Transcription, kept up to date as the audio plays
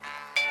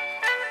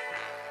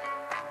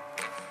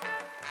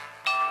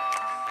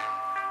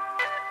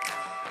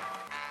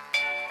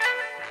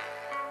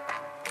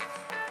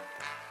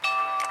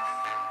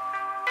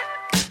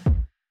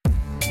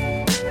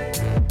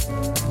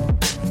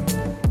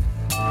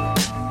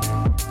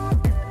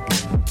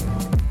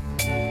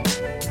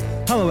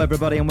Hello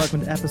everybody and welcome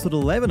to episode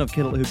 11 of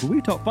Kiddulthood, where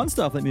we talk fun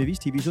stuff like movies,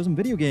 TV shows and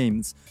video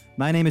games.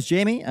 My name is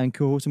Jamie and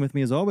co-hosting with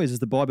me as always is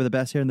the boy with the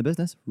best hair in the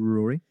business,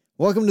 Rory.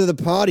 Welcome to the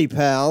party,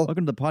 pal.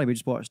 Welcome to the party. We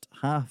just watched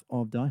half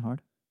of Die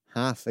Hard.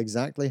 Half,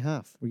 exactly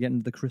half. We're getting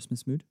into the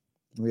Christmas mood.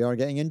 We are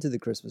getting into the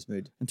Christmas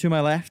mood. And to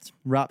my left,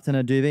 wrapped in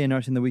a duvet and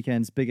nursing the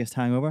weekend's biggest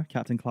hangover,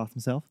 Captain Cloth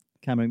himself,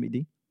 Cameron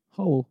McD.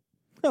 Hello.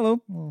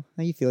 Hello. Oh,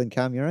 how you feeling,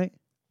 Cam? You all right?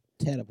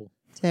 Terrible.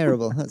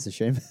 Terrible. That's a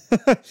shame.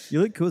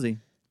 You look cozy.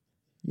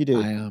 You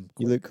do. I am.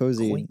 You look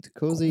cozy.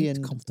 Cozy quite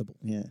and comfortable.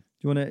 Yeah. Do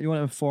you want to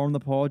inform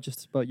the pod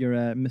just about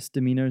your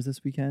misdemeanors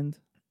this weekend?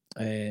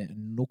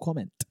 No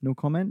comment. No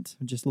comment.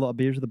 Just a lot of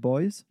beers with the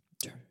boys.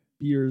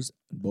 Beers,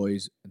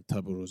 boys, and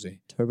Turbo Rosé.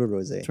 Turbo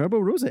Rosé.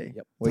 Turbo Rosé.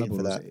 Yep. Waiting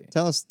Turbo for that.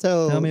 Rosé.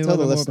 Tell me a the little bit more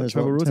about listeners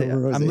Turbo what Rosé.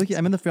 Turbo Rosé is.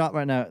 I'm in the flat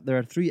right now. There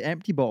are 3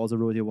 empty bottles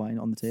of rosé wine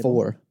on the table.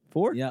 4.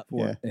 4? Yeah.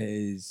 4. Yeah.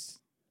 Is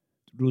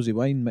rosé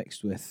wine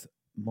mixed with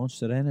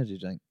Monster Energy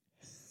drink,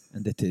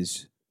 and it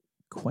is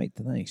quite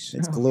nice.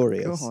 It's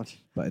glorious. God.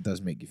 But it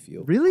does make you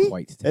feel Really?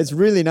 quite. It's terrible.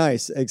 really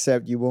nice,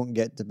 except you won't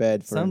get to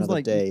bed for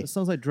another day. It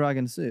sounds like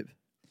dragon soup.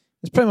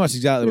 It's pretty much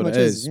exactly Pretty what much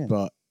it is, is, yeah.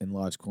 but in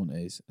large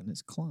quantities, and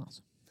it's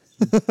class.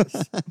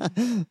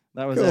 That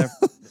was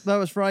Cool. that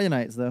was Friday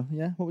nights though.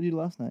 Yeah. What would you do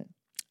last night?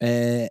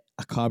 A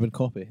carbon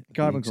copy. of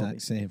Carbon the copy.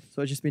 exact same.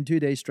 So it's just been 2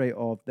 days straight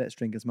of let's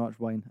drink as much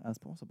wine as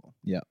possible.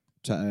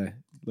 Try to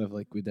live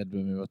like we did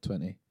when we were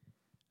 20,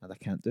 and I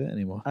can't do it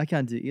anymore. I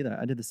can't do it either.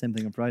 I did the same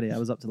thing on Friday. I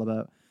was up till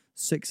about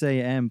 6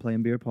 a.m.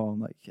 playing beer pong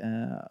like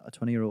a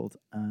 20-year-old,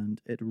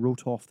 and it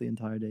wrote off the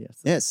entire day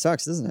yesterday. Yeah, it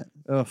sucks, doesn't it?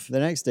 Ugh. The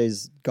next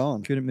day's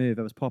gone. Couldn't move.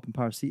 I was popping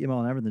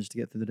paracetamol and everything just to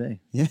get through the day.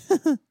 Yeah.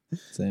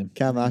 Same.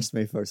 Cam asked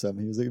me for some.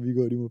 He was like, "Have you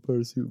got any more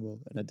paracetamol?"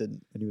 And I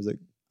didn't. And he was like,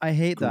 I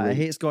hate that. I Great.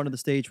 hate it's gotten to the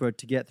stage where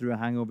to get through a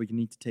hangover you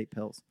need to take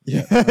pills.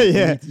 "Yeah, Like,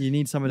 yeah." You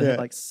need someone to Yeah.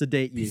 like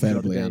sedate you.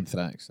 throughout the Preferably day.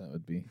 anthrax. That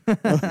would be. Can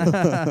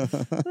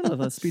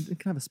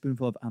I have a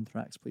spoonful of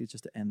anthrax, please,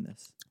 just to end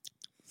this?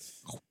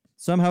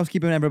 Some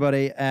housekeeping,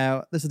 everybody.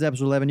 This is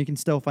episode 11. You can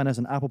still find us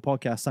on Apple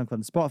Podcasts, SoundCloud,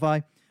 and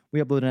Spotify. We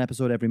upload an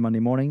episode every Monday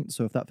morning,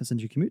 so if that fits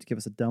into your commute, give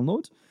us a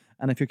download.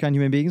 And if you're kind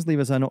human beings,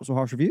 leave us a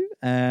not-so-harsh review.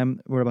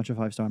 We're a bunch of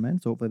 5-star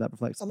men, so hopefully that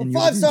reflects I'm in a your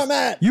 5-star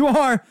reviews.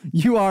 man.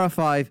 You are a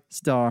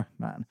 5-star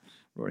man,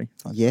 Rory.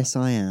 5-star. Yes,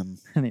 I am.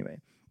 Anyway,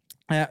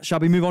 shall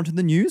we move on to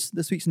the news?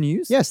 This week's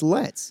news? Yes,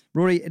 let's.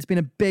 Rory, it's been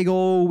a big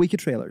old week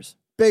of trailers.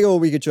 Big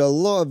old week of a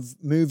lot of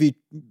movie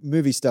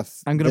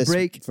stuff. I'm gonna this-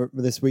 break- for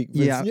this week.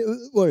 with Yeah.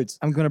 words.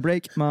 I'm going to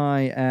break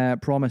my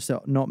promise to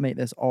not make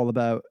this all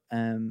about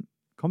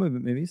comic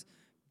book movies,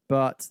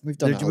 but We've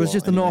done there that a was lot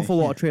just an anyway, awful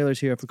lot yeah. of trailers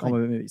here for fine.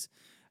 comic book movies.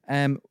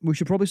 We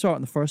should probably start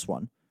on the first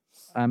one.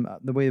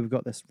 The way we've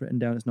got this written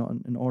down is not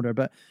in order,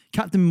 but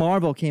Captain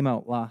Marvel came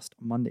out last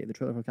Monday. The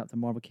trailer for Captain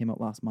Marvel came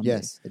out last Monday.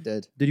 Yes, it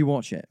did. Did you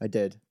watch it? I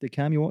did. Did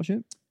Cam, you watch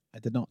it? I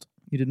did not.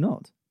 You did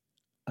not.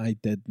 I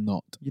did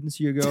not. You didn't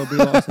see your girl Brie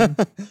Larson?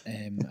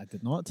 I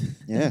did not.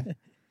 Yeah.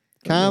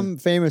 Cam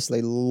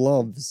famously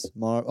loves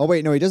Marvel. Oh,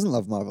 wait, no, he doesn't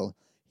love Marvel.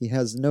 He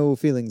has no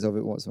feelings of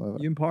it whatsoever.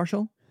 You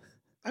impartial?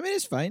 I mean,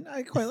 it's fine.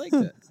 I quite liked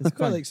it. I quite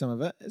fine. like some of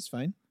it. It's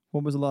fine.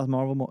 What was the last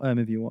Marvel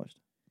movie you watched?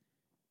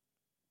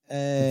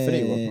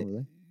 Infinity War,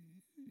 probably.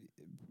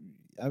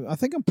 I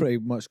think I'm pretty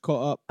much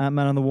caught up.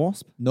 Ant-Man and the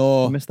Wasp?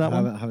 No, You missed that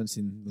one? haven't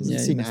seen. Has Yeah,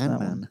 he you seen missed that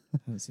Ant-Man?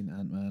 Haven't seen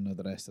Ant-Man or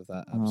the rest of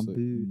that Oh, absolute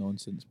boo.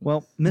 nonsense. But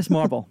Well, Miss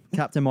Marvel,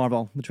 Captain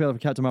Marvel. The trailer for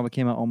Captain Marvel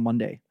came out on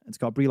Monday. It's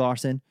got Brie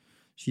Larson.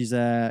 She's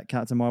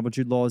Captain Marvel.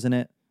 Jude Law's in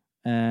it.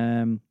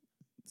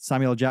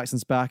 Samuel L.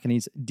 Jackson's back and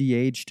he's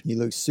de-aged. He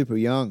looks super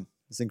young.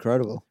 It's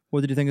incredible.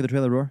 What did you think of the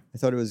trailer, Roar? I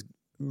thought it was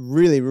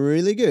really,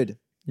 really good.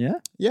 Yeah?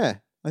 Yeah,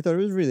 I thought it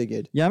was really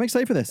good. Yeah, I'm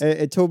excited for this.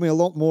 It told me a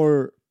lot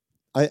more.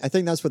 I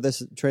think that's what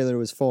this trailer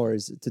was for,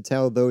 is to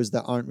tell those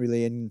that aren't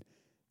really in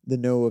the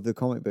know of the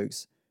comic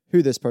books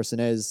who this person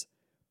is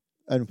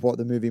and what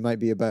the movie might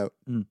be about.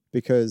 Mm.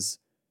 Because,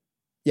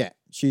 yeah,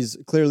 she's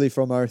clearly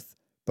from Earth,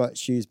 but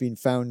she's been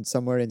found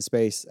somewhere in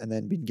space and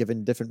then been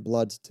given different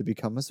blood to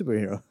become a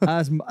superhero.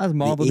 As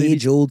Marvel the movies,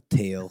 age-old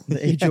tale.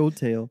 the age-old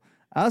tale.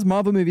 As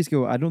Marvel movies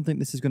go, I don't think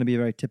this is going to be a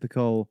very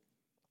typical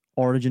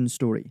origin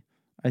story.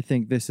 I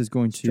think this is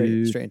going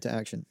to... Straight into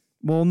action.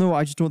 Well, no,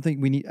 I just don't think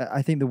we need...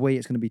 I think the way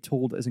it's going to be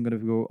told isn't going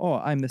to go, oh,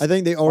 I'm this... I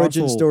think the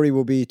origin arsehole. story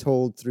will be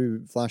told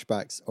through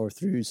flashbacks or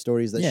through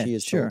stories that Yeah, she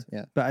has sure. told.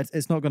 Yeah. But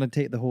it's not going to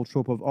take the whole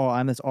trope of, oh,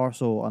 I'm this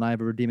arsehole and I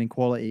have a redeeming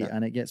quality No.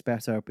 and it gets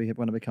better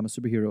when I become a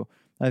superhero.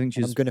 I think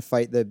she's... I'm going to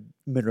fight the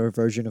mirror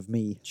version of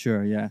me.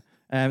 Sure, yeah.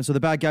 So the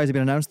bad guys have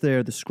been announced.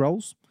 They're the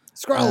Skrulls.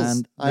 Skrulls!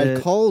 And I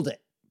the called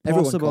it.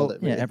 Everyone Possible, called it.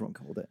 Yeah, Really. everyone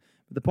called it.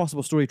 But the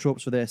possible story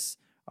tropes for this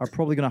are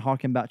probably going to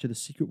harken back to the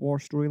Secret War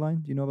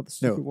storyline. Do you know about the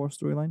Secret No. War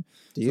storyline?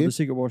 Do So you? the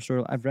Secret War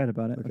story, I've read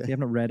about it. Okay. Okay, I've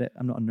not read it.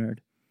 I'm not a nerd.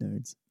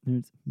 Nerds.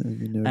 Nerds. No,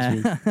 you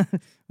nerds.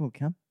 Oh,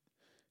 Cam?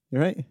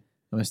 You're right.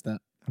 I missed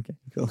that. Okay.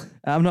 Cool.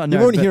 I'm not a nerd. You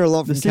won't but hear a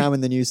lot the from Cam in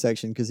the news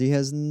section because he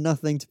has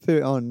nothing to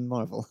put on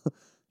Marvel.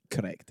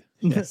 Correct.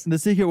 Yes. The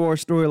Secret War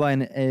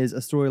storyline is a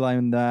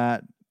storyline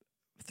that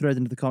thread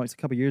into the comics a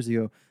couple of years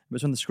ago. It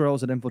was when the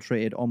Skrulls had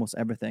infiltrated almost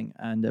everything,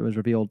 and it was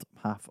revealed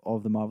half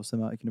of the Marvel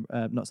Cinematic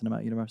not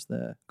Cinematic Universe,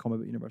 the comic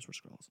book universe were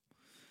Skrulls.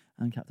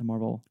 And Captain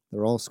Marvel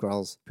They're all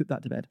Skrulls. put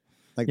that to bed.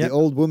 Like Yep. the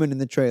old woman in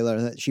the trailer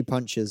that she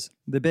punches.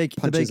 The big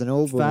Punches an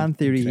old fan woman.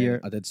 theory Okay,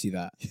 here. I did see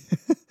that.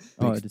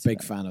 Oh, I Big, did see big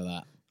that. fan of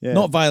that. Yeah.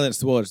 Not violence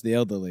towards the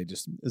elderly,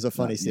 just It's a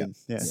funny Yeah. scene.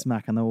 Yeah.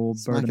 Smacking the old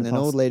bird in Smacking the an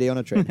old lady on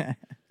a train.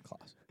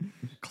 class.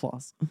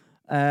 Class.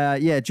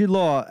 Jude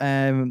Law.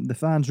 The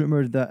fans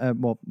rumored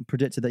that,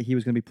 predicted that he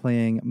was going to be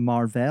playing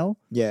Marvel,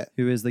 Yeah.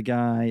 who is the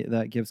guy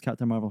that gives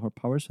Captain Marvel her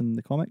powers in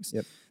the comics.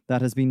 Yep.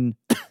 That has been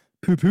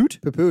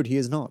poo-pooed. Poo-pooed. He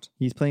is not.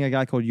 He's playing a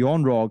guy called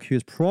Yonrog, who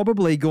is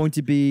probably going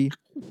to be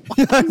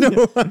I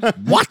know.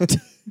 What?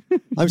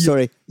 I'm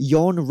sorry.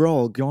 Yawn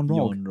Rog. Yonrog.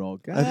 Yawn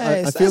Rog.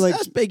 I feel like-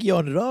 that's big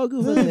Yawn Rog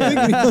over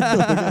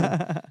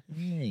there.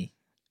 Hey.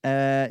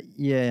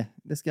 Yeah,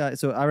 this guy.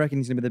 So I reckon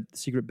he's going to be the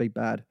secret big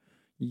bad.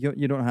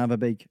 You don't have a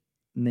big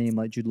name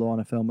like Jude Law in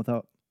a film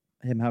without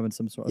him having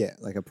some sort of Yeah,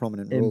 like a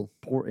prominent role.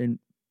 important.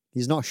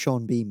 He's not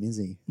Sean Bean, is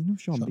he? You know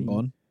Sean Sean Bean.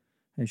 Bond.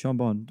 Hey, Sean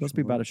Bond. Don't Sean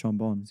speak bad Bond. of Sean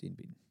Bond. Seen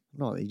Bean.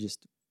 No,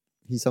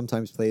 he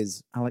sometimes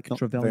plays Alec not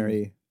Trevelyan.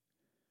 very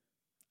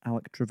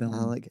Alec Trevelyan.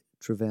 Alec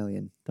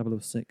Trevelyan.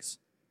 006.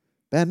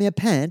 Buy me a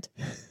pant.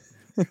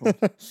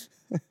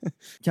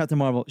 Captain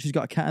Marvel. She's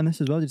got a cat in this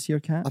as well. Did you see her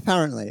cat?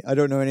 Apparently, I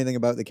don't know anything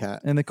about the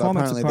cat. In the but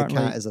comics, apparently,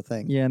 the cat is a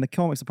thing. Yeah, in the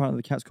comics, apparently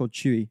the cat's called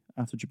Chewie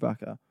after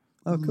Chewbacca.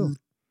 Oh, cool.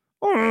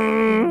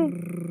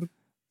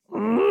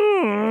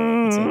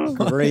 It's It's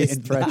a great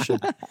impression.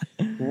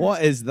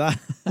 What is that?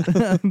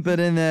 but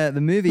in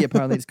the movie,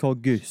 apparently it's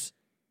called Goose.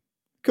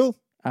 Cool.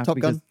 After, Top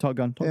Gun. Top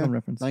Gun Yeah,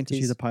 reference. 90s.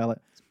 She's a pilot.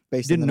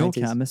 Based Didn't in the know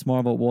 90s. Cam. Miss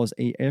Marvel was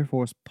a Air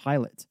Force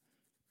pilot.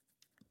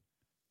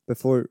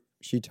 Before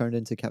she turned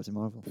into Captain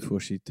Marvel. Before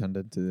she turned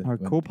into Her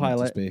went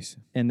co-pilot. into space.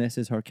 And this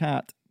is her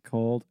cat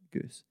called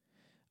Goose.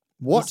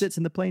 He What? sits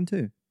in the plane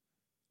too.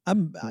 I'll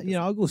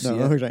go see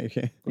No, it. right,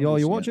 okay. You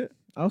see watch it?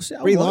 I'll see.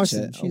 I'll Brie watch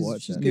Larson, it. I'll she's-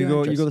 watch she's it. good. You go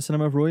actress. to the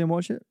cinema with Roy and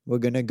watch it? We're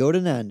going to go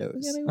to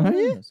Nando's. Are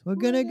you? We're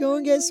going to go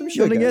and get some You're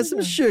sugar. gonna get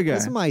some sugar.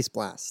 Get some ice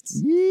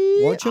blasts.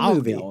 Yeah. Watch a I'll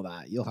movie. get all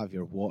that. You'll have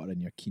your water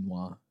and your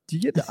quinoa. Do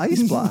you get the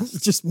ice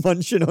blast? Just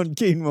munching on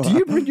quinoa. Do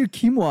you bring your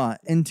quinoa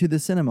into the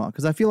cinema?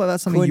 Because I feel like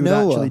that's something you would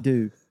Quinoa. actually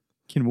do.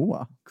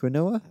 Quinoa.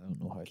 Quinoa? I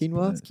don't know how to Quinoa?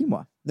 pronounce It's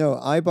quinoa. No,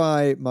 I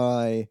buy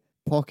my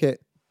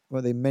pocket,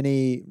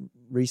 mini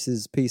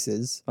Reese's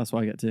Pieces That's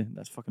what I get to.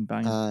 That's fucking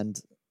banging.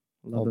 and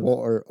a Love those.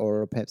 water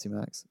or a Pepsi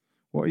Max.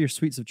 What are your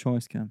sweets of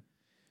choice, Cam?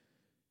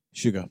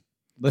 Sugar.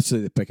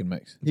 Literally the pick and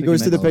mix. He Pick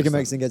goes and to the mix. pick and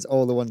mix and gets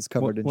all the ones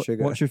covered in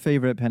sugar. What's your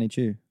favourite penny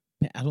chew?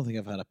 I don't think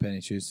I've had a penny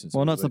chews since.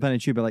 Well, I not was the a- penny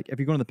chew, but like if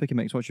you're going to the pick and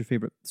mix, what's your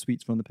favourite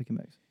sweets from the pick and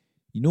mix?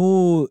 You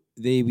know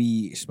they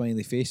wee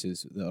smiley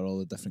faces that are all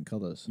the different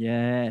colours.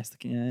 Yes,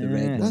 The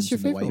red ones. That's your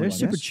and the white favourite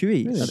They're ones. super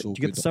chewy. Really? Do So you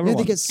get good. the sour yeah,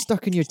 ones? they get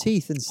stuck in your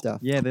teeth and stuff.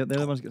 Yeah, they're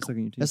the ones that get stuck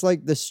in your teeth. It's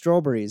like the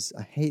strawberries.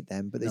 I hate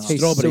them, but they No. taste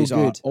Strawberries so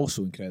are good.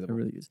 also They're incredible.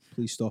 really good.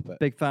 Please stop it.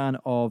 Big fan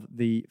of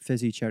the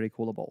fizzy cherry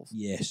cola balls.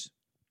 Yes.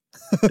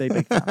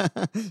 Big fan.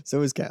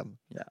 So is Cam.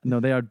 Yeah, no,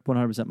 they are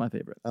 100% my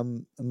favourite.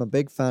 I'm a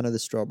big fan of the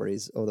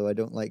strawberries, although I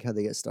don't like how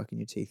they get stuck in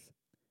your teeth.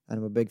 And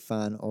I'm a big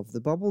fan of the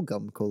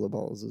bubblegum cola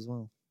balls as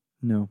well.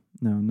 No.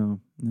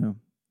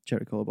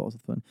 Cherry cola balls are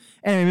fun.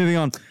 Anyway, moving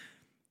on.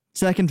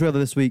 Second trailer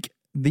this week,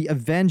 the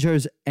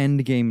Avengers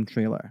Endgame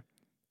trailer.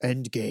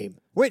 Endgame,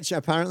 which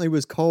apparently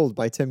was called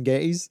by Tim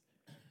Geddes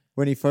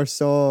when he first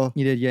saw.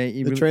 He did, yeah.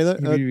 He The trailer,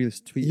 He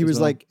released a tweet. He as was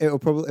well. like,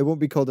 it won't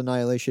be called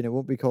Annihilation. It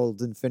won't be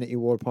called Infinity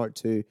War Part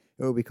 2.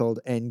 It will be called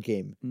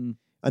Endgame. Mm.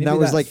 And that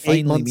was like 8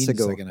 finally months means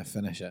ago. They're gonna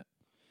finish it.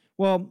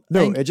 well,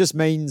 No, it just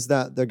means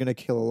that they're going to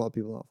kill a lot of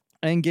people off.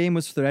 Endgame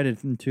was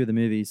threaded in two of the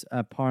movies.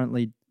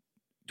 Apparently,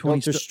 Tony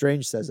Doctor Stark.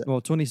 Strange says it.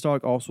 Well, Tony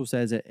Stark also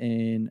says it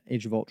in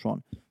Age of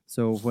Ultron.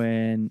 So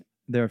when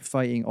they're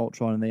fighting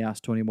Ultron and they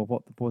ask Tony, well,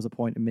 what was the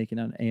point in making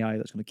an AI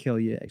that's going to kill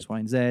you, X, Y,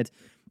 and Z?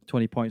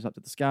 Tony points up to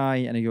the sky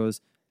and he goes,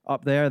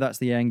 up there, that's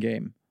the end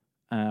game.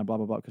 Blah, blah,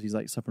 blah, because he's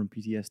like suffering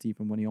PTSD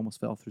from when he almost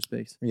fell through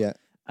space. Yeah.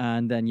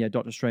 And then, yeah,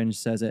 Doctor Strange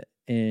says it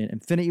in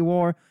Infinity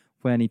War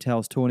when he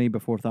tells Tony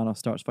before Thanos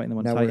starts fighting them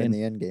on Now Titan. we're in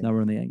the end game. Now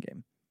we're in the end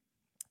game.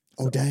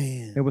 Oh,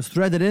 damn. It was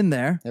threaded in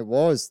there, It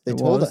was. They It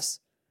told was. us.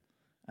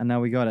 and now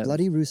we got it.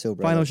 Bloody Russo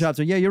brothers. Final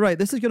chapter. Yeah, you're right.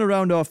 This is going to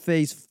round off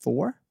phase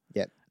 4.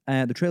 Yep.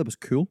 The trailer was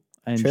cool.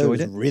 I Trailer enjoyed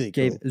was it. really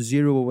cool. Gave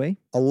 0 away.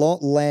 A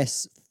lot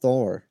less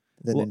Thor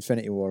than Well,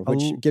 Infinity War, a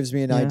which l- gives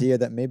me an yeah. idea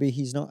that maybe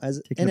he's not as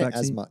Taking in a it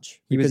as backseat.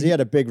 much. He was- Because he had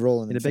a big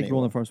role in He had a Infinity big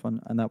role in War. the first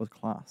one, and that was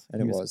class.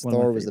 And He it was. one of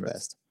my Thor was the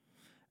favorites. best.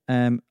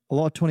 A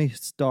lot of Tony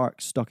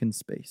Stark stuck in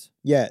space.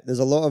 Yeah, there's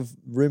a lot of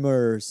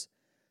rumors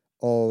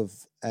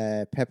of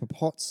Pepper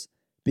Potts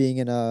being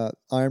in a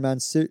Iron Man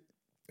suit.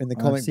 In the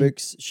I've comic seen-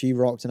 books, she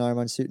rocked an Iron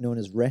Man suit known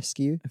as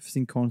Rescue, I've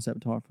seen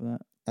concept art for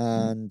that.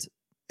 and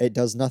it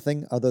does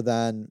nothing other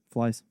than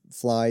Flies.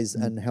 flies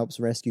Mhm. and helps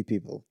rescue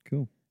people.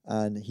 Cool.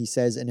 And he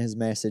says in his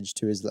message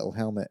to his little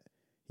helmet,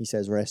 he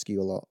says rescue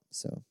a lot.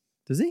 So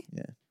Does he?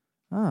 Yeah.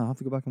 Ah, I'll have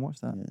to go back and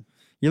watch that. Yeah.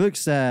 He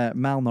looks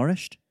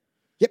malnourished.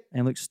 Yep.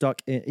 And looks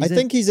stuck. I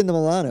think he's in the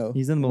Milano.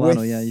 he's in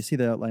Milano. with, Yeah, you see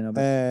the outline of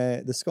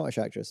it. the Scottish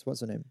actress.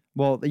 What's her name?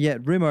 Well, yeah,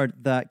 rumored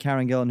that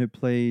Karen Gillan, who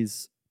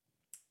plays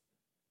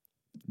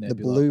The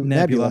Nebula. blue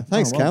Nebula.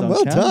 Thanks, Oh, Cam.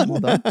 Well done. Well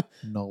done.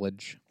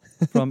 Knowledge.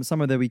 From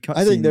some of the wee cutscenes.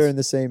 I think they're in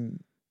the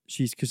same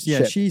She's because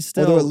ship. she's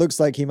still. Although it looks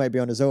like he might be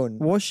on his own.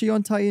 Was she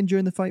on Titan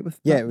during the fight with?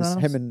 Yeah, it was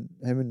Thanos?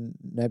 him and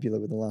Nebula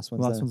were the last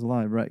ones. The last there. one's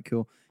alive, right?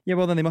 Cool. Yeah,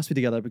 well then they must be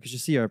together because you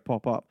see her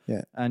pop up.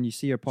 Yeah. And you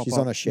see her pop She's up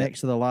on a ship. next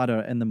to the ladder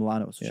in the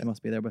Milano, so Yeah. she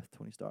must be there with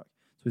Tony Stark.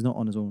 So he's not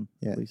on his own,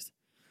 Yeah. at least.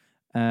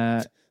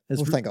 Oh,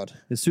 thank God.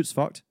 His suit's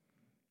fucked.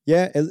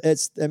 Yeah,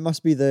 it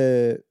must be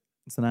the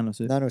It's a nano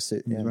suit. nano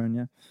suit. He's Yeah, wearing,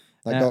 yeah.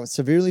 that got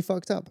severely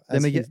fucked up.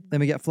 Then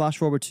we get flash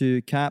forward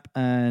to Cap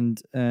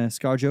and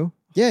ScarJo.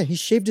 Yeah, he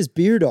shaved his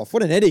beard off.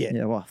 What an idiot!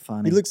 Yeah, what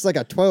funny. He looks like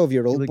a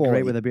 12-year-old You look boy.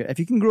 great with a beard. If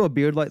you can grow a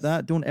beard like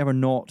that, don't ever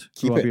not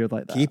Keep grow a it. beard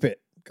like that. Keep it.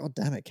 God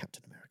damn it,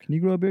 Captain America. Can you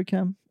grow a beard,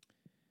 Cam?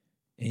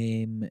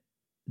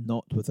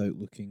 Not without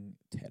looking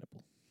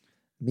terrible.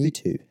 Me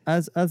too.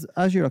 As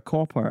you're a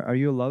copper, are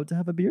you allowed to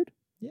have a beard?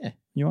 Yeah.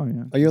 You are,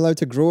 yeah. Are you allowed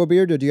to grow a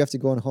beard, or do you have to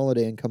go on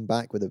holiday and come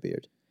back with a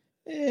beard?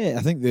 I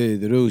think the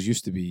rules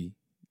used to be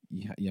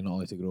you're not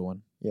allowed to grow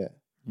one, Yeah,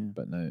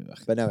 but now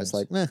but now it's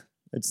like, meh.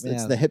 It's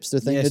Yeah. the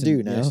hipster thing yes to do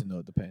and, now. Yes and no,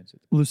 it depends.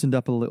 Loosened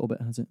up a little bit,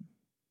 has it?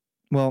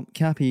 Well,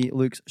 Cappy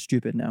looks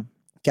stupid now.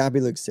 Gabby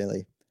looks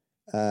silly.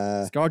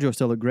 ScarJo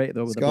still look great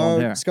though with the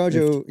blonde hair.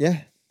 ScarJo,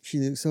 yeah,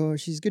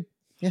 she's good.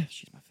 Yeah.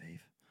 She's my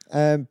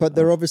fave. But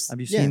they're obviously. Have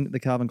you seen the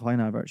Calvin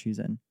Klein advert she's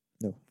in?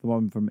 No. The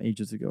one from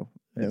ages ago.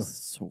 No. It's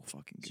so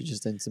fucking good. She's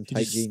just in some She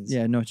tight just- jeans.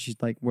 Yeah, no, she's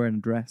like wearing a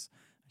dress.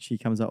 She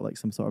comes out like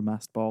some sort of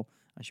masked ball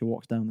and she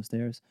walks down the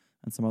stairs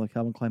and some other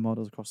Calvin Klein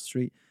models across the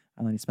street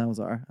and then he smiles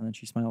at her and then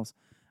she smiles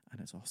and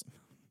it's awesome.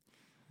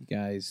 You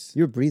guys,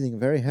 You're breathing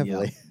very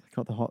heavily.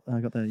 I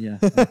got the, yeah.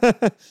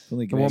 if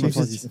only, The woman Greg,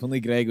 fuzzies. if only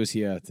Greg was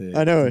here to.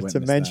 I know, to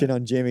witness mention that.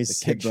 on Jamie's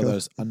the Kid sexual.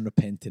 Brothers'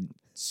 unrepentant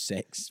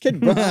sex.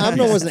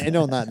 Amber wasn't in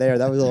on that there.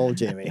 That was all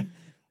Jamie.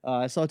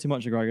 I saw too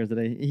much of Gregor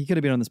today. He could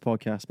have been on this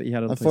podcast, but he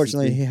had other places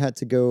Unfortunately, to be. he had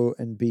to go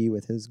and be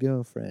with his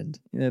girlfriend.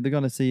 Yeah, they're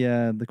going to see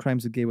The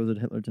Crimes of Gay Wizard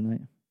Hitler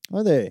tonight.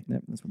 Are they?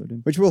 Yep, that's what they're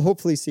doing. Which we'll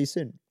hopefully see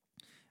soon.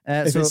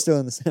 If So it's still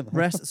in the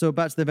cinema. So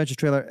back to the Adventures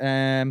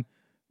trailer.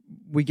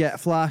 We get a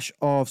flash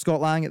of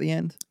Scott Lang at the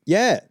end.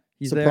 Yeah.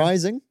 He's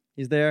surprising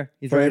He's there.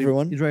 He's For ready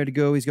everyone. He's ready to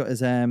go. He's got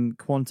his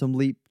quantum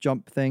leap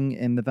jump thing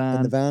in the van.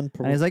 in the van.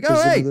 and he's like, "Oh,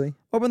 hey, presumably.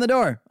 open the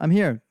door. I'm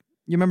here.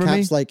 You remember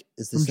Cap's me? like,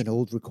 is this From- an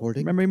old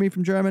recording? Remember me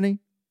from Germany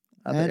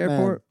at the Ant-Man.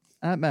 airport?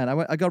 Ant-Man.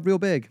 I got real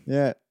big.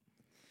 Yeah.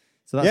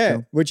 So that's Yeah,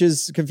 cool. which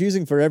is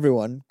confusing for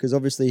everyone because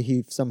obviously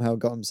he somehow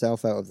got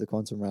himself out of the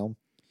quantum realm.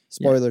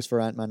 Spoilers for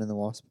Ant-Man and the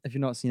Wasp. If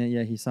you've not seen it,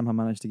 yeah, he somehow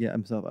managed to get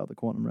himself out of the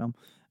quantum realm.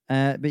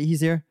 But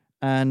he's here.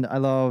 And I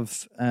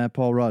love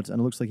Paul Rudd, and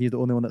it looks like he's the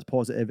only one that's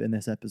positive in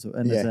this episode,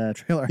 in Yeah. this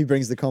trailer. He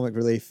brings the comic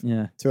relief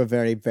Yeah, to a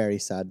very, very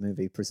sad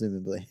movie,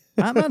 presumably.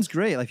 Ant-Man's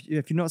great. Like,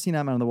 if you've not seen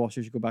Ant-Man and the Wasp,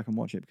 you should go back and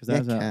watch it because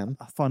Yeah, that's Cam.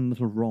 a fun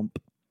little romp.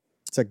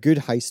 It's a good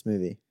heist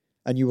movie.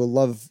 And you will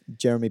love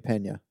Jeremy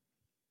Pena.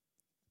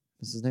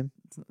 What's his name?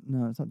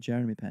 No, it's not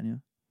Jeremy Pena.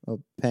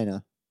 Oh,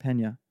 Pena.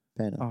 Pena.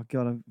 Pena. Oh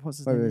God, what's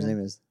his Whatever name? his again?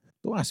 name is.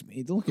 Don't ask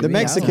me. Don't look at The me.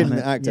 Mexican know,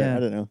 man. actor. Yeah. I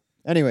don't know.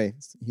 Anyway,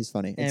 he's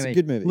funny. It's Anyway, a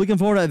good movie. Looking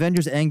forward to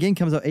Avengers Endgame.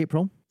 Comes out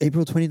April.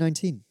 April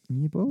 2019.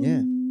 Yeah, boy.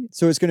 Yeah.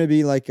 So it's going to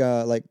be like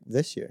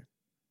this year.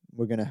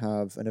 We're going to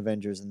have an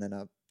Avengers and then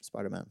a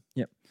Spider-Man.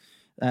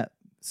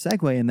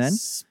 Segue and then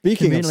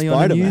Speaking of conveniently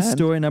on the news Spider-Man,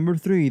 story number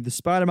 3, the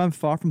Spider-Man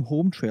Far From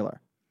Home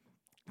trailer.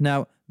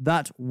 Now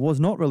that was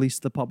not released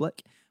to the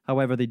public.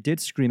 However, they did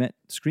stream it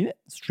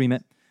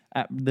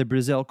at the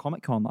Brazil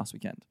Comic Con last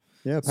weekend.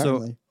 yeah, So,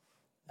 apparently.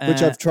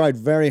 Which I've tried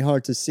very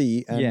hard to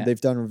see, and yeah. they've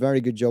done a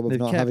very good job of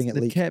not having it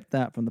they've leaked. kept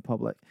that from the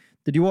public.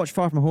 Did you watch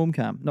Far From Home,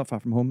 Cam? Not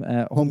Far From Home.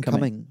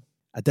 Homecoming.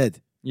 I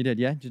did. You did,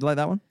 yeah? Did you like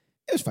that one?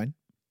 It was fine.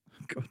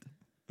 Good.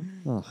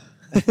 Oh.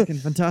 Fucking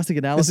fantastic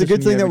analysis. It's a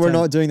good from you thing that every we're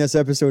time. not doing this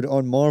episode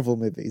on Marvel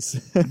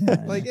movies. Yeah.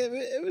 Like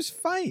it was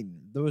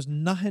fine. There was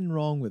nothing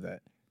wrong with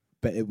it,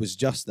 but it was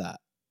just that.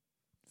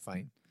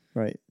 Fine.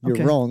 Right. You're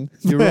Okay. wrong.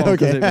 You're wrong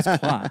because Okay. it was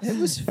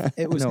class.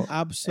 It was No,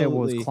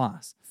 absolutely It was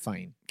class.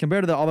 fine.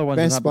 Compared to the other ones,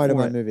 Best we've had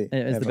before, Spider-Man movie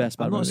It is ever. the best I'm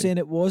Spider-Man not movie. saying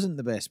it wasn't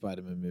the best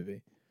Spider-Man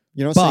movie.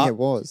 You're not But- saying it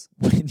was.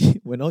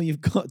 When all you've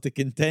got to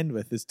contend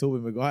with is Tobey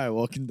Maguire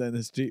walking down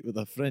the street with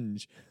a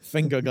fringe,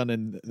 finger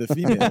gunning the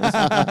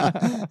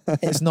females,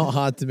 it's not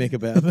hard to make a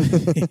better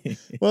movie.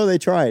 Well, they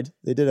tried.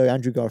 They did an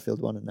Andrew Garfield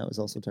one, and that was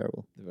also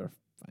terrible. They were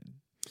fine.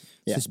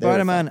 Yeah, So they were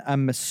Spider-Man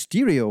and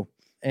Mysterio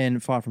in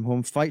Far From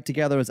Home fight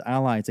together as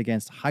allies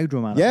against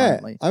Hydro Man. Yeah,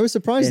 apparently, I was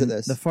surprised in at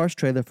this. the first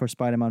trailer for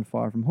Spider-Man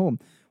Far From Home.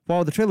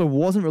 While the trailer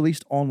wasn't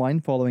released online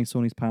following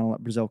Sony's panel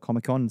at Brazil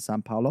Comic Con in Sao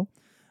Paulo,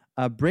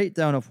 a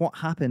breakdown of what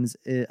happens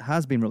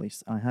has been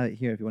released. I have it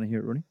here if you want to hear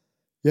it, Rooney.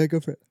 Yeah, go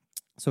for it.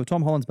 So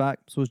Tom Holland's back.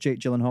 So is Jake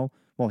Gyllenhaal.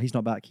 Well, he's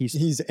not back. He's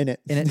He's in it.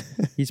 in it.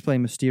 He's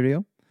playing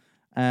Mysterio,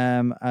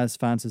 as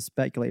fans have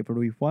speculated for a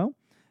wee while.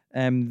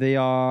 They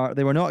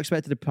were not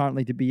expected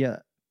apparently to be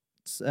at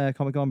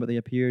Comic Con, but they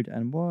appeared,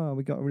 and wow,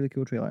 we got a really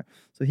cool trailer.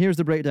 So here's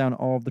the breakdown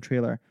of the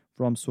trailer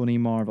from Sony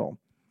Marvel.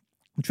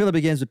 The trailer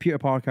begins with Peter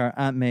Parker,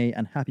 Aunt May,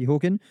 and Happy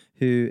Hogan,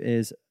 who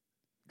is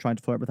trying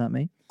to flirt with Aunt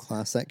May.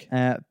 Classic.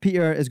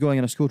 Peter is going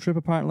on a school trip,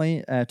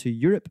 apparently, to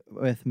Europe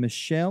with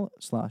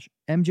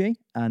Michelle/MJ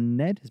and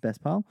Ned, his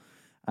best pal.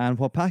 And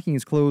while packing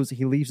his clothes,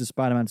 he leaves his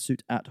Spider-Man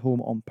suit at home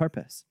on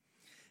purpose.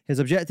 His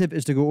objective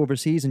is to go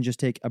overseas and just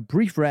take a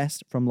brief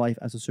rest from life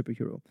as a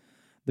superhero.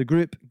 The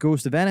group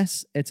goes to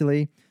Venice,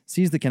 Italy,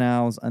 sees the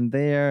canals, and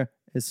there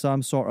is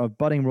some sort of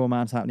budding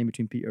romance happening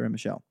between Peter and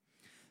Michelle.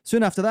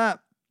 Soon after that,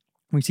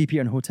 we see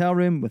Peter in a hotel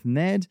room with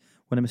Ned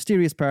when a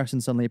mysterious person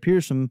suddenly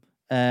appears from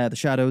the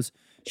shadows,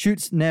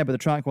 shoots Ned with a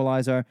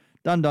tranquilizer.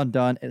 Dun, dun,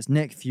 dun. It's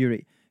Nick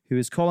Fury, who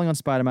is calling on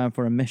Spider-Man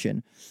for a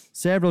mission.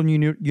 Several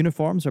new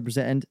uniforms are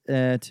presented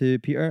to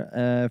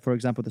Peter. For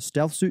example, the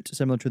stealth suit,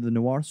 similar to the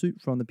noir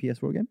suit from the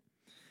PS4 game.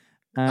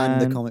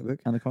 And the comic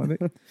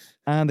book.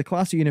 And the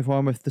classic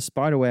uniform with the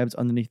spider webs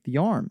underneath the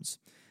arms.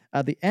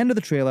 At the end of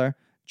the trailer,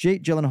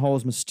 Jake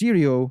Gyllenhaal's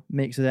Mysterio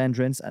makes his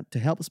entrance to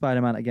help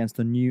Spider-Man against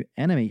the new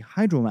enemy,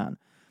 Hydro Man,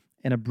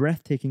 in a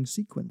breathtaking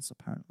sequence,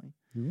 apparently.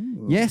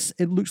 Ooh. Yes,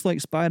 it looks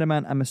like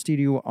Spider-Man and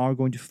Mysterio are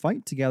going to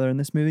fight together in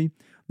this movie.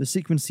 The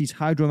sequence sees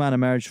Hydro Man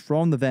emerge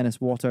from the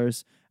Venice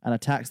waters and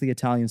attacks the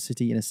Italian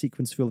city in a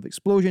sequence full of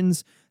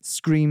explosions,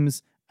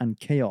 screams, and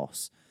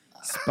chaos.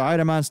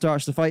 Spider-Man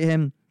starts to fight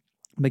him,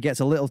 but gets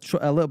a little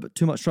bit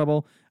too much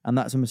trouble, and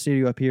that's when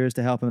Mysterio appears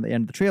to help him at the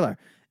end of the trailer.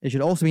 It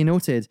should also be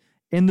noted,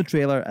 in the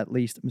trailer at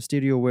least,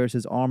 Mysterio wears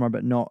his armor,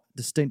 but not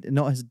his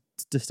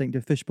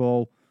distinctive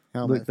fishbowl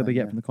look that we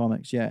get from the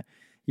comics. Yeah,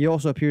 he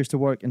also appears to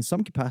work in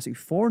some capacity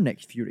for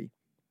Nick Fury.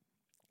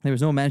 There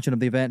was no mention of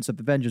the events of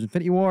Avengers: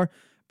 Infinity War,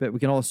 but we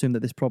can all assume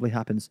that this probably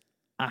happens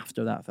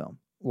after that film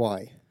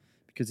Why?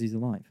 because he's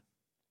alive.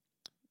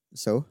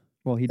 So?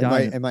 Well, he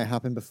died. It might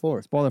happen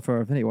before. Spoiler for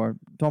Infinity War.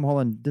 Tom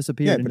Holland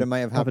disappeared. Yeah, but it might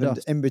have happened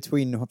in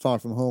between Far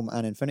From Home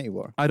and Infinity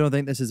War. I don't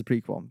think this is a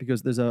prequel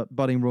because there's a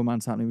budding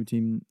romance happening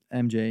between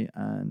MJ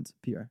and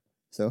Peter.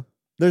 So?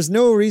 There's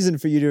no reason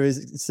for you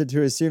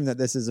to assume that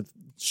this is a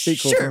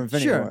sequel from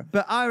Infinity War.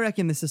 But I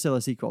reckon this is still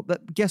a sequel.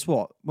 But guess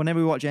what? Whenever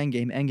we watch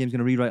Endgame's going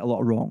to rewrite a lot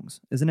of wrongs,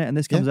 isn't it? And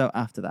this comes out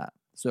after that.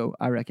 So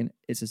I reckon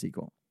it's a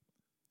sequel.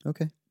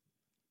 Okay.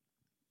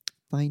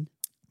 Fine.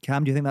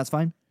 Cam, do you think that's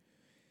fine?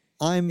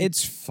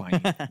 It's fine.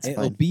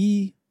 It'll fine.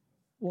 be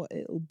what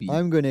it'll be.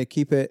 I'm going to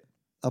keep it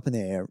up in the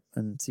air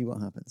and see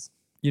what happens.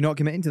 You're not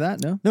committing to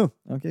that, no? No.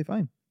 Okay,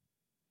 fine.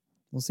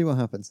 We'll see what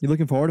happens. You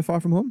looking forward to Far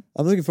From Home?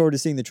 I'm looking forward to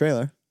seeing the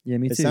trailer. Yeah,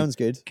 me too. It sounds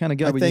good. Kind of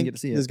good. I We didn't think get to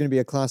see there's it. going to be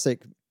a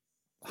classic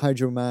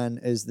Hydro Man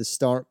is the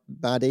start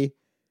baddie.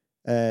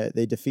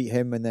 They defeat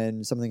him and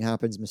then something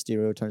happens.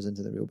 Mysterio turns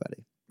into the real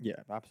baddie. Yeah,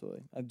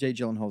 absolutely. Jake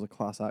Gyllenhaal's a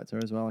class actor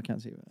as well. I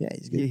can't see it. Yeah,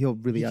 he's good. He'll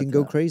really. He add can to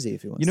go that. crazy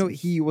if he wants. You know, to.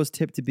 he was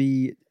tipped to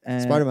be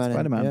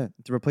Spider-Man,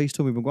 to replace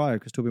Tobey Maguire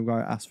because Tobey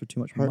Maguire asked for too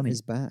much hurt money.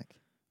 his back.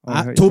 Oh,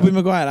 hurt his Tobey back.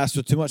 Maguire asked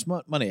for too much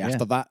money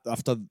after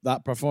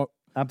that performance.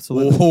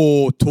 Absolutely.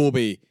 Oh,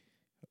 Toby.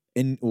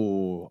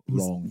 Wrong.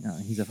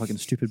 He's a fucking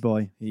stupid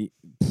boy.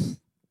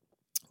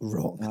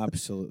 Wrong.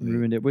 Absolutely.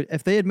 Ruined it.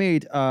 If they had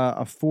made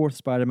a fourth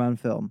Spider-Man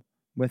film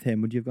with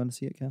him, would you have gone to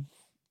see it, Ken?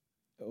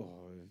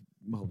 Oh,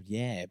 well,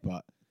 yeah,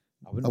 but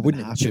I I wouldn't,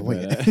 wouldn't have been enjoy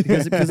happy it. with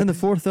it. Because in the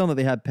fourth film that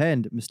they had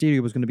penned,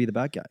 Mysterio was going to be the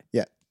bad guy.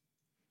 Yeah.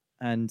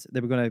 And they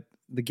were going to...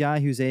 The guy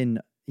who's in...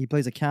 He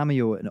plays a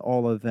cameo in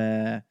all of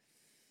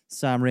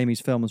Sam Raimi's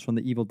films from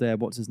The Evil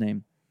Dead. What's his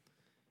name?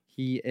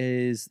 He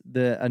is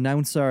the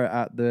announcer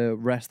at the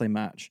wrestling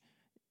match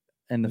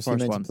in the Was he first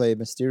meant one. to play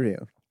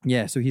Mysterio?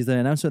 Yeah, so he's the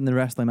announcer in the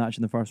wrestling match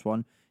in the first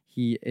one.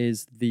 He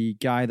is the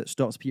guy that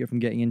stops Peter from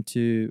getting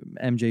into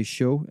MJ's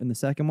show in the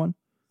second one.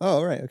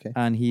 Oh, right, okay.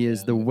 And he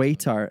is Yeah, the I know.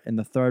 waiter in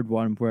the third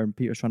one where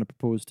Peter's trying to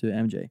propose to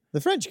MJ.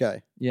 The French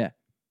guy. Yeah.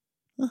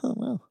 Oh,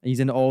 wow. He's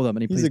in all of them.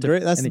 And he He's plays a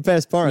great. That's and the he-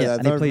 best part yeah, of that.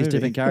 and he third plays movie.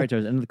 different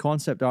characters. And the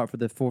concept art for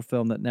the fourth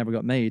film that never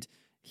got made,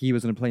 he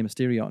was going to play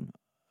Mysterio.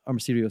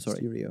 Sorry.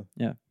 Mysterio.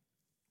 Yeah.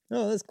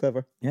 Oh, that's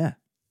clever. Yeah.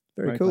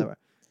 Very cool. clever.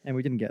 And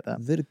we didn't get that.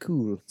 Very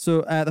cool.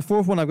 So the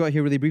fourth one I've got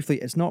here really briefly,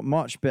 it's not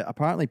much, but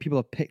apparently people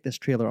have picked this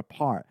trailer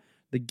apart.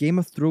 The Game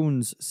of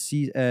Thrones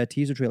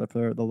teaser trailer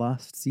for the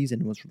last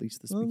season was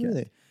released this Oh, weekend.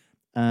 really?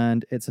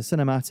 And it's a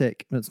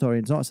cinematic, it's not a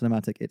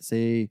cinematic, it's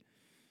a,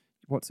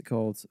 what's it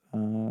called?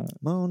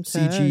 Montage.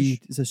 CG,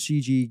 it's a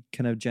CG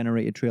kind of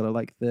generated trailer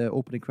like the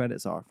opening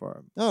credits are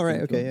for. Oh, right.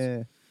 Game of Okay.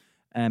 Thrones.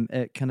 Yeah.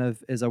 It kind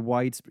of is a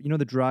wide,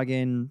 the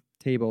dragon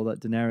table that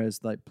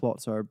Daenerys like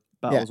plots her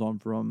battles on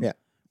from Yeah.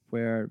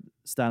 where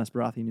Stannis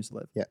Baratheon used to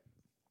live. Yeah.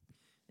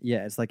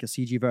 Yeah, it's like a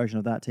CG version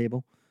of that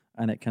table,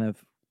 and it kind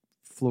of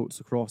floats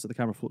across it. The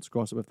camera floats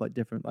across it with like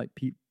different like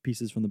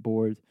pieces from the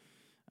board,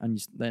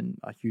 and then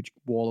a huge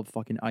wall of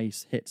fucking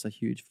ice hits a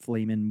huge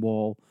flaming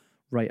wall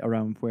right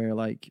around where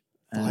like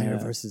Fire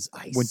versus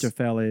ice.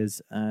 Winterfell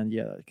is, and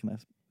yeah, that kind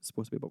of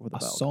supposed to be about where the A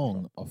battle comes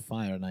song of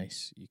fire and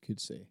ice, you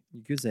could say. from.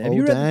 You could say. Have Oh,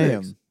 you read the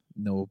damn. books?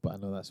 No, but I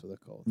know that's what they're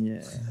called.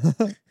 Yeah,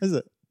 Is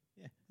it?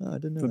 Yeah. Oh, I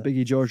didn't know for that.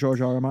 Biggie George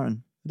R.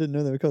 Martin. I didn't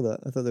know they were called that.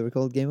 I thought they were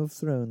called Game of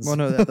Thrones. Well,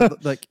 no,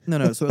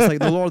 no. So it's like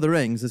the Lord of the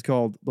Rings is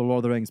called the Lord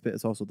of the Rings, but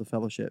it's also the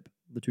Fellowship,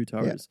 the Two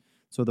Towers.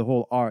 So the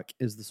whole arc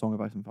is the Song of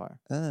Ice and Fire.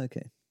 Ah,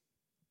 okay.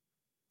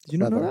 Did you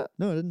not know Clever. that?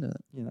 No, I didn't know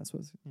that. Yeah, that's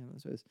what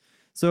it is.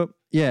 So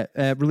yeah,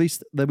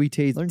 released the wee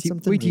Learned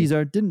something wee new.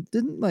 teaser.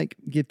 Didn't like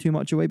give too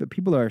much away, but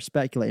people are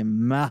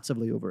speculating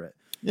massively over it.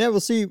 Yeah, we'll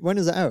see. When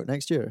is it out?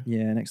 Next year?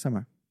 Yeah, next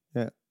summer.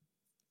 Yeah.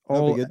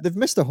 That'll All be good. They've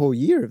missed a whole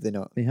year, have they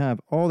not? they have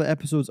all the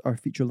episodes are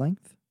feature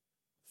length.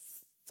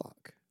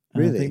 Fuck.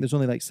 And Really? I think there's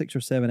only like 6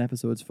 or 7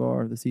 episodes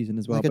for the season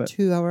as well. Like a but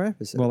 2-hour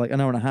episode? well, like an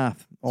hour and a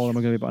half. All of them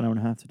are going to be about an hour and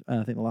a half.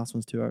 I think the last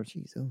one's 2 hours.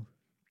 Jeez, oh.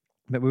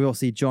 But we will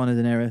see John and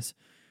Daenerys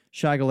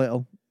shag a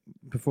little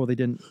before they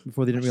didn't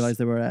realize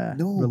they were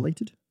No.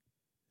 related.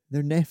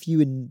 Their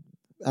nephew and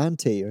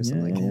auntie or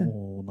something. Yeah.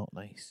 Oh, not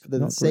nice. They're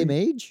Not the same great.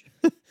 age?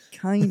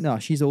 No,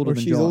 she's older Or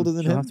than she's John. older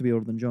than She'll him? have to be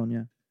older than John.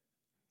 Yeah,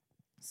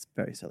 it's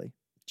very silly.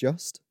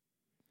 Just?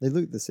 They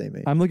look the same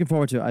age. I'm looking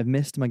forward to it. I've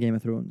missed my Game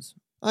of Thrones.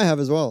 I have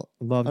as well.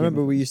 Love. I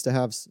remember we used to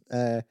have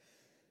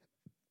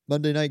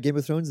Monday night Game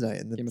of Thrones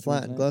night in the Game of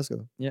flat Thrones in night.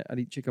 Glasgow. Yeah, I'd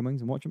eat chicken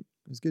wings and watch them.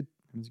 It was good.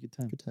 It was a good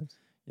time. Good times.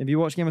 Have you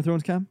watched Game of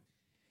Thrones, Cam?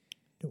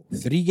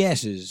 3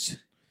 guesses.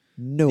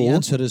 No. The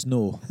answer is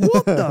no.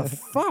 What the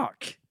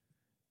fuck?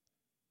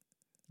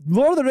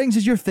 Lord of the Rings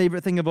is your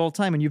favorite thing of all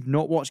time, and you've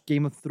not watched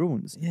Game of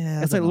Thrones.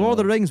 Yeah, It's like Lord of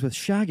the Rings with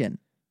shagging.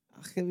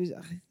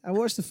 I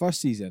watched the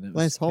first season. It was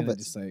Less kinda hobbits.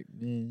 just like,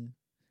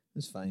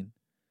 it's fine.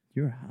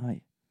 You're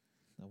high.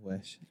 I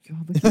wish.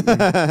 God, look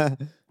at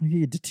you. Look at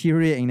you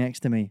deteriorating next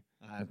to me.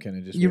 I'm kind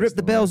of just. You ripped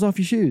the wasting away. bells off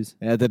your shoes.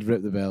 Yeah, I did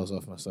rip the bells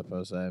off my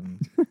slippers. It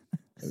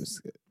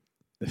was.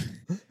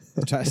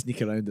 I tried to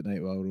sneak around at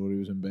night while Rory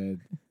was in bed,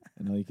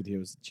 and all you could hear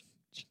was.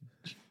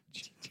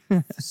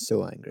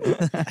 So angry.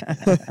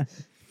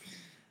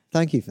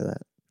 Thank you for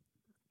that.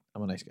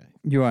 I'm a nice guy.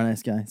 You are a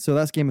nice guy. So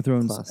that's Game of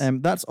Thrones. Class.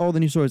 That's all the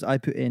news stories I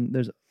put in.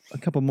 There's a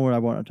couple more I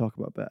want to talk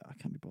about, but I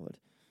can't be bothered.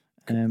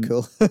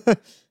 Cool.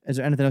 Is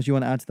there anything else you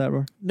want to add to that,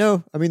 Roar?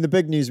 No, I mean, the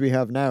big news we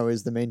have now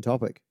is the main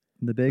topic,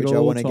 The big which I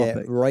old want to topic.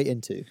 get right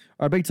into.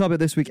 Our big topic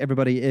this week,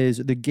 everybody, is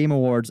the Game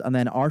Awards and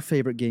then our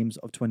favorite games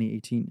of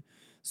 2018.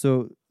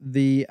 So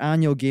the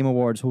annual Game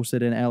Awards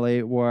hosted in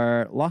LA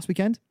were last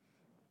weekend,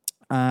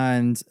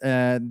 and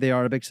they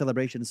are a big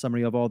celebration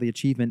summary of all the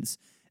achievements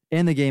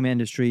in the game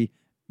industry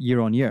year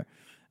on year.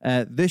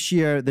 This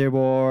year, there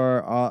were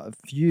a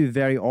few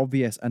very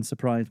obvious and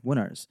surprise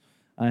winners.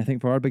 And I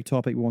think for our big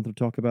topic, we wanted to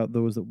talk about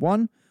those that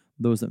won,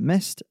 those that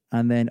missed,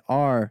 and then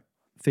our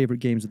favorite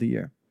games of the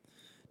year.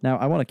 Now,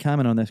 I want to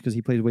comment on this because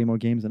he played way more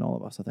games than all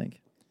of us, I think.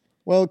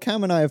 Well,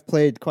 Cam and I have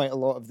played quite a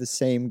lot of the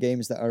same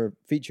games that are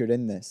featured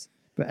in this.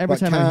 But every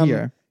time Cam, I'm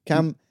here,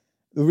 Cam,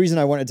 the reason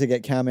I wanted to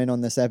get Cam in on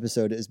this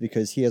episode is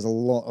because he has a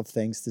lot of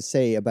things to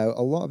say about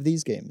a lot of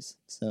these games.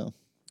 So,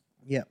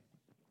 yeah.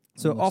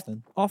 So I'm off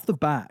listening. the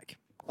back,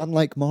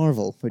 unlike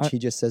Marvel, which I- he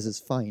just says is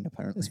fine,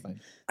 apparently. It's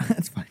fine.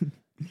 it's fine.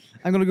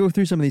 I'm going to go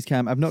through some of these,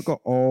 Cam. I've not got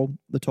all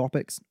the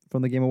topics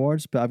from the Game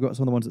Awards, but I've got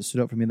some of the ones that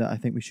stood out for me that I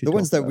think we should. The talk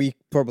ones that about. we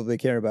probably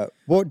care about.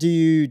 What do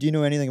you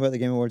know anything about the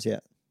Game Awards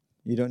yet?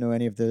 You don't know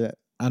any of the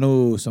I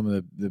know some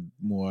of the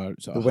more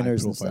sort The of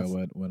winners and high-profile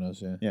stuff.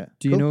 winners. Yeah. yeah.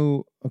 Do you Cool.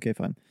 know? Okay,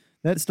 fine.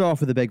 Let's start off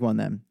with the big one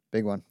then.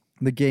 Big one?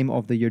 The Game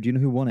of the Year. Do you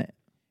know who won it?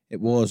 It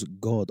was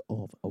God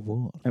of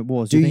War. It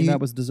was. Do Do you think you- that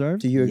was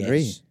deserved? Do you agree?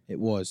 Yes, it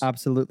was.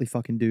 Absolutely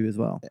fucking do as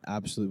well. It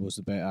absolutely was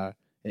the better.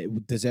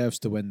 It deserves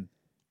to win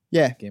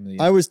Yeah. Game of the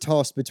Year. I was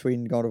tossed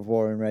between God of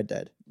War and Red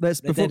Dead.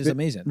 Let's Red Dead is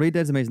amazing. Red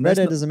Dead's amazing. Red Let's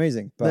Dead not- is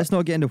amazing, but Let's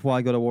not get into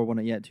why God of War won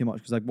it yet too much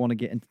because I want to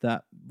get into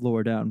that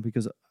lower down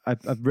because I've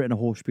written a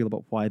whole spiel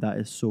about why that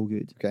is so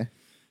good. okay.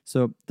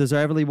 So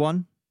deservedly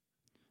won.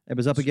 It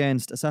was up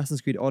against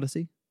Assassin's Creed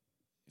Odyssey,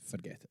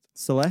 Forget it.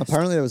 Celeste.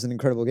 Apparently, that was an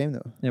incredible game,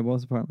 though. It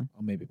was apparently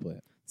I'll maybe play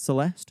it.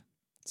 Celeste.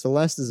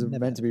 Celeste is Never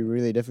meant to be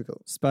really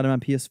difficult. Spider-Man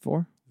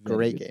PS4. Very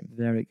Great good. game.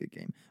 Very good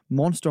game.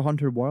 Monster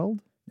Hunter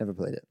World Never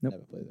played it. Nope.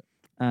 Never played it.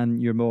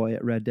 and your boy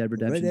Red Dead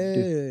Redemption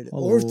 2.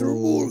 Hello. Arthur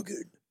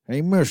Morgan.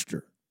 Hey,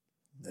 mister.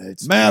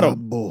 That's Madam. my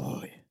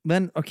boy.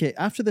 Then, okay,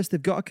 after this,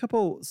 they've got a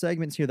couple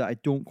segments here that I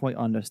don't quite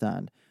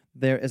understand.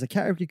 There is a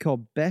category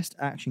called Best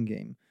Action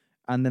Game,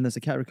 and then there's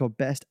a category called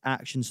Best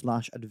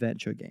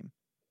Action/Adventure Game.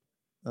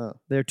 Oh,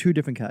 There are two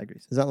different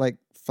categories. is that like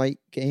fighting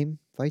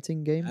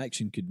game?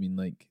 Action could mean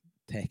like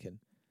Tekken,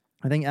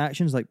 I think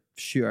action's like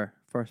shooter,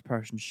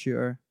 first-person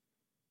shooter,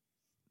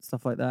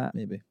 stuff like that.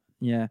 maybe.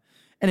 Yeah.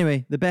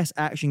 Anyway, the Best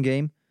Action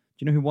Game. Do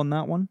you know who won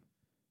that one?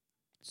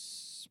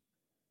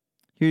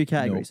 Here are your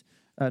categories.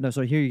 Here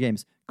are your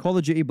games. Call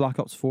of Duty Black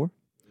Ops 4,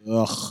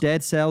 Ugh.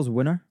 Dead Cells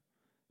Winner,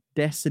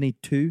 Destiny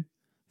 2,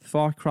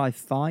 Far Cry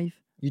 5,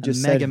 You and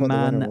just Mega said what the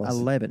Man winner was.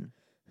 11.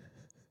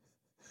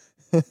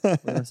 What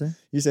did I say?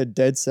 You said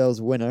Dead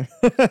Cells winner.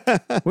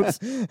 Whoops.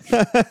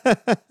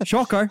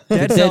 Shocker.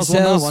 Dead Dead Cells won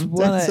that Cells one.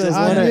 won it. Cells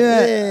I won knew it. it.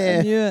 I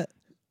Yeah. knew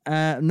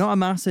it. Not a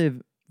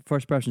massive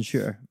first-person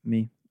shooter,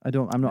 me. I'm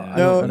not. I No, don't- I No,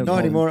 don't not call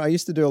them. anymore. I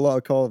used to do a lot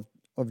of Call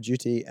of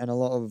Duty and a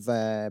lot of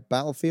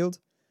Battlefield.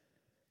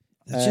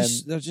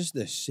 They're just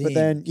the same.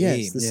 then, yeah,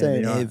 it's game the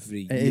same. same.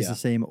 every It year. is the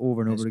same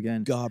over and over It's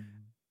again.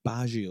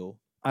 Garbaggio.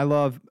 I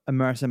love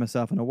immersing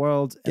myself in a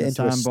world, Get in a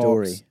into a sandbox.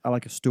 story. I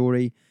like a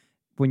story.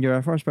 When you're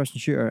a first-person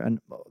shooter, and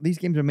these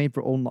games are made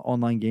for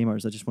online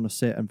gamers that just want to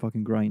sit and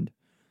fucking grind.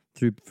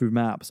 through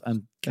maps and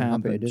I'm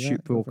camp happy to and do shoot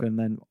that. Go folk for it. and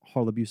then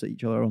hurl abuse at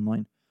each other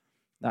online.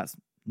 That's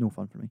no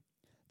fun for me.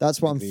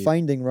 That's what I'm Agreed.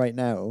 finding right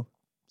now,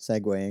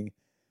 segueing,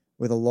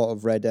 with a lot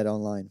of Red Dead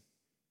Online.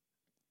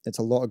 It's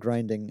a lot of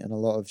grinding and a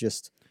lot of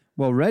just...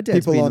 Well, Red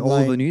Dead's People been all over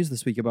the online- news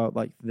this week about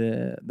like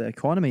the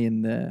economy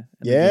in the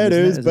Yeah, it game,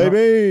 is, isn't it?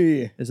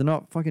 baby! Is it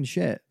not fucking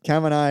shit?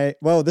 Cam and I...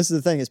 Well, this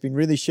is the thing. It's been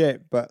really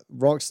shit, but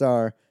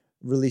Rockstar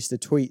released a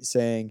tweet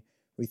saying,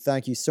 "We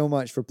thank you so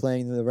much for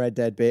playing the Red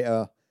Dead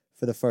beta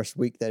for the first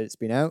week that it's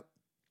been out.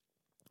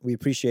 We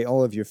appreciate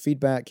all of your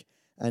feedback,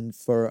 and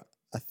for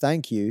a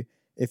thank you,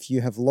 if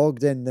you have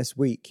logged in this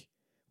week,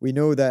 we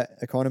know that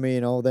economy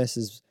and all this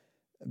has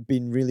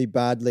been really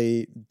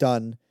badly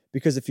done,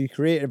 because if you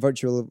create a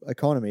virtual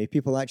economy,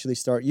 people actually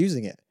start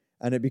using it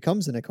and it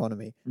becomes an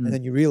economy. Mm. And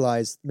then you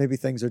realize maybe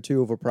things are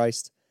too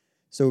overpriced.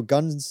 So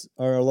guns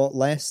are a lot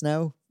less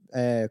now.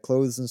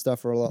 Clothes and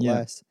stuff are a lot Yeah.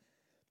 less.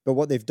 But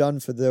what they've done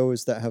for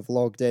those that have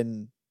logged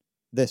in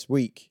this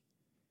week,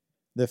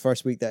 the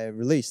first week that it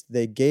released,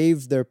 they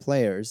gave their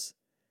players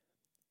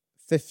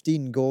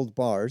 15 gold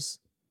bars,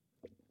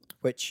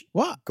 which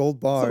What? gold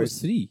I thought it was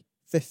bars, 3.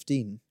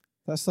 15.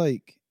 That's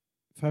like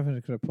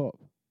 500 quid a pop.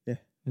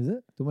 Is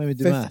it Don't make me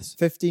do maths.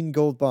 15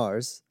 gold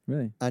bars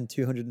really? and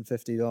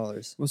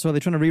 $250. Well, so are they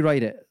trying to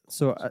rewrite it?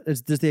 So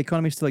does the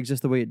economy still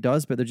exist the way it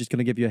does, but they're just going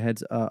to give you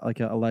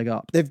a leg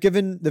up? They've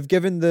given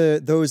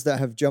those that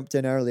have jumped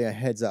in early a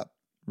heads up.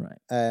 Right.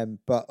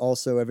 But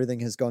also everything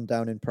has gone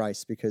down in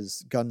price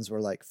because guns were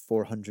like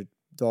 $400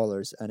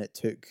 and it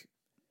took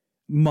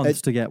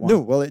Months to get one. No,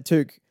 well, it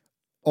took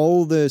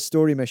all the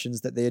story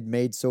missions that they had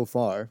made so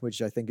far,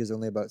 which I think is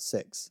only about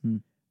 6,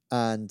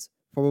 and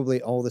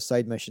probably all the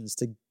side missions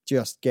to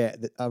just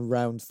get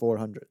around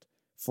 400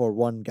 for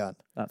one gun.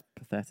 That's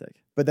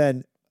pathetic. But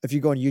then if you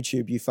go on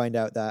YouTube, you find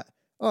out that,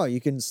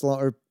 you can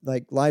slaughter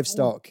like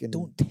livestock. and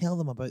Don't tell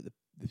them about the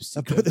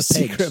secret about of the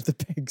secret pigs. of the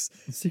pigs.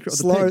 The secret of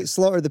the pigs.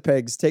 Slaughter the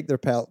pigs, take their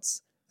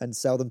pelts, and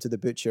sell them to the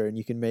butcher, and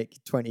you can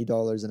make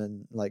 $20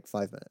 in like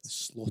 5 The minutes.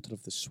 slaughter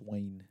of the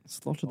swine.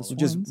 Slaughter the You swines.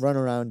 just run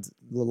around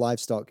the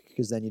livestock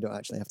because then you don't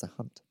actually have to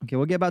hunt. Okay,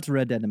 we'll get back to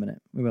Red Dead in a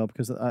minute. We will,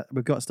 because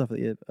we've got stuff at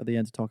the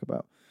end to talk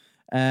about.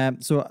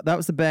 So that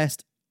was the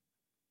best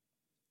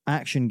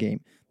action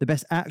game, the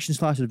best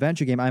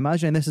action/adventure game. I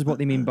imagine this is what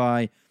they mean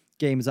by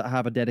games that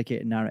have a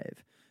dedicated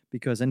narrative,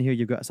 because in here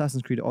you've got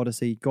Assassin's Creed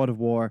Odyssey, God of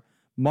War,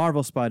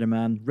 Marvel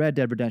Spider-Man, Red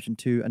Dead Redemption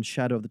 2, and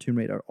Shadow of the Tomb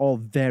Raider, all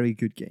very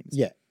good games.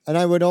 Yeah, and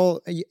I would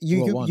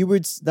you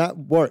would that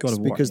works God of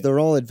War, because yeah. they're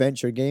all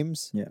adventure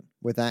games. Yeah.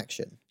 With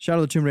action. Shadow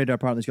of the Tomb Raider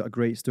apparently has got a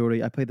great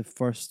story. I played the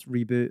first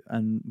reboot,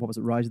 and what was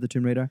it, Rise of the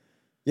Tomb Raider?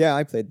 Yeah,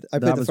 I played That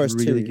the was first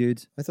really 2.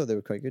 good. I thought they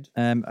were quite good.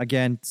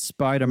 Again,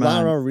 Spider-Man.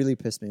 Lara really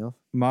pissed me off.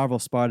 Marvel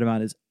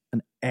Spider-Man is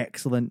an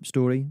excellent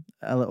story.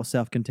 A little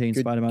self-contained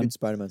Good, Spider-Man. good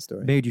Spider-Man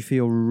story. Made you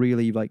feel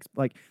really like.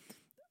 Well,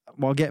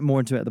 I'll get more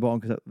into it at the bottom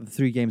because the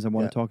 3 games I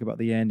want Yeah. to talk about at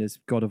the end is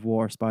God of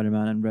War,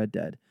 Spider-Man, and Red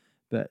Dead.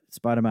 But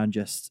Spider-Man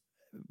just,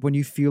 when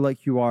you feel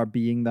like you are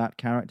being that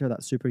character,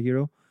 that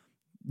superhero,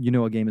 you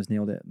know a game has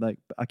nailed it. Like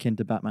akin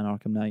to Batman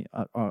Arkham Knight,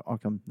 the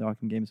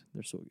Arkham games,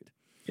 they're so good.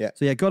 Yeah.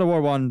 So yeah, God of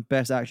War won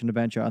best action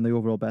adventure and the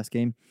overall best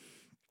game.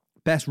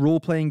 Best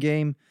role-playing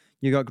game,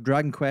 you got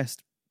Dragon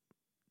Quest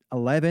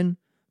 11,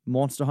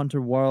 Monster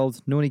Hunter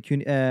World, Ni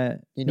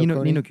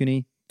no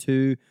Kuni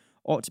 2,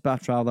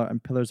 Octopath Traveler,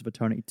 and Pillars of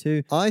Eternity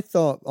 2. I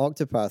thought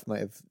Octopath might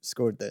have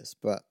scored this,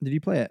 but Did you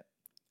play it?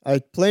 I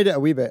played it a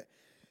wee bit.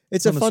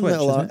 It's on a the fun Switch,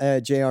 little isn't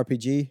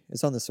JRPG.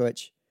 It's on the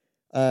Switch.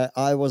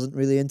 I wasn't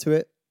really into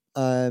it.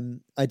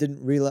 I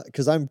didn't realize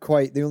because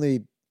the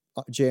only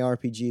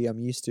JRPG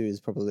I'm used to is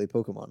probably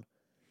Pokemon.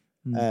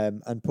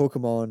 And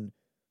Pokemon,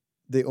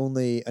 the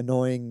only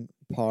annoying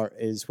part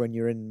is when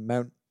you're in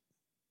Mount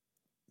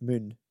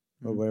Moon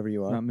or wherever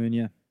you are, Mount Moon,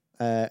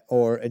 yeah.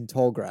 or in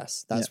tall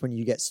grass. That's when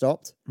you get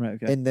stopped.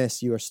 Right, okay. In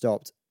this, you are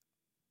stopped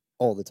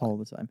all the time, All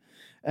the time.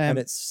 and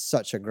it's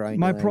such a grind.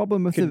 my and I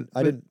problem with couldn't-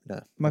 I with- didn't.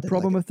 No, My I didn't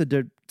problem like with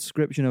the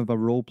description of a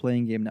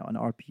role-playing game now, an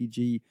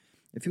RPG,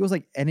 it feels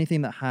like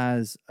anything that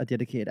has a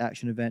dedicated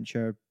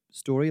action-adventure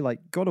story, like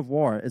God of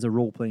War is a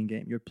role-playing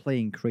game. You're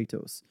playing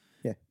Kratos.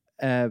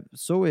 Yeah.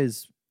 So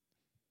is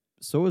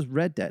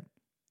Red Dead.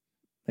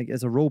 Like,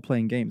 it's a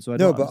role-playing game. So I it.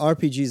 No, don't but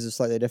RPGs are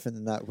slightly different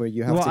than that, where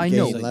you have Well, to I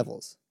know. gain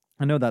levels,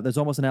 I know that there's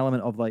almost an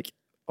element of like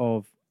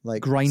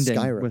grinding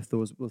Skyrim. with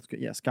those.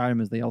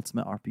 Skyrim is the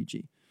ultimate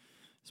RPG.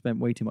 Spent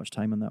way too much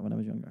time on that when I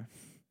was younger.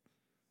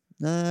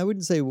 Nah, I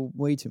wouldn't say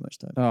way too much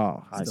time.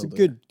 Oh, It's a still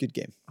do good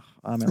game.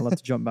 I mean, I'd love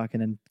to jump back in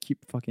and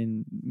keep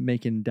fucking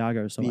making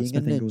daggers so my Being a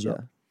smithing goes up.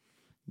 ninja.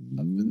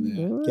 I've been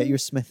there. Get your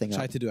smithing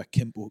Tried up. to do a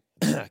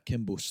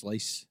Kimbo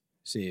Slice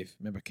save.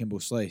 Remember Kimbo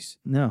Slice?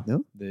 No.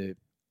 The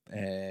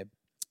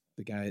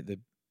guy, the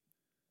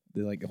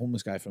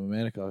homeless guy from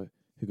America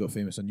who got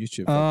famous on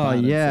YouTube. For Oh,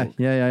 parroting yeah. folk.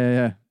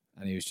 Yeah.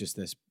 And he was just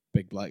this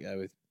big black guy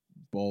with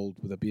bald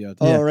with a beard.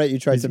 Oh, Yeah. right, you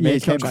tried to He's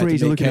make got him. tried to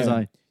crazy make look in his him-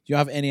 eye. Do you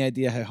have any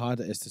idea how hard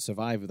it is to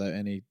survive without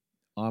any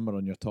armor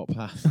on your top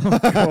half? Oh,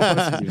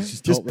 God. He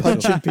was Just topless.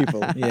 punching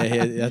people. Yeah,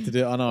 he had to do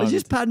it I was unarmed.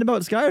 just padding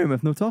about Skyrim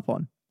with no top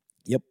on.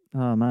 Yep.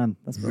 Oh man,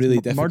 that's Really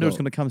Murder's difficult.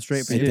 going to come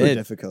straight for It you. Super did.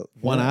 difficult.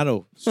 One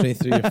arrow straight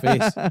through your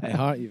face. At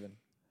heart even.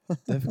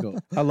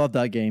 Difficult. I love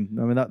that game.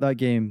 I mean, that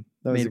game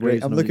That was made great.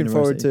 waves I'm when I was at looking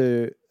forward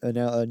university.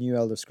 to a new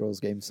Elder Scrolls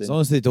game soon. As long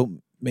as they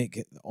don't make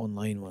it the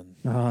online one.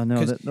 Oh no,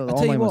 'Cause the I tell you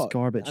online was what,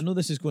 garbage. I know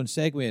this is going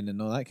segueing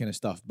and all that kind of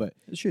stuff, but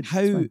It should. It's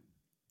how fine.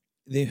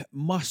 they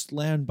must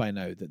learn by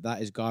now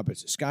that is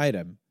garbage.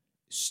 Skyrim,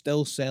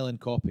 still selling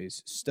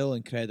copies, still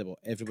incredible.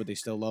 Everybody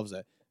still loves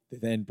it. They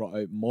then brought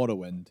out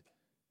Morrowind,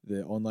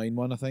 the online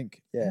one, I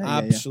think. Yeah.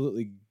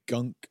 Absolutely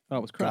gunk, Oh,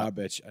 it was crap.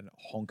 garbage, and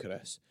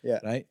honkerous. Yeah.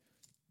 Right?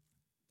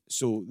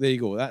 So there you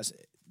go. That's,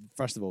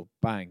 first of all,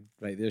 bang.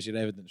 Right, there's your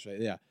evidence right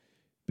there.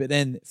 But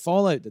then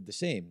Fallout did the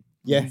same.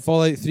 Yeah.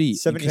 Fallout 3,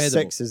 76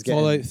 incredible. is getting-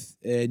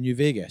 Fallout New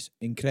Vegas,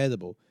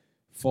 incredible.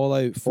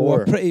 Fallout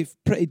 4. 4,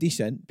 pretty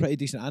decent.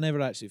 I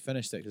never actually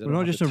finished it because I We're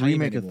don't not have just the a time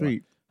remake of anymore.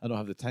 3. I don't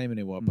have the time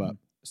anymore, but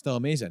still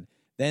amazing.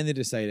 Then they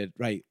decided,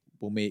 right,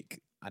 we'll make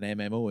an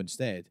MMO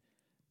instead,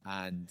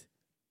 and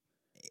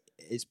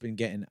it's been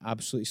getting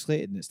absolutely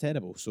slated, and it's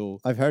terrible. So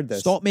I've heard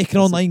this. stop making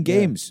This is- online yeah.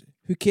 games.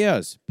 Who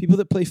cares? People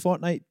that play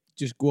Fortnite,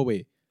 just go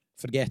away,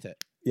 forget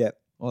it. Yeah.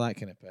 All that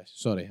kind of piss.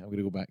 Sorry, I'm going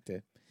to go back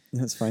to.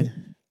 That's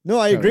fine. No,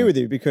 I agree with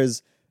you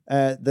because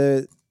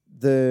the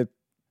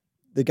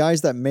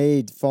guys that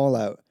made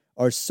Fallout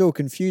are so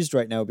confused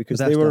right now because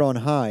they were Bethesda. on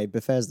high,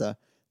 Bethesda.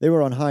 They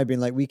were on high being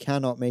like, we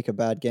cannot make a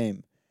bad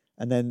game.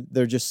 And then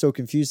they're just so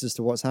confused as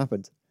to what's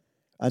happened.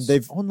 And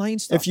they've, Online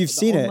stuff. if you've the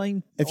seen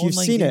online- it, if you've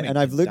online seen it, gaming and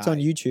I've could looked on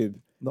die. YouTube,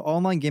 The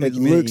online gaming it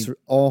community, looks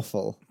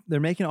awful. they're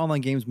making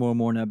online games more and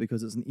more now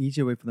because it's an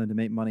easier way for them to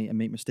make money and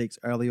make mistakes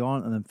early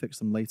on and then fix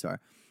them later.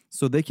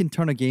 So they can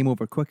turn a game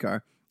over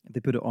quicker if they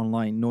put it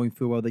online, knowing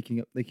full well they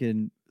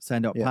can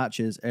send out Yeah.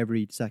 patches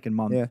every second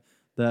month. Yeah.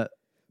 That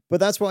But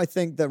that's what I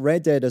think that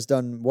Red Dead has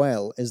done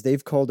well, is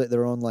they've called it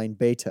their online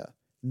beta,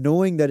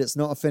 knowing that it's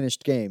not a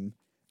finished game.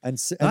 And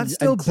That's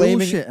still claiming,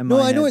 bullshit in no,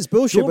 my I know head. it's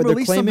bullshit, Don't but they're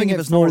release claiming something if it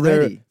it's not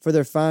ready. for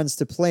their fans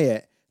to play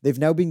it. They've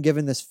now been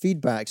given this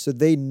feedback, so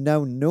they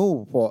now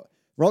know what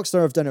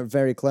Rockstar have done it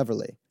very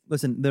cleverly.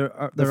 listen, there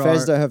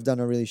Bethesda have done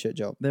a really shit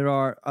job. there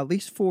are at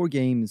least 4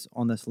 games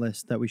on this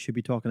list that we should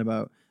be talking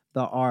about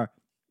that are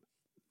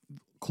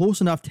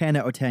close enough 10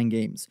 out of 10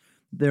 games.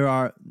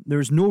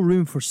 There's no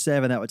room for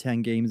 7 out of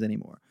 10 games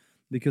anymore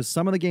because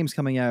some of the games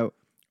coming out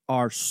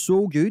are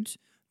so good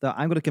that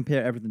I'm going to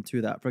compare everything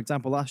to that. For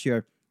example, last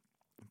year,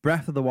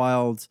 Breath of the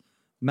Wild,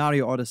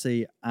 Mario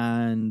Odyssey,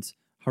 and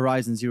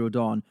Horizon Zero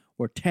Dawn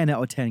were 10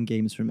 out of 10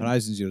 games for me.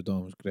 Horizon Zero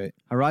Dawn was great.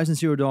 Horizon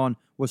Zero Dawn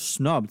was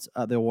snubbed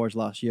at the awards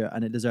last year,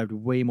 and it deserved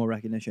way more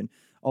recognition.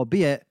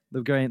 Albeit,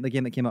 the game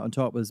that came out on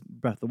top was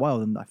Breath of the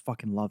Wild, and I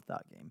fucking loved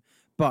that game.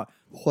 But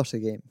What a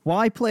game.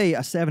 why play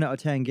a 7 out of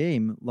 10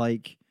 game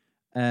like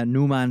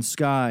No Man's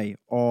Sky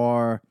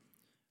or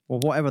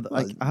whatever?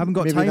 Like, I haven't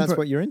got Maybe time that's for.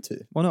 what you're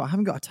into. Well, no, I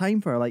haven't got a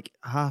time for like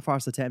a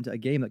half-arsed attempt at a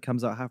game that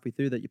comes out halfway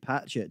through that you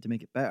patch it to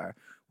make it better.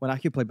 When I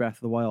could play Breath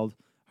of the Wild,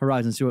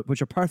 Horizon Zero,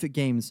 which are perfect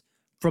games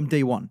from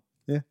day one.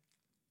 Yeah.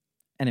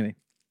 Anyway,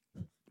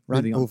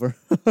 Rant moving on. over.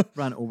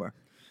 Ran over.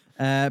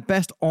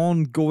 Best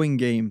ongoing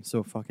game.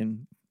 So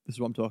fucking, this is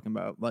what I'm talking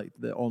about. Like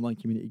the online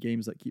community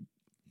games that keep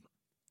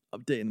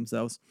updating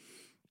themselves.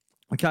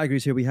 The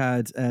categories here we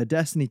had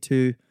Destiny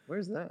 2,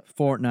 Where's that?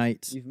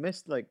 Fortnite. You've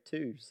missed like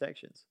 2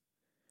 sections.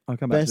 I'll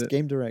come back to Best it.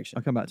 game direction.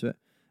 I'll come back to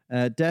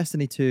it.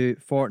 Destiny 2,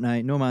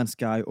 Fortnite, No Man's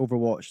Sky,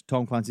 Overwatch,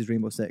 Tom Clancy's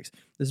Rainbow Six.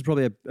 This is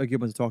probably a good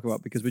one to talk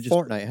about because we just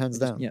Fortnite, hands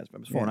down. Yeah, it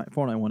was Fortnite.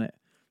 Fortnite won it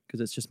because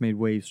it's just made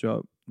waves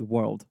throughout the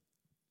world.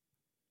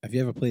 Have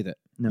you ever played it?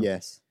 No,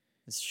 Yes.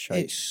 It's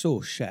shite. It's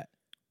so shit.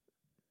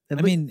 It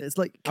I mean, it's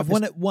like I've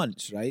won it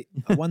once, right?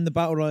 I won the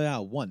Battle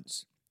Royale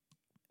once.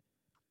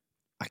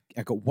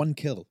 I got 1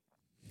 kill.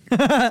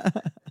 I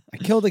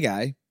killed a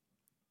guy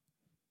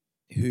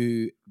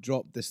who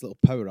dropped this little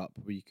power up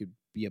where you could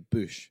be a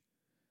bush.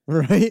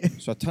 Right?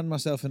 So I turned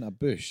myself into a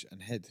bush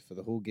and hid for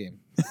the whole game.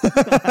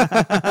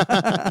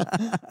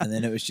 And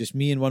then it was just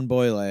me and one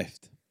boy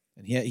left.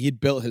 And he'd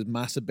built his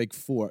massive big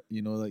fort,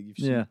 you know, like you've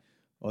seen Yeah.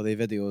 all the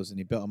videos, and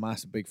he built a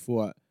massive big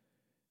fort,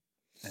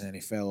 and then he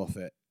fell off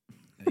it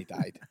and he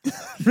died.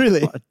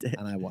 Really? What a dick.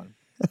 And I won.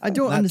 I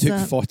don't That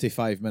understand. took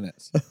 45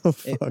 minutes. Oh,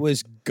 It fuck.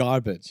 was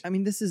garbage. I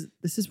mean, this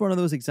is one of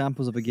those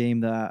examples of a game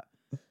that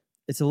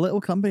it's a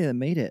little company that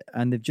made it,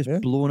 and they've just Yeah.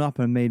 blown up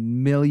and made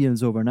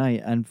millions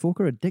overnight, and folk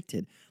are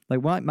addicted.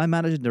 Like my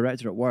managing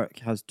director at work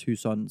has 2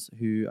 sons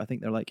who I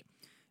think they're like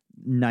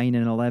 9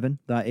 and 11,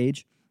 that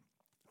age,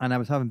 and I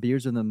was having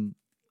beers with them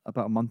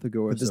about a month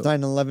ago or With just so. 9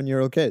 and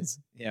 11-year-old kids.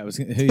 Yeah, it was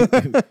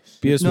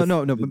beers No,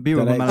 with no, but beer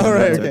with my direct manager. All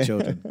right, director okay.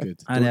 children. Good.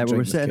 And Don't we were drink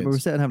with sitting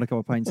kids. having a couple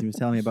of pints, and he was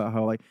telling me about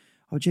how like,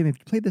 oh Jamie, have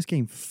you played this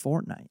game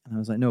Fortnite? And I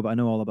was like, no, but I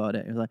know all about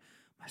it. He was like,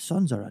 my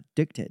sons are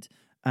addicted,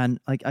 and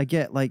like I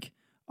get like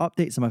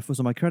updates on my phone,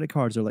 so my credit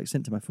cards are like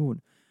sent to my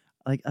phone.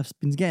 Like I've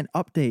been getting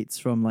updates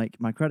from like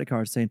my credit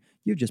cards saying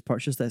you've just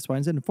purchased X, Y,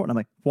 and Z in Fortnite. I'm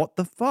like, what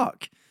the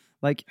fuck?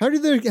 Like, How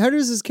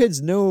does his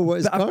kids know what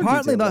his but card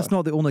apparently details that's are?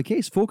 not the only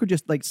case. Folk are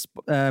just like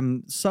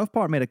South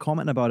Park made a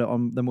comment about it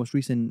on the most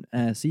recent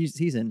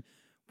season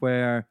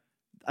where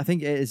I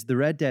think it is the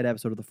Red Dead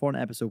episode or the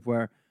Fortnite episode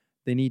where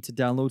they need to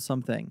download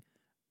something.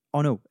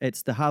 Oh no,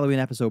 it's the Halloween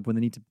episode when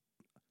they need to.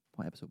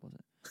 What episode was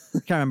it? I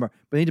can't remember.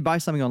 But they need to buy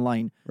something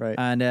online. Right.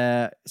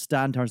 And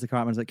Stan turns to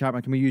Cartman and is like,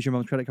 Cartman, can we use your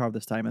mom's credit card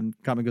this time? And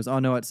Cartman goes, oh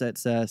no, it's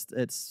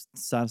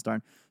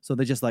Sandstorm. So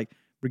they just like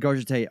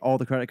regurgitate all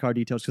the credit card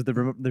details because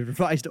they've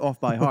revised it off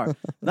by heart.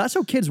 That's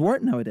how kids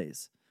work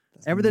nowadays.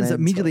 Everything's mental.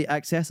 immediately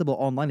accessible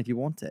online if you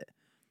want it.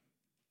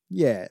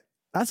 Yeah.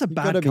 That's a You've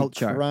bad gotta be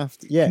culture.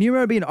 Yeah. Can you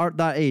remember being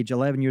that age,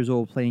 11 years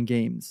old, playing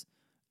games?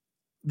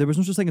 There was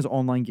no such thing as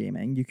online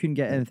gaming. You couldn't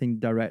get anything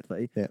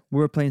directly. Yeah. We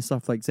were playing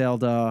stuff like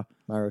Zelda,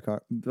 Mario Kart.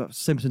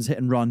 Simpsons Hit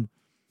and Run.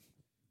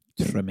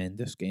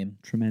 Tremendous game.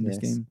 Tremendous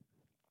Yes. game.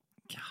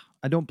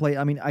 I don't play.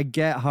 I mean, I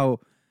get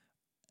how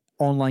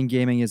online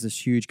gaming is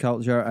this huge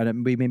culture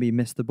and we maybe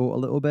missed the boat a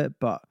little bit,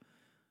 but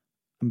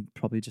I'm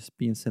probably just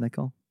being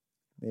cynical.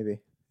 Maybe.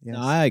 Yes.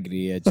 No, I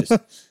agree. I just,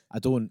 I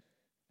don't.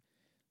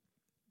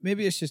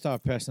 Maybe it's just our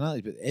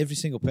personality, but every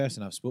single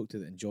person I've spoke to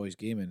that enjoys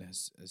gaming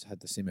has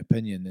had the same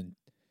opinion in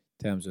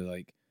terms of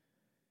like,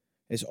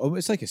 it's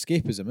like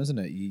escapism, isn't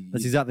it?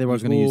 That's exactly what I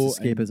was going to use,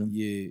 escapism.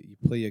 You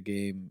play your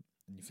game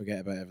and you forget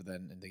about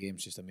everything, and the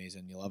game's just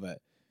amazing. You love it,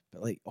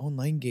 but like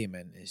online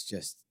gaming is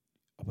just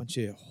a bunch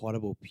of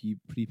horrible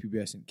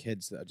prepubescent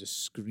kids that are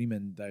just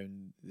screaming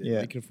down the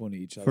microphone at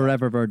each other.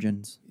 Forever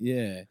virgins.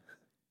 Yeah.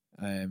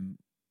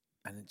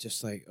 And it's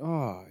just like,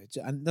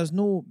 and there's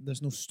no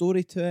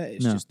story to it.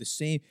 It's just the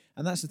same.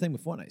 And that's the thing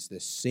with Fortnite. It's the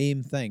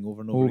same thing over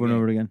and over and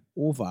over again.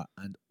 Over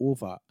and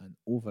over and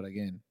over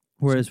again.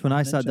 Whereas when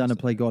I sat down to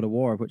play God of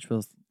War, which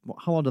was,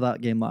 how long did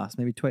that game last?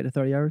 Maybe 20 to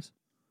 30 hours?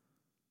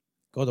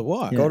 God of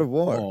War? Yeah. God of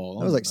War. Oh,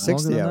 that was like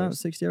 60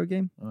 hours. 60-hour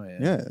game? Oh, yeah.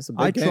 Yeah, it's a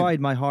big I game. tried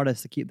my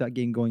hardest to keep that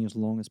game going as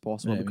long as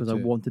possible Yeah, me because I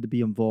too. wanted to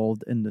be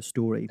involved in the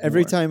story.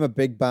 Every more. time a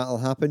big battle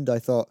happened, I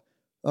thought,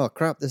 oh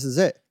crap, this is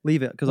it.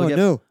 Leave it because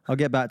I'll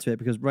get back to it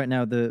because right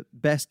now the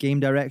best game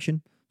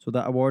direction, so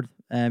that award,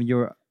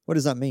 What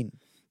does that mean?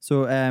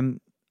 so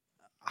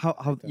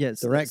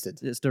it's Directed.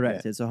 It's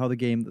directed. So how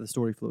the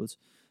story flows.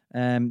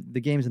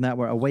 The games in that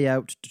were A Way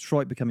Out,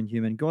 Detroit Becoming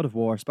Human, God of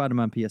War,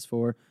 Spider-Man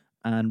PS4,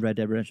 and Red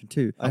Dead Redemption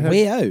 2. A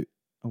Way Out?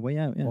 A Way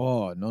Out, yeah.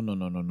 Oh,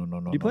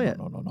 no. You play it?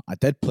 No. I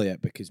did play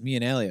it because me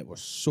and Elliot were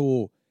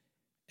so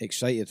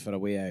excited for A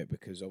Way Out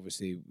because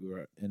obviously we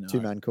were in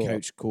Two-man co-op.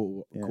 couch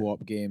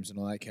co-op games and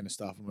all that kind of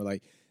stuff, and we're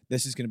like,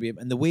 this is going to be.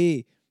 And the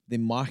way they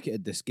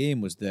marketed this game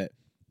was that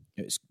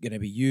it's going to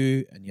be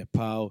you and your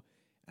pal,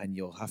 and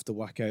you'll have to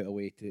work out a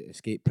way to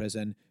escape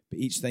prison. But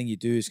each thing you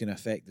do is going to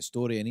affect the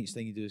story, and each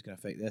thing you do is going to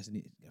affect this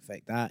and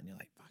affect that. And you're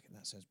like, fucking,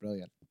 that sounds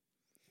brilliant.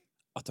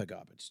 Utter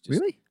garbage. Just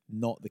Really?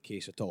 Not the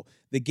case at all.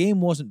 The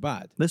game wasn't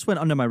bad. This went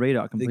under my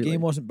radar completely. The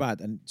game wasn't bad,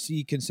 and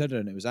see,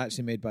 considering it was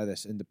actually made by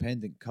this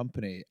independent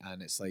company,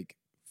 and it's like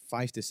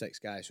 5 to 6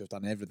 guys who have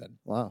done everything,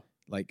 Wow.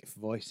 like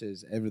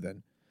voices,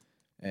 everything.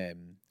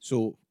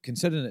 So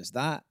considering it's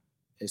that,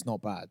 it's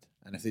not bad.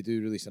 And if they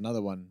do release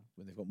another one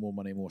when they've got more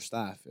money, more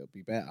staff, it'll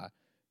be better.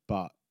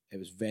 But it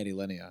was very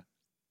linear.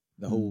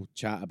 The whole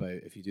chat about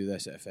if you do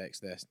this, it affects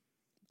this.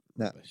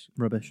 No.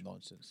 Rubbish.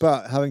 Nonsense.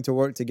 But having to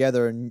work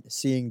together and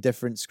seeing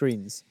different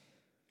screens.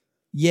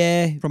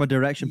 yeah, From a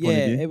direction point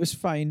of view. it was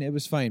fine. It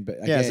was fine, but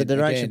Yeah, it's a again,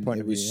 direction point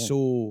it of was view, yeah.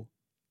 so.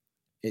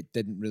 It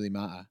didn't really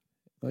matter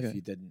if Okay.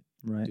 you didn't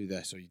Right. do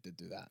this or you did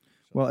do that.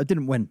 So. Well, it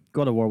didn't win.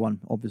 God of War won,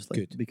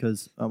 obviously. Good.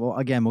 Because,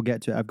 again, we'll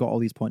get to it. I've got all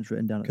these points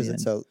written down at Because the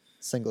it's end.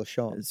 a single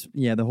shot.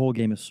 The whole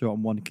game is shot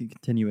in one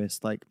continuous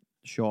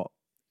shot.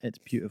 It's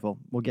beautiful.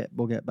 We'll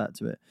get back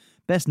to it.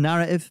 Best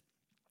narrative.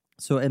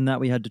 So in that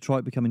we had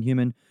Detroit Becoming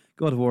Human,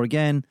 God of War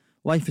again,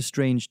 Life is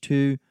Strange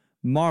 2,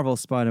 Marvel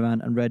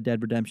Spider-Man, and Red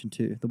Dead Redemption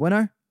 2. The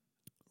winner?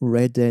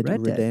 Red Dead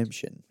Red Dead.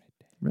 Redemption.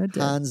 Red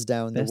Dead. Hands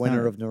down, the Best winner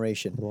narrative. of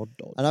narration.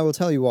 And I will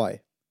tell you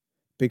why.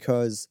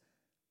 Because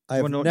Do you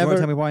I've want never... to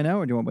tell me why now,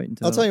 or do you want to wait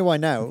until... I'll tell you why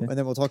now, Okay. and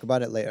then we'll talk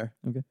about it later.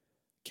 Okay.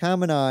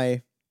 Cam and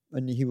I,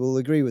 and he will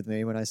agree with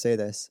me when I say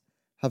this,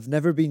 have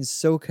never been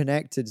so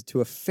connected to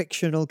a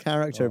fictional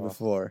character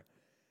before.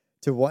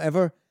 To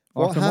whatever...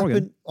 What Arthur happened?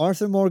 Morgan.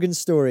 Arthur Morgan's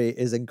story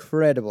is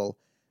incredible.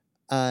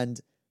 And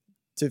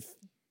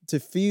to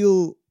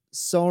feel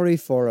sorry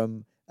for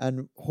him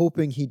and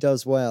hoping he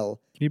does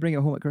well, Can you bring it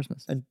home at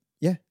Christmas? and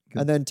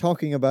then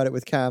talking about it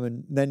with Cam,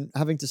 and then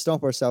having to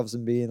stop ourselves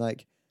and being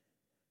like,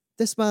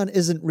 this man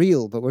isn't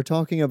real, but we're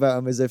talking about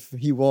him as if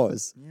he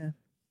was. Yeah.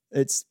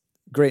 It's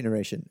great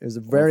narration. It was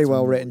a very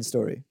well written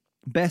story.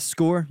 Best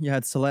score, you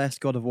had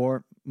Celeste, God of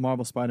War,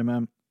 Marvel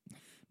Spider-Man,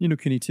 Ni no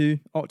Kuni 2,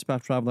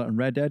 Octopath Traveler, and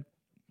Red Dead.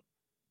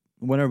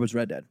 The winner was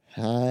Red Dead.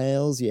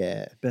 Hells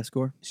yeah. Best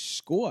score.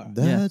 Score.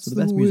 That's so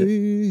the best music. way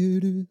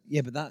it is.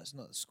 Yeah, but that's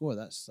not the score.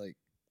 That's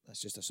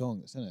just a song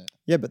that's in it.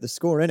 Yeah, but the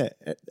score in it,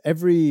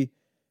 every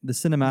The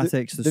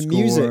cinematics, the the score,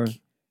 music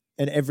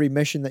in every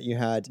mission that you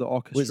had the was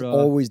orchestra.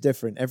 always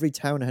different. Every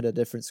town had a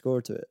different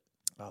score to it.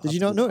 Did you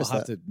not notice I'll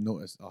have that? to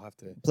notice. I'll have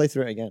to. Play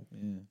through it again.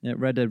 Yeah. Yeah,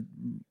 Red Dead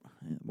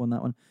won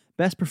that one.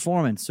 Best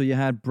performance. So you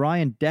had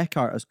Brian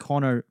Deckard as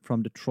Connor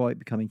from Detroit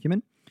Becoming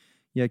Human.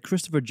 You had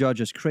Christopher Judge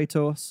as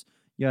Kratos.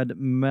 You had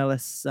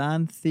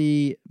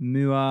Melisanthe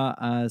Mua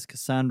as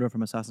Cassandra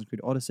from Assassin's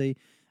Creed Odyssey.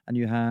 And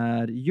you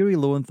had Yuri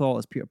Lowenthal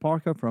as Peter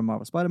Parker from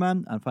Marvel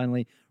Spider-Man. And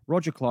finally,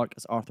 Roger Clark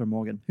as Arthur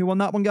Morgan. Who won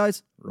that one,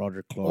 guys?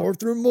 Roger Clark.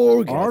 Arthur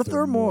Morgan.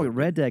 Arthur Morgan.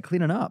 Red Dead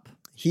cleaning up.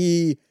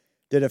 He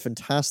did a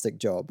fantastic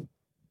job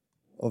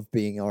of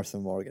being Arthur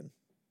Morgan.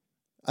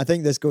 I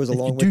think this goes If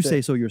along you with do it,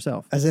 say so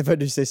yourself. as if I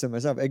do say so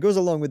myself. It goes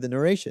along with the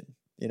narration,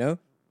 you know?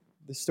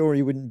 The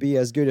story wouldn't be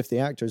as good if the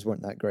actors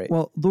weren't that great.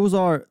 Well, those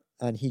are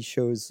And he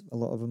shows a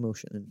lot of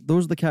emotion.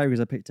 those are the categories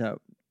I picked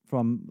out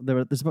from.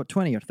 There's about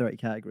 20 or 30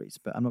 categories,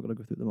 but I'm not going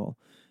to go through them all.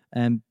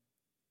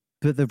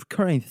 But the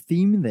recurring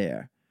theme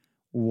there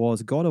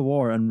was God of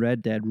War and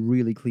Red Dead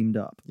really cleaned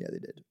up. Yeah, they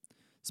did.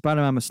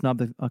 Spider-Man was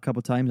snubbed a couple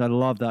of times. I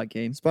love that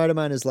game.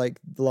 Spider-Man is like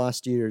the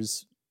last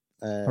year's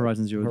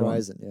Horizon Zero Dawn,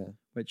 Horizon, yeah.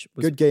 which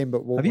was Good game,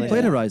 but won't Have you win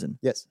played it. Horizon?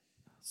 Yes.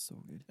 So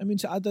good. I mean,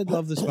 I did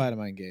love the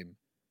Spider-Man game.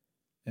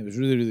 It was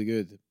really, really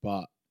good,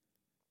 but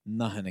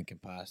nothing in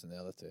comparison to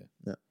the other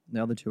two.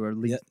 The other two are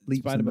leaps and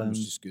Spider-Man was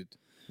bounds. just good.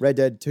 Red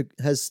Dead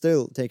has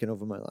still taken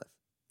over my life.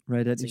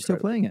 Red Dead. It's You're still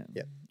incredible. playing it?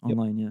 Yeah.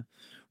 Online, yeah.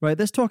 Right,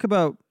 let's talk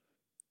about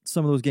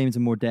some of those games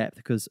in more depth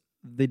because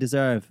they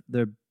deserve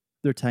their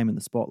time in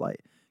the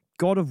spotlight.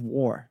 God of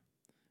War.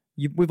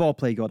 We've all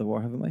played God of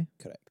War, haven't we?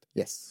 Correct.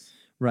 Yes.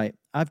 Right.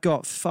 I've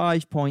got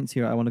 5 points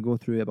here I want to go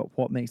through about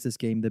what makes this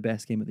game the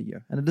best game of the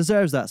year. And it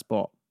deserves that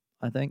spot,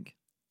 I think.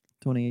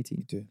 2018.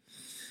 Me too.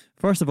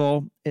 First of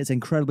all, it's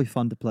incredibly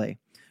fun to play.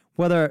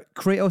 Whether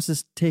Kratos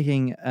is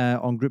taking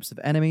on groups of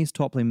enemies,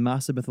 toppling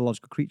massive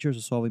mythological creatures,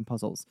 or solving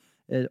puzzles,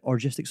 or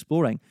just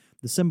exploring,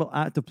 the simple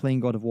act of playing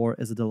God of War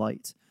is a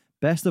delight.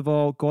 Best of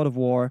all, God of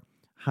War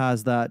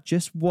has that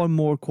just one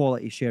more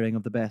quality sharing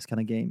of the best kind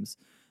of games.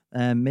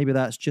 Maybe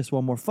that's just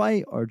one more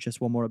fight or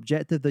just one more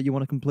objective that you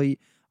want to complete.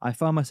 I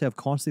found myself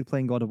constantly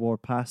playing God of War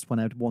past when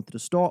I wanted to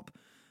stop,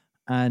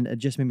 and it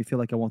just made me feel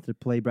like I wanted to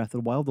play Breath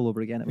of the Wild all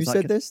over again. It was You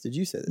said this? Did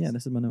you say this? Yeah,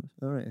 this is my notes.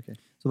 All right, okay.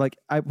 So like,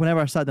 whenever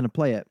I sat down to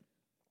play it,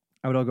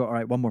 I would all go, all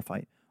right, one more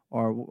fight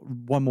or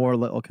one more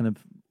little kind of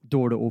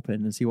door to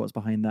open and see what's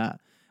behind that,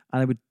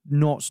 and I would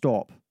not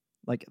stop.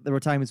 Like there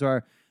were times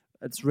where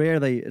it's rare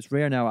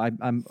now.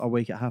 I'm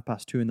awake at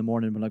 2:30 in the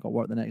morning when I got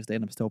work the next day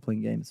and I'm still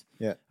playing games.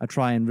 Yeah. I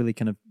try and really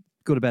kind of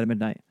go to bed at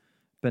midnight,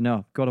 but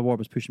no, God of War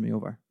was pushing me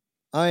over.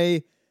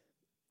 I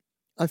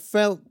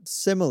felt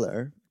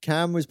similar.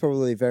 Cam was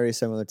probably very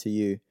similar to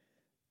you.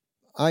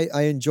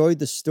 I enjoyed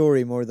the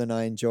story more than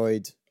I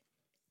enjoyed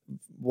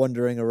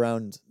wandering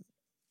around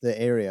the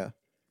area.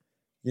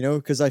 You know,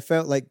 because I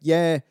felt like,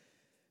 yeah,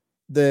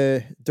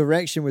 the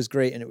direction was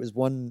great and it was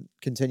one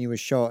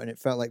continuous shot and it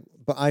felt like,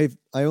 but I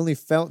only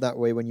felt that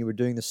way when you were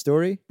doing the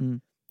story.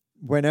 Mm.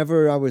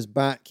 Whenever I was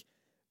back,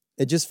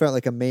 it just felt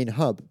like a main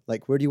hub.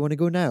 Like, where do you want to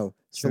go now?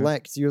 Sure.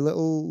 Select your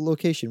little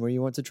location where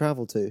you want to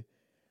travel to.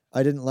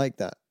 I didn't like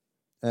that.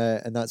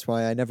 And that's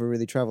why I never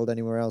really traveled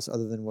anywhere else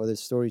other than what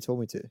this story told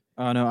me to.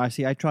 Oh no, I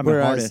see. I tried my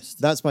Whereas hardest.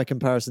 that's my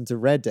comparison to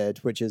Red Dead,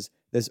 which is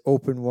this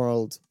open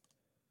world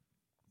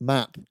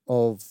map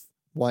of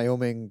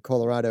Wyoming,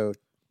 Colorado,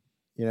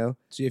 you know?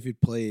 See if you'd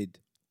played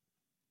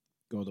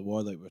God of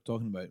War like we were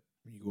talking about,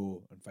 you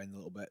go and find the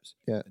little bits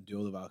Yeah. and do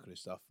all the Valkyrie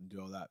stuff and do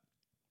all that.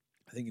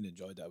 I think you'd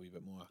enjoyed that a wee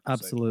bit more.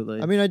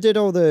 Absolutely. I mean, I did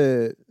all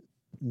the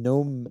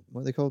gnome,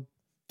 what are they called?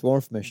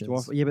 Dwarf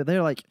missions. Yeah, but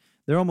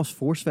they're almost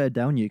force fed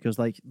down you because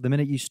like the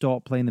minute you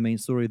stop playing the main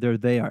story, they're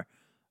there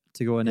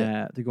to go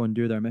and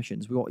do their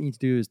missions. What you need to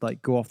do is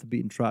like go off the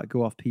beaten track,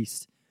 go off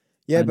piste.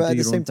 Yeah, and but do at the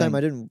your own same time,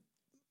 thing.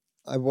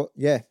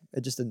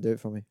 it just didn't do it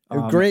for me.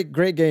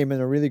 Great game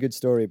and a really good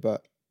story,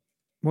 but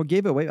What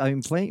gave it away? I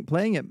mean,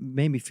 playing it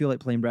made me feel like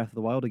playing Breath of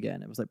the Wild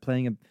again. It was like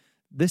playing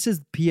this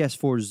is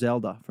PS4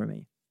 Zelda for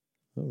me.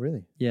 oh,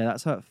 really? Yeah,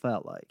 that's how it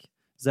felt like.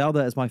 Zelda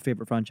is my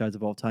favorite franchise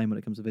of all time when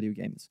it comes to video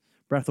games.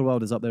 Breath of the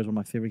Wild is up there as one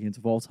of my favorite games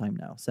of all time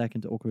now,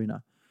 second to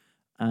Ocarina.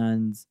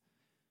 And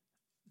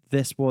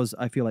this was,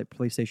 I feel like,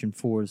 PlayStation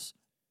 4's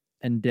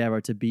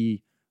endeavor to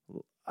be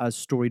as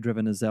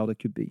story-driven as Zelda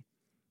could be.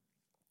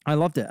 I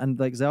loved it. And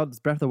like Zelda's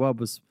Breath of the Wild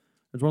was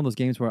one of those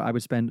games where I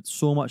would spend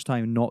so much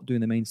time not doing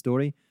the main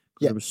story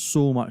because there was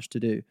so much to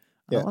do.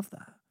 And I love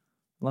that.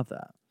 Love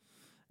that.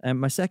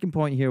 My second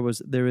point here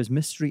was there is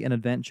mystery and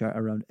adventure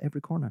around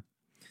every corner.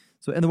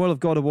 So in the world of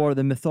God of War,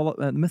 the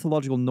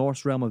mythological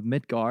Norse realm of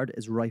Midgard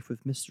is rife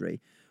with mystery.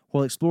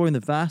 While exploring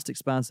the vast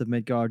expanse of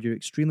Midgard, you're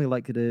extremely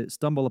likely to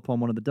stumble upon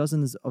one of the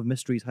dozens of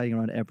mysteries hiding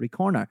around every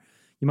corner.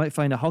 You might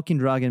find a hulking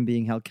dragon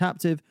being held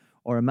captive,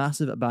 or a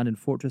massive abandoned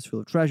fortress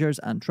full of treasures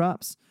and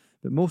traps,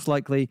 but most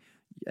likely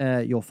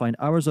you'll find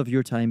hours of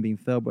your time being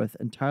filled with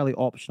entirely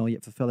optional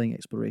yet fulfilling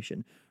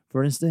exploration.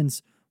 For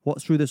instance,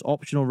 what's through this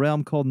optional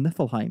realm called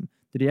Niflheim?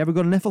 Did you ever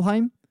go to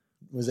Niflheim?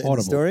 Was it in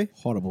the story?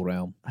 Horrible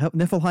realm.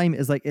 Niflheim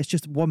is like, it's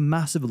just one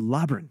massive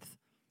labyrinth.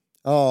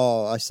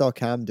 Oh, I saw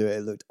Cam do it.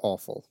 It looked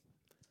awful.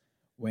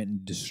 Went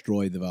and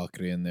destroyed the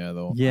Valkyrie in there,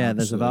 though. Yeah,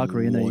 there's a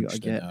Valkyrie in there you gotta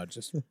Launched get. I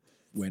just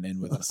went in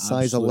with an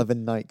Size absolute-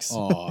 11 Nikes.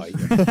 Oh,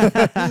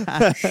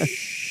 yeah.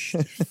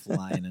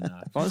 Flying in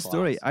a Fun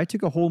story. I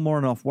took a whole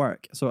morning off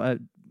work. So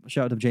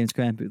shout out to James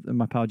Kemp,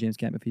 my pal James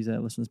Kemp, if he's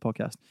listening to this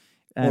podcast.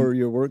 or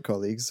your work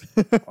colleagues.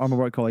 or my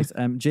work colleagues.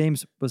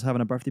 James was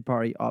having a birthday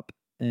party up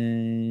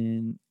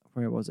in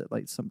where was it?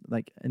 Like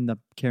in the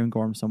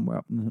Cairngorm somewhere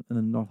up in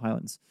the North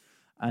Highlands,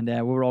 and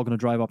we were all going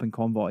to drive up in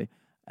convoy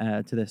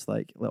to this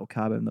like little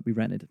cabin that we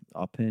rented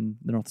up in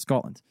the north of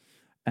Scotland.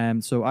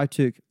 So I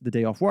took the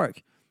day off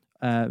work,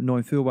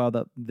 knowing full well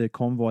that the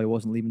convoy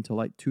wasn't leaving until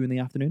like 2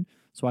 p.m.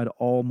 So I had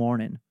all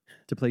morning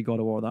to play God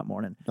of War that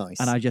morning. Nice.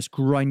 And I just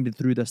grinded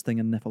through this thing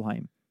in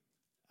Niflheim.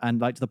 And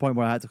like to the point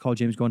where I had to call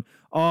James going,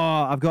 oh,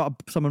 I've got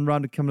someone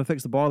round to come to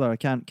fix the boiler. I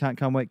can't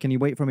wait. Can you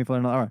wait for me for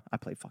another hour? I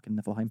played fucking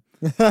Niflheim.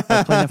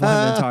 I played Niflheim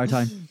the entire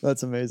time.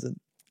 That's amazing.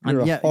 And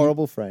You're yeah, a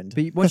horrible friend.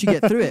 But once you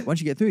get through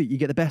it, you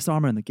get the best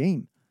armor in the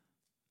game.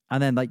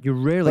 And then like you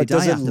rarely But die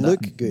does it after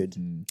look that.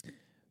 good?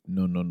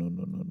 No.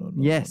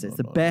 Yes, it's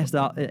the best.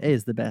 It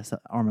is the best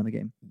armor in the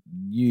game.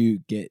 You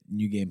get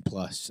New Game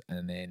Plus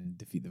and then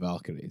defeat the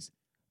Valkyries.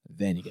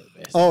 Then you get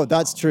the best. Oh,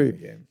 that's armor in true.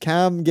 the game.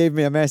 Cam gave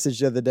me a message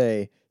the other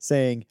day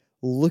saying,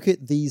 look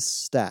at these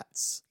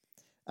stats.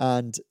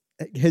 And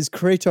his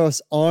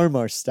Kratos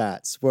armor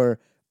stats were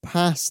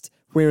past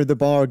where the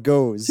bar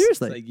goes.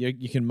 Seriously, Like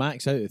you can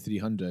max out at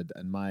 300,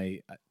 and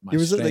my He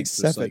was at, strength like, was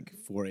 7. like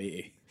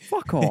 480.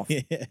 fuck off.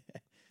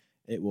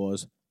 It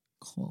was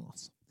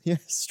class. Yeah,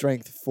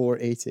 strength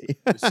 480.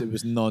 It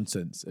was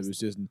nonsense. It was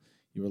just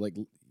you were like,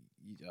 it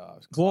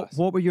was class.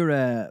 What were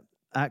your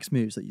axe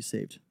moves that you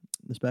saved?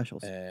 The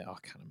specials. I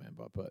can't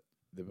remember, but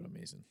they were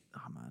amazing.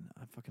 Oh man,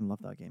 I fucking love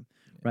that game.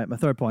 Right, my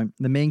third point: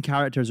 the main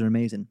characters are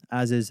amazing,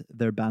 as is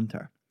their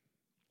banter.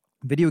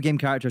 Video game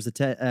characters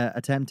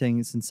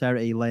attempting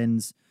sincerity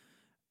lends.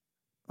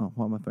 Oh,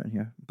 what am I putting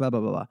here? Blah blah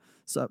blah blah.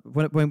 So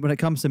when it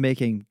comes to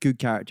making good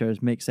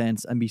characters make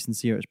sense and be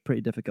sincere, it's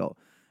pretty difficult.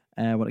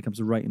 When it comes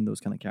to writing those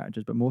kind of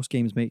characters, but most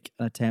games make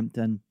an attempt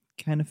and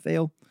kind of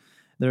fail.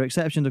 There are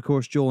exceptions, of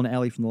course. Joel and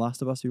Ellie from The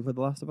Last of Us. You played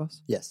The Last of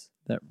Us? Yes.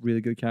 They're really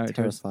good characters.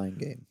 Terrifying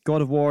game.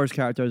 God of War's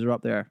characters are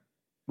up there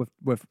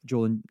with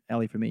Joel and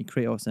Ellie for me,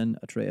 Kratos and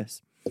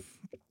Atreus.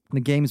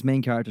 The game's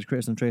main characters,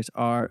 Kratos and Atreus,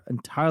 are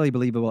entirely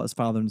believable as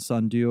father and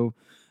son duo.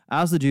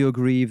 As the duo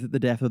grieve the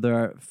death of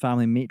their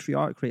family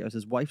matriarch,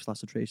 Kratos' wife /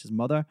 Atreus'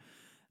 mother,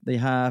 they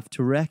have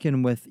to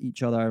reckon with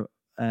each other.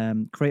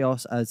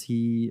 Kratos, as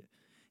he's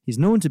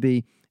known to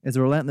be, is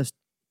a relentless,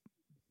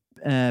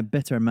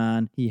 bitter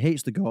man. He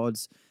hates the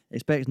gods,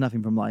 expects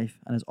nothing from life,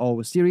 and is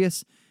always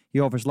serious. He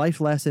offers life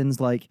lessons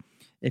like,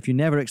 if you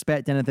never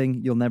expect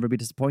anything, you'll never be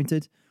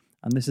disappointed.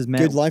 And this is met...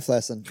 Good life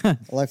lesson. A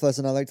life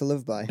lesson I like to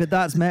live by. But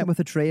that's met with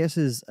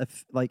Atreus'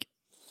 like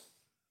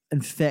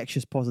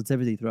infectious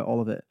positivity throughout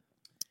all of it.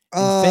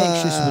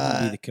 Infectious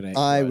wouldn't be the correct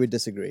I word. would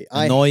disagree.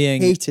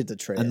 Annoying, I hated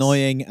Atreus.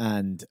 Annoying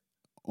and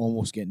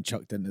almost getting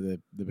chucked into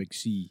the big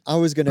sea.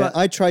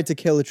 I tried to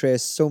kill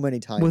Atreus so many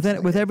times.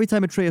 With every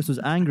time Atreus was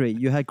angry,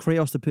 you had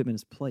Kratos to put him in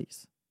his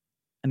place.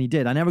 And he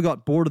did. I never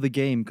got bored of the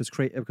game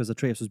because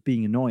Atreus was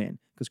being annoying.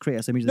 Because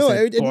Kratos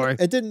immediately said,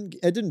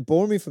 it didn't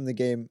bore me from the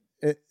game.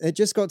 It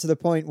just got to the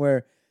point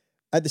where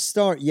at the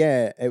start,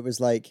 it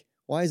was like,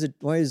 why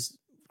is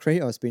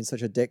Kratos being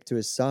such a dick to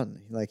his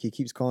son? Like, he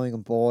keeps calling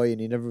him boy and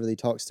he never really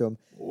talks to him.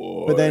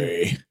 Boy. But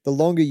then the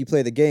longer you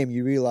play the game,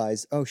 you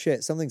realize, oh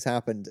shit, something's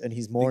happened and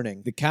he's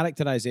mourning. The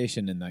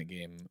characterization in that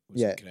game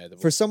was incredible.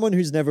 For someone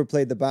who's never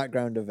played the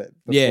background of it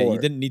before,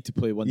 you didn't need to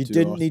play 1, 2, you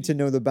didn't need to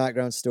know the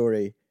background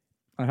story.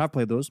 I have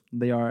played those.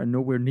 They are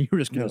nowhere near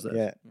as good as this.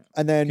 Yeah.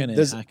 And then Kinda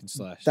there's hack and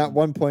slash. that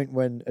one point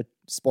when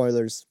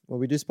spoilers. Will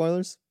we do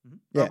spoilers?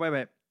 Yeah. Oh,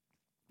 wait.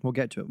 We'll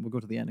get to it. We'll go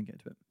to the end and get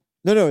to it.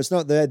 No, it's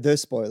not the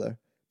spoiler.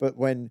 But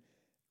when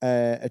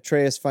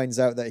Atreus finds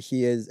out that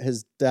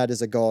his dad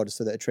is a god,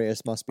 so that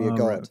Atreus must be a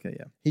god. Right, okay,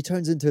 yeah. He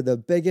turns into the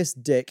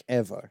biggest dick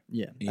ever.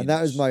 Yeah. And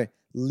that was my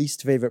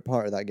least favorite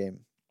part of that game.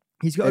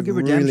 He's got a It good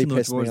really redemption though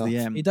pissed me towards the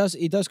off. end.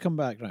 He does come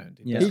back round.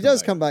 He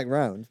does come back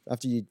round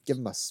after you give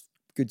him a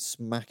good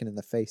smacking in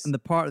the face. And the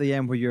part of the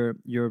end where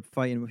you're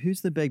fighting,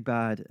 who's the big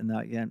bad in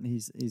that game?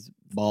 He's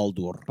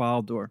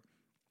Baldur.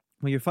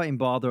 When you're fighting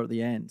Baldur at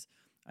the end,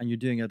 and you're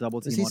doing a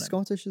double team Is he on it.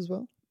 Scottish as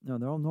well? No,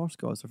 they're all Norse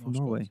gods. They're from Norse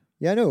Norway. gods.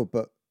 Yeah, I know,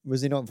 but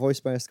was he not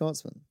voiced by a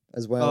Scotsman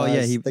as well Oh yeah,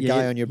 as the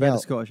guy on your he had a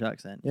belt? Scottish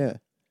accent. Yeah.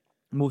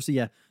 Mostly,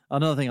 yeah.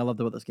 Another thing I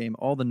loved about this game,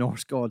 all the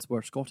Norse gods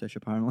were Scottish,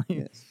 apparently.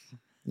 Yes.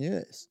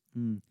 Yes.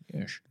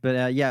 Yes. But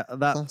that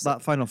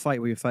Classic. final fight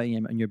where you're fighting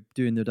him and you're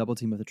doing the double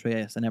team with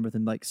Atreus and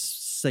everything like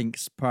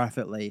syncs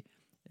perfectly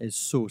is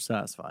so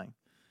satisfying.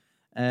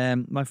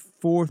 My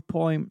fourth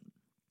point,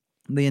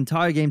 the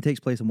entire game takes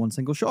place in one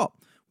single shot,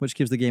 which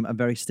gives the game a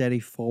very steady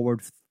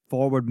forward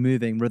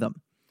moving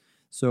rhythm.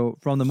 So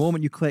from the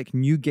moment you click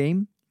new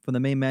game from the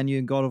main menu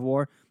in God of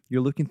War,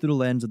 you're looking through the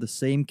lens of the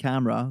same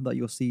camera that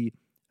you'll see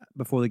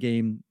before the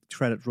game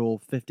credits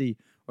roll 50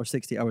 or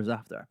 60 hours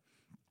after.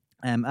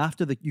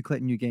 After you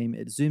click new game,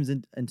 it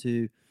zooms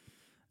into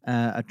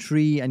a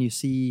tree and you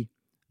see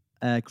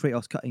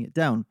Kratos cutting it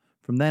down.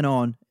 From then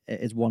on, it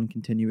is one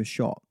continuous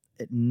shot.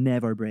 It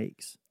never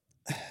breaks.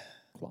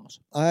 Class.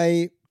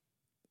 I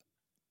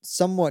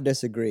somewhat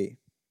disagree.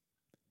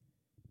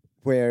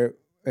 Where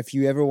if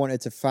you ever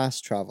wanted to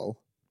fast travel,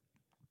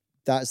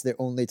 that's the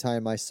only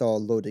time I saw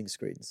loading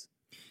screens.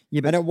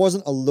 Yeah, but and it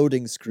wasn't a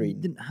loading you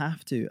screen. didn't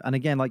have to. And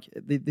again, like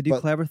they do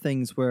But- clever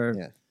things where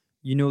Yeah.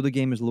 you know the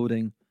game is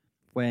loading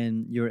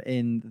when you're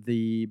in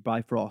the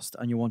Bifrost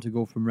and you want to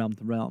go from realm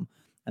to realm,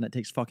 and it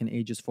takes fucking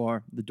ages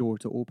for the door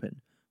to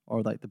open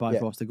or like the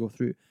Bifrost to go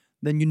through.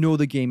 Then you know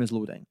the game is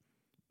loading,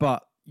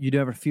 but you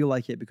never feel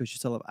like it because you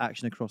still have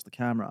action across the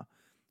camera.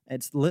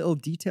 It's little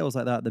details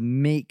like that that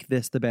make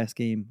this the best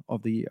game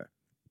of the year.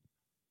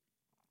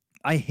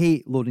 I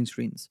hate loading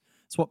screens.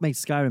 It's what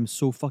makes Skyrim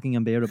so fucking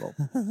unbearable.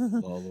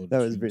 That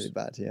was really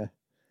bad, yeah.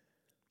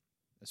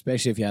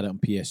 Especially if you had it on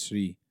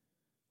PS3.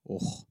 Oh,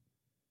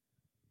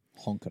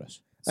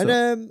 honkerous. So-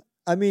 And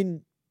I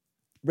mean,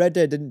 Red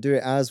Dead didn't do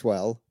it as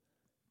well,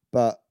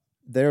 but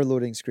their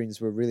loading screens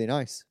were really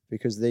nice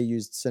because they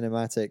used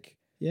cinematic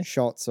Yeah.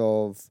 shots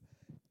of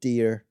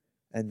deer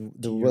and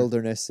the Deer.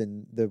 wilderness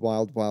in the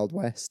wild, wild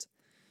west.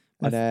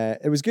 My And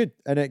it was good.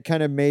 And it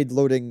kind of made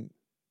loading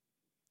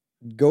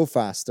go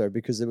faster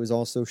because it was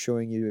also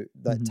showing you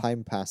that Mhm.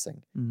 time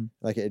passing. Mhm.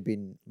 Like it had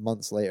been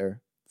months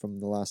later from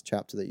the last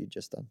chapter that you'd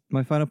just done.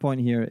 My final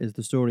point here is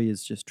the story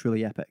is just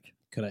truly epic.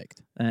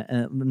 Correct. In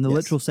the Yes.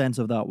 literal sense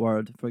of that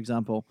word, for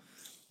example,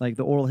 like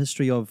the oral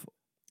history of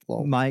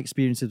Lol. my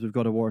experiences with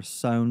God of War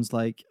sounds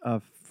like a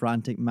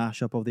frantic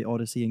mashup of the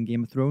Odyssey and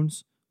Game of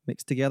Thrones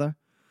mixed together.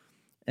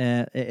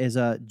 It is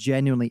a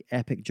genuinely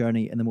epic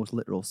journey in the most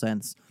literal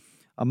sense.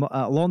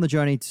 Along the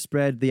journey to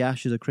spread the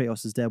ashes of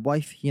Kratos' dead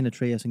wife, he and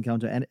Atreus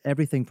encounter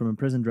everything from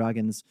imprisoned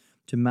dragons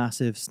to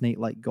massive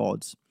snake-like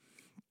gods.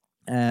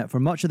 For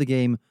much of the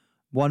game,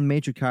 one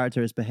major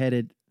character is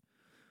beheaded.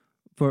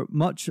 For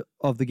much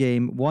of the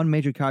game, one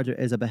major character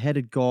is a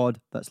beheaded god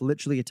that's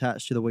literally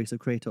attached to the waist of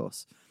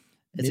Kratos.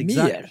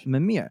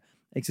 Mimir.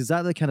 It's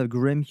exactly the kind of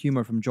grim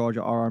humor from George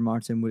R.R.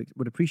 Martin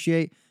would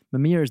appreciate.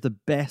 Mimir is the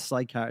best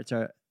side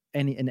character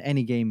in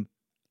any game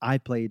I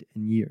played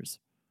in years.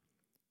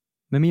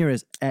 Mimir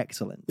is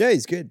excellent. Yeah,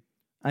 he's good.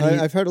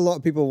 And I've heard a lot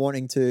of people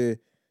wanting to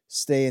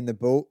stay in the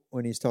boat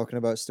when he's talking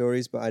about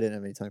stories, but I didn't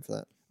have any time for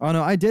that. Oh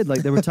no, I did.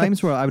 Like there were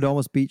times where I would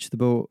almost beach the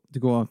boat to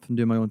go off and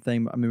do my own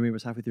thing. But Mimir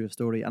was halfway through a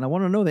story, and I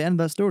want to know the end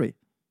of that story.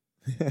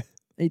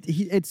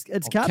 It's I'll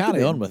captivating.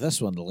 carry on with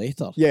this one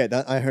later.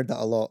 Yeah, I heard that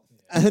a lot.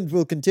 And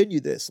we'll continue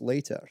this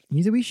later.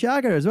 He's a wee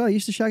shagger as well. He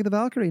used to shag the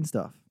Valkyrie and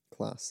stuff.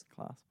 Class.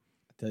 Class.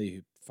 I tell you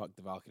who fucked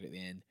the Valkyrie at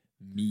the end.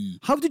 Me.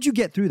 How did you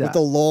get through that? With the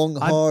long,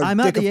 hard I'm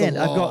at dick the of end.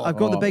 I've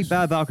got the Oh, big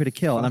bad Valkyrie to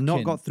kill, and I've not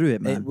fucking- got through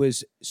it, man. It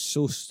was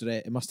so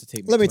straight. It must have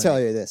taken me Let me 20 tell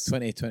you this.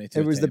 22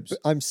 It was attempts.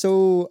 I'm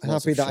so Lots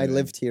happy of that I shouting.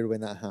 lived here when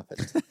that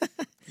happened.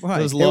 Why?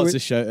 There was It lots was-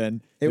 of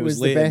shouting. It was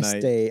the late at best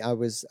night. day. I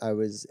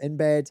was in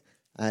bed.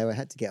 I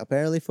had to get up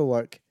early for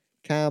work.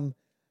 Cam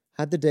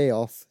had the day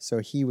off, so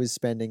he was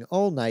spending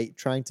all night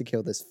trying to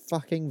kill this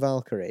fucking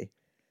Valkyrie.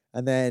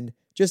 And then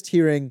just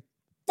hearing,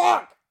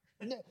 fuck!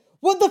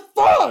 What the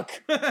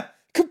fuck?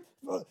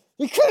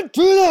 You can't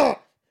do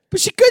that!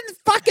 But she couldn't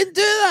fucking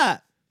do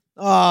that.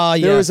 Oh,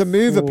 yeah. There was a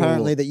move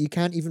apparently that you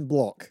can't even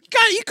block.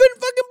 You couldn't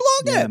fucking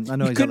block Yeah, it. I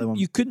know you exactly couldn't, one.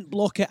 you couldn't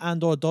block it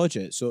and or dodge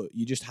it, so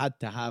you just had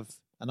to have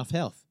enough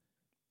health.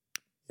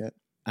 Yeah.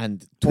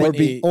 And Or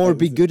be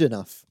 20 good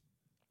enough.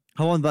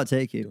 How long did that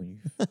take you? Don't you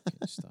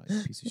fucking start,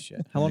 you piece of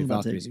shit. How long many did that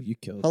take Valkyries you? have you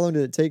killed? How long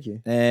did it take you?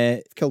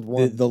 Killed The,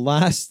 one.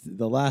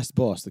 the last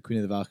boss, the Queen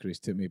of the Valkyries,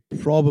 took me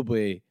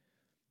probably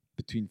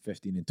between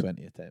 15 and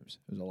 20 attempts.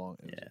 It was a long.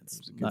 Yeah, It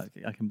was a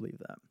good, I can believe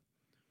that.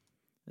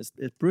 It's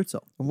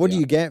brutal. And what do yeah.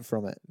 you get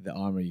from it? the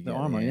armor you The get.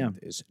 armor, at the yeah. end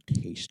is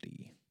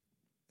tasty.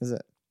 Is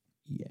it?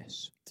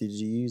 Yes. Did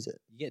you use it?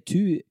 You get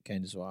two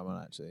kinds of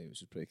armor actually,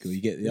 which is pretty cool. You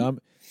get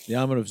the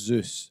armor of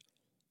Zeus,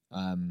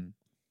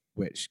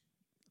 which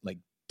like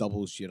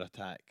doubles your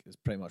attack. It's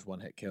pretty much one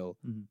hit kill.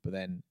 Mhm. But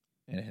then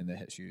anything that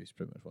hits you is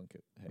pretty much one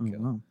hit Oh, kill.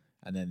 wow.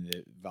 And then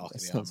the Valkyrie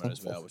sounds armor as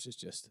awful. well, which is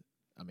just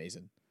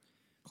amazing.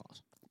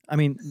 Class. I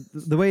mean,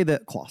 the way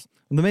that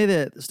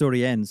the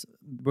story ends,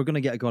 we're going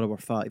to get a God of War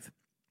 5,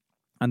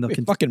 and they'll Be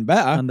fucking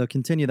better. and they'll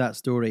continue that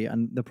story,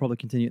 and they'll probably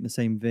continue it in the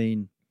same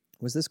vein.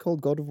 Was this called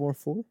God of War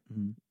 4?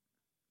 Mhm.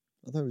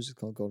 I thought it was just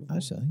called God of War.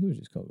 Actually, I think it was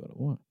just called God of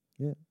War.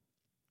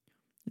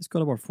 It's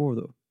God of War 4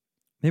 though.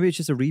 Maybe it's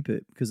just a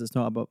reboot because it's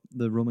not about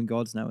the Roman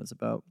gods now. It's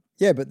about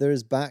Yeah, but there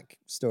is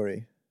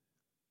backstory.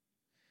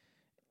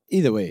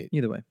 Either way,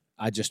 either way.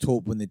 I just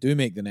hope when they do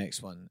make the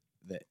next one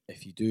that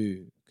if you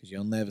do, because you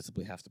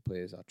inevitably have to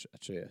play as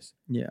Atreus,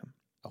 Yeah,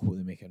 I hope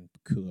they make him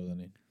cooler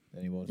than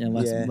he was. yeah,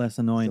 less Yeah. less He's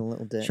a annoying.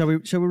 little dick. Shall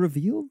we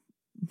reveal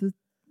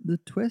the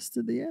twist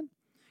at the end?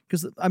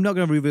 Because I'm not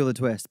going to reveal the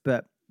twist,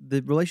 but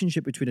the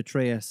relationship between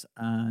Atreus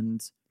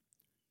and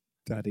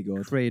Daddy God.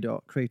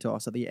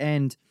 Kratos at the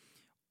end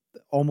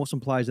almost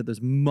implies that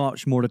there's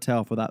much more to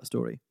tell for that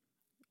story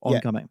Yeah.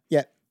 oncoming.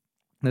 Yeah.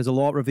 There's a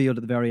lot revealed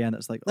at the very end.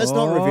 That's like, Let's oh,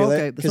 not reveal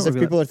okay, it, because if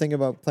people are thinking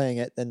about playing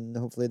it, then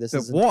hopefully this But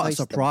is what a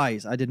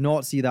surprise! I did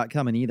not see that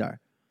coming either.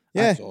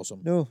 Yeah. That's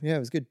awesome. No, yeah, it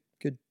was good.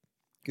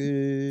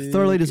 Good.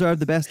 Thoroughly deserved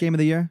the best game of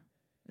the year.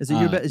 Is it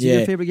is it yeah.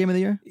 your favorite game of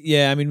the year?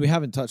 Yeah, I mean, we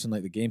haven't touched on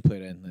like the gameplay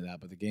or anything like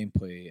that, but the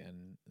gameplay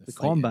and The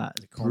fighting, combat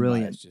is is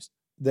brilliant. just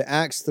The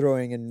axe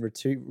throwing and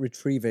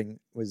retrieving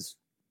was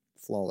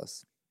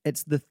flawless.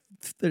 there's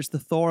the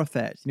Thor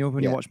effect. You know,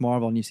 when you Yeah. watch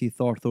Marvel and you see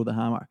Thor throw the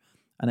hammer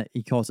and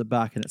he calls it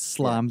back and it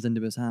slams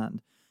into his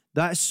hand.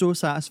 That's so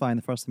satisfying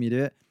the first time you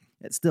do it.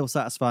 It's still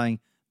satisfying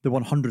the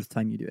 100th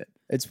time you do it.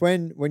 It's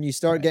when you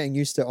start getting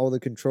used to all the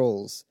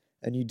controls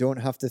and you don't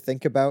have to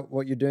think about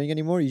what you're doing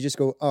anymore. You just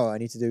go, oh, I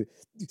need to do.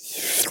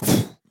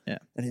 Yeah.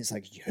 And it's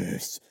like,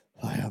 yes,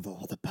 I have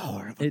all the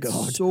power of a It's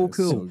god. so It's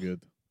cool. so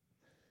good.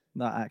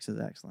 That axe is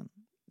excellent.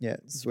 Yeah,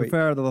 Do you sweet.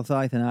 prefer the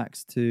Leviathan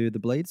axe to the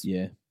blades?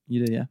 Yeah.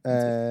 You do,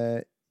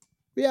 yeah?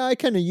 Yeah, I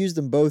kind of used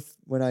them both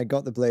when I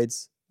got the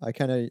blades. I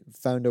kind of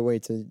found a way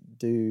to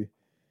do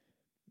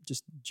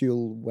just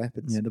dual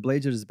weapons. Yeah, the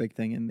blades are just a big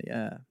thing in the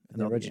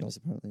the other originals,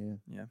 games. apparently,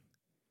 yeah.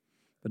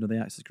 But no, the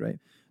axe is great.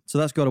 So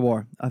that's God of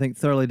War. I think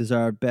thoroughly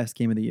deserved best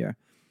game of the year.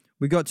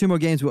 We got 2 more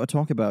games we want to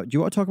talk about. Do you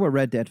want to talk about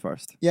Red Dead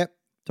first? Yep.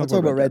 I'll talk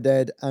about Red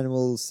Dead, and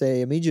we'll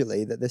say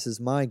immediately that this is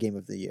my game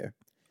of the year.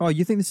 Oh,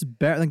 you think this is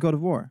better than God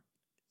of War?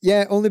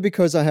 Yeah, only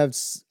because I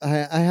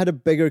had a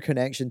bigger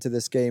connection to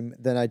this game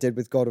than I did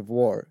with God of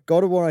War.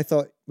 God of War I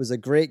thought was a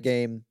great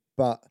game,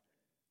 but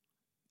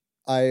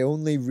I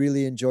only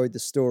really enjoyed the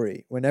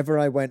story. Whenever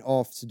I went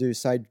off to do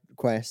side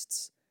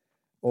quests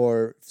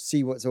or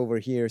see what's over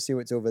here, see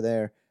what's over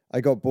there,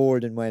 I got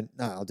bored and went,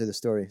 nah, I'll do the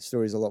story.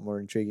 Story's a lot more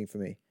intriguing for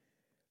me.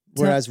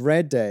 Whereas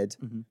Red Dead,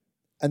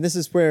 and this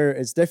is where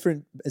it's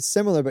different, it's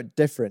similar but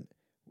different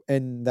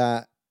in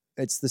that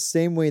it's the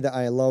same way that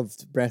I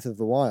loved Breath of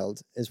the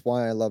Wild is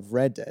why I love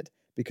Red Dead,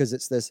 because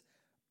it's this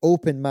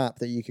open map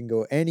that you can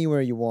go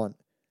anywhere you want.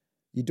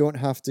 You don't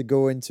have to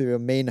go into a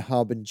main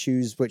hub and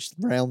choose which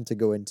realm to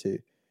go into.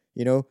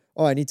 You know,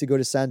 oh, I need to go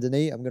to Saint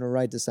Denis, I'm going to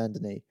ride to Saint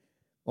Denis.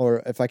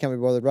 Or if I can't be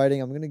bothered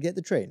riding, I'm going to get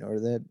the train or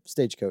the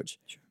stagecoach.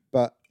 Sure.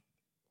 But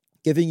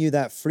giving you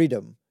that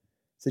freedom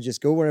to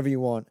just go wherever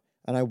you want.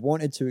 And I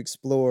wanted to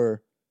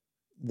explore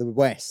the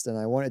West and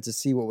I wanted to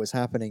see what was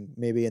happening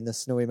maybe in the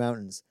snowy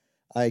mountains.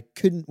 I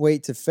couldn't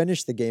wait to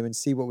finish the game and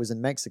see what was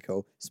in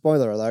Mexico.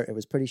 Spoiler alert, it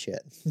was pretty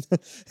shit.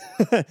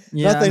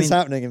 Nothing's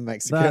happening in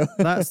Mexico.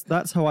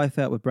 That's how I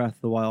felt with Breath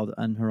of the Wild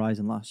and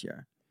Horizon last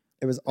year.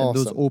 It was And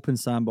awesome. those open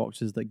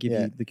sandboxes that give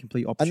you the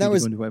complete opportunity that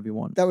was- to go into wherever you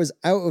want. That was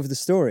out of the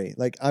story.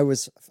 Like I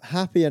was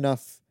happy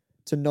enough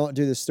to not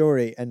do the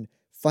story and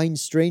find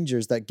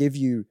strangers that give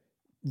you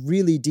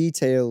really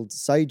detailed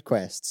side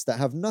quests that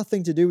have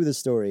nothing to do with the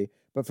story,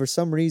 but for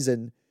some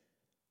reason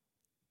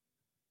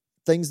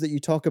things that you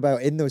talk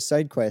about in those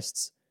side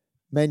quests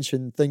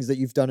mention things that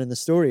you've done in the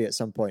story at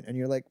some point, and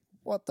you're like,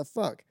 what the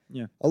fuck?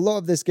 Yeah. A lot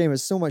of this game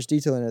has so much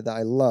detail in it that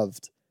I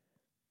loved,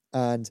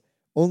 and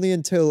only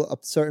until a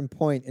certain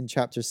point in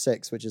chapter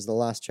 6, which is the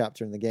last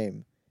chapter in the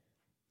game,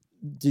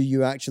 do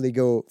you actually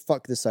go,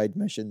 fuck the side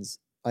missions,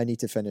 I need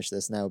to finish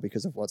this now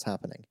because of what's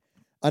happening.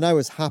 And I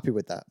was happy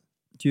with that.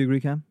 Do you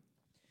agree, Cam?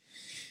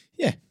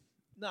 Yeah.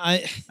 No,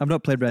 I've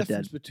not played Red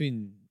Dead.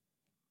 between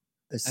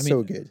It's I so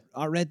mean, good.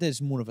 Red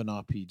Dead's more of an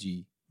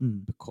RPG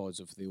Mm.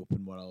 because of the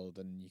open world,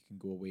 and you can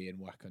go away and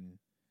work on.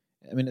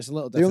 I mean, it's a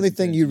little. The only different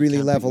thing because you really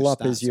can't put level your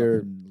up is stats your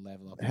and level up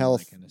and all that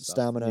Health, kind of stuff.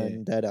 stamina, Yeah.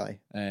 and Deadeye.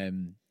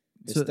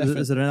 It's So different.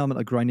 is there an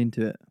element of grinding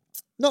to it?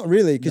 Not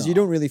really, because you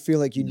No. don't really feel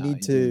like you No,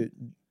 need you to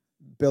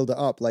build it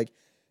up. Like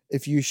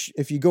if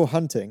you go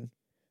hunting,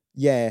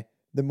 yeah,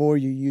 the more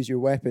you use your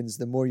weapons,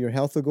 the more your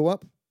health will go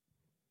up.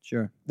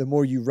 Sure. The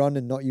more you run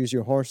and not use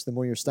your horse, the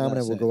more your stamina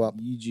That's will it. go up.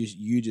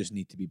 You just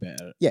need to be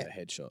better Yeah. at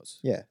headshots.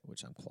 Yeah.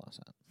 Which I'm class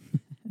at.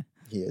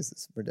 He is.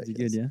 It's Is he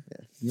ridiculous. good,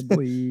 yeah? Yeah,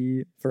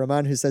 boy. For a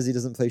man who says he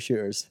doesn't play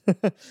shooters.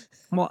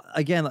 Well,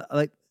 again,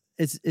 like,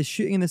 is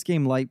shooting in this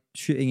game like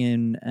shooting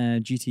in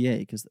GTA?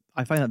 Because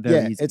I find that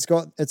very easy. it's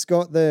got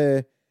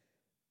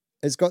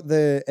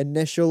the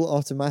initial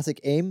automatic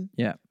aim.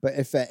 Yeah. But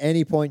if at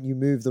any point you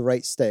move the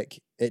right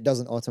stick, it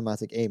doesn't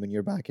automatic aim and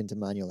you're back into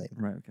manual aim.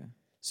 Right, okay.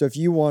 So if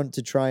you want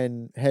to try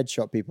and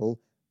headshot people,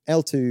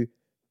 L2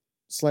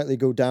 slightly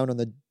go down on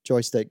the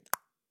joystick,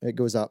 it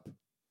goes up.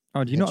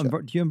 Oh, do you not Headshot.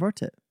 invert? Do you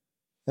invert it?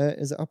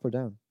 Is it up or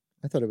down?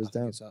 I thought it was I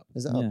think down. it's up.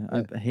 Is it up?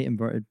 Yeah, I hate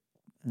inverted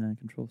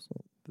controls.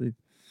 So boo.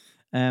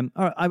 All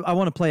right, I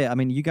want to play it. I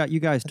mean, you guys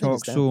think talk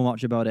it's down. so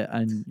much about it,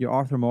 and your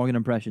Arthur Morgan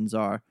impressions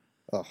are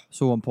Oh.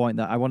 so on point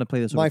that I want to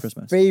play this over my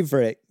Christmas.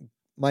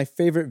 my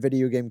favorite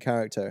video game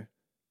character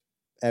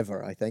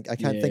ever, I think. I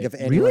can't think Yeah. of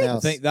anyone Really? I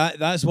else. think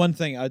that's one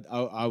thing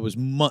I was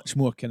much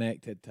more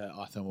connected to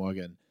Arthur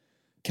Morgan.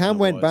 Cam I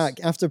went was. back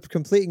after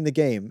completing the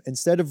game.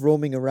 Instead of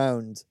roaming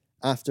around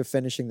after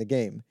finishing the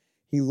game,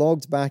 he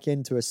logged back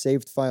into a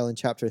saved file in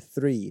chapter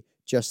 3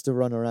 just to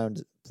run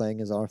around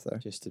playing as Arthur.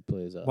 Just to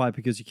play as a. Why?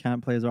 Because you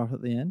can't play as Arthur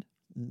at the end?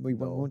 We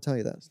No. won't tell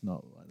you that. That's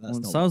not. Well, That's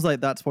it not. sounds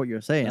like that's what you're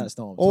saying. That's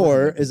not.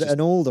 Or is it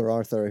an older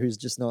Arthur who's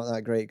just not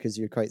that great because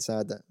you're quite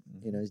sad that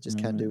he just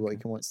can't do Right, what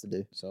okay. he wants to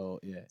do? So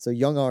yeah, So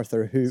young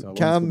Arthur, who So I want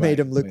to Cam go made back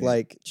him and look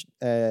play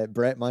like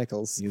Brett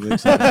Michaels. he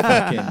looks like a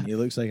fucking. He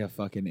looks like a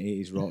fucking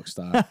 80s rock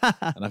star.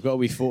 And I've got a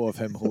wee photo of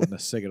him holding a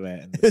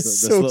cigarette and this,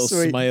 It's this so little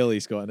sweet. smile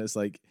he's got, and it's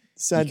like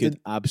he Santa, could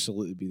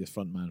absolutely be the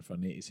front man for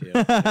an 80s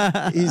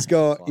here. he's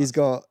got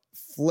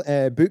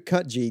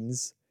bootcut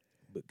jeans.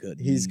 But good.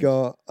 He's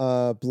got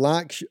a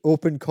black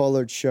open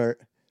collared shirt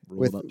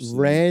with Rolled up sleeves.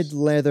 red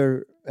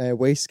leather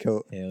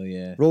waistcoat, Hell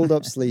yeah. rolled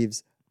up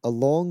sleeves, a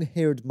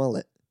long-haired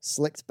mullet,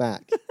 slicked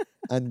back,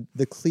 and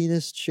the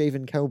cleanest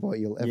shaven cowboy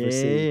you'll ever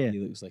see. Yeah. He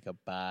looks like a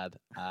bad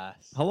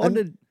ass. How long And-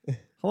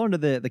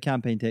 did the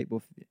campaign take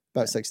both of you?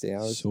 About 60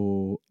 hours.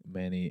 So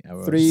many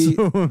hours. Three-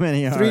 So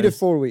many hours. 3 to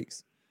 4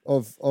 weeks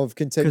of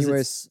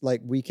continuous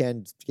like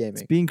weekend It's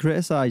gaming. being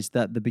criticized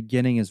that the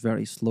beginning is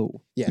very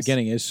slow. Yes.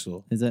 Beginning is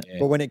slow. Is it? Yeah.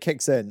 But when it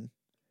kicks in,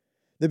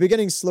 the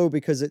beginning's slow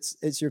because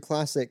it's your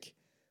classic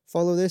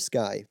follow this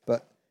guy,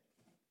 but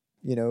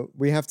you know,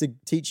 we have to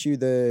teach you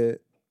the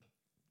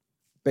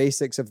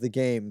basics of the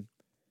game,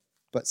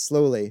 but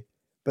slowly.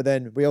 But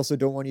then we also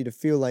don't want you to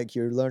feel like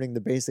you're learning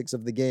the basics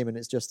of the game and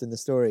it's just in the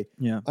story.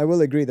 Yeah. I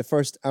will agree the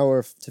first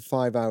hour to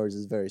 5 hours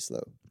is very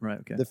slow. Right.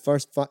 Okay. The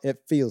first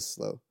it feels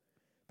slow.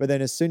 But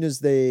then as soon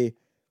as you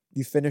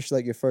finish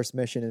like your first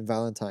mission in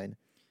Valentine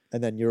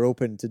and then you're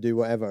open to do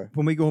whatever.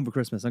 When we go home for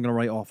Christmas, I'm going to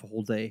write off a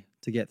whole day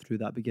to get through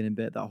that beginning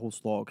bit, that whole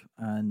slog,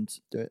 and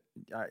Do it.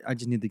 I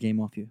just need the game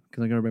off you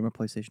because I'm going to bring my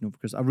PlayStation over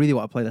because I really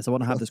want to play this. I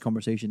want to have this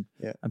conversation.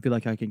 Yeah. I feel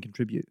like I can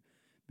contribute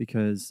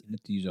because You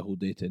have to use a whole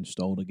day to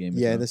install the game. as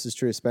Yeah, well. this is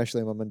true,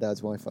 especially on Mum and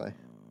Dad's Wi-Fi.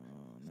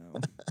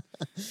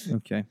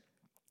 okay.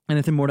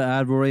 Anything more to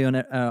add, Rory, on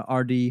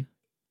RD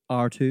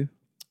R2?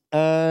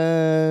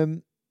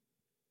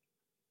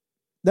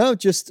 No,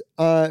 just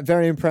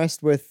very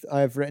impressed with.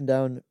 I've written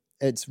down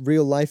its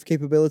real life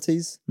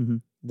capabilities,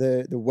 Mhm.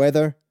 the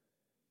weather,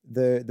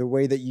 the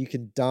way that you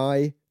can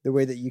die, the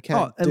way that you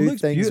can't it do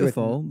looks things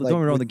beautiful. with Don't get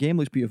me wrong, with the game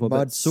looks beautiful,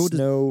 mud, but so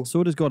snow.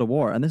 does God of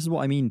War, and this is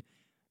what I mean.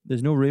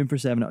 There's no room for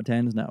 7 out of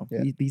 10s now.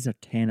 Yeah. These are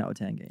 10 out of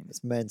 10 games.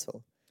 It's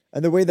mental,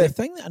 and the way The that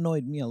thing that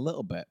annoyed me a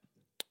little bit,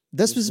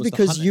 this was was the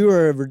because you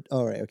were.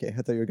 All right, okay.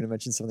 I thought you were going to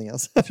mention something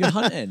else. if you're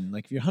hunting,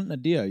 like if you're hunting a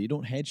deer, you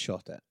don't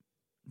headshot it.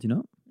 Do you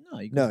know? No,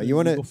 you No, for, you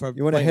wanna- go for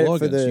you wanna vital hit it for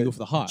organs, so the you go for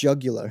the heart.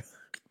 Jugular.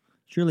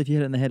 Surely if you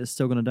hit it in the head, it's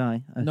still going to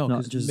die. If No, not,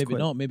 because just maybe quit.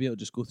 not. Maybe it'll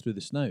just go through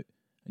the snout,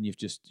 and you've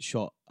just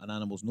shot an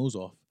animal's nose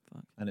off,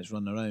 Fuck. and it's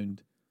running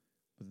around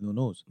with no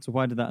nose. So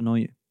why did that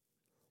annoy you?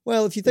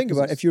 Well, if you think Because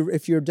about it,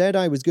 if your dead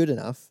eye was good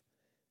enough,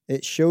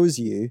 it shows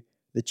you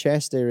the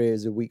chest area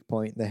is a weak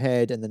point, the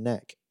head and the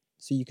neck.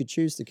 So you could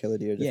choose to kill a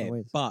deer different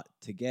ways. but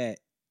to get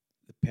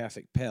the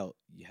perfect pelt,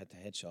 you had to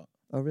headshot.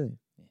 Oh, really?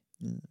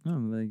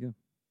 Oh, there you go.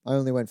 I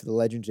only went for the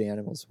legendary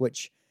animals,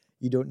 which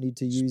you don't need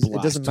to use. It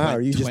blast doesn't matter.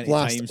 20 You just 20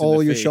 blast times in all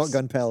the your face.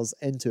 shotgun pelts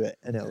into it,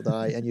 and it'll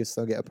die, and you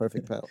still get a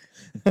perfect pelt.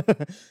 I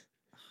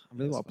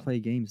really want to play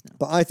games now.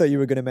 But I thought you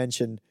were going to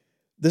mention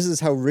this is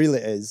how real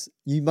it is.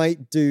 You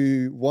might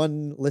do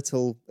one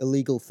little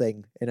illegal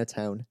thing in a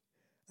town,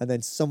 and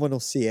then someone will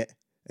see it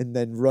and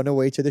then run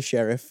away to the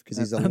sheriff because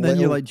he's a And little. then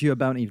you're like, due a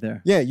bounty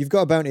there. Yeah, you've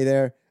got a bounty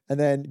there. And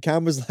then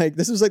Cam was like,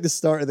 this was like the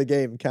start of the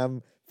game.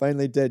 Cam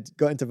finally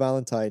got into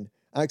Valentine,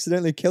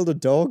 accidentally killed a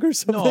dog or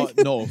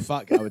something. No,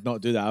 fuck! I would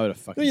not do that. I would have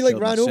fucking. No, you like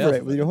killed ran myself over if it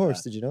I with your did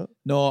horse, that. did you not?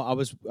 No, I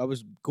was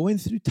going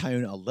through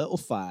town a little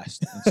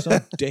fast, and some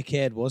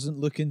dickhead wasn't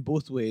looking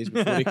both ways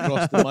before he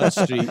crossed the mud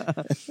street,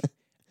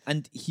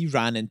 and he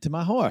ran into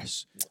my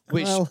horse,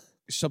 which Well.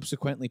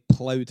 subsequently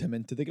ploughed him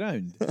into the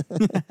ground.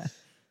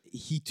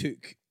 He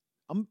took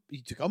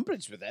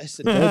umbrage with this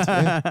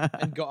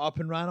and got up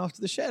and ran off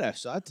to the sheriff.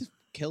 So I had to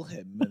kill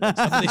him, and then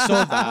somebody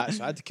saw that,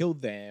 so I had to kill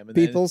them. And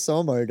People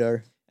saw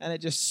murder. and it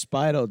just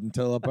spiraled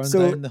until I burned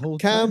So down the whole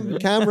town. really.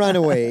 Cam ran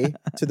away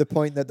to the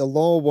point that the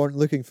law weren't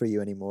looking for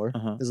you anymore.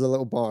 Uh-huh. There's a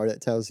little bar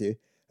that tells you,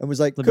 and was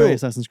like, The cool. very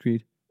Assassin's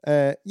Creed.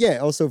 Yeah,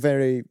 also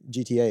very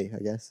GTA, I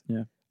guess.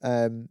 Yeah.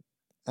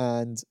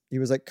 And he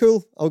was like,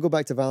 cool, I'll go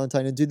back to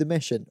Valentine and do the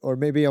mission. Or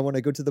maybe I want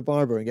to go to the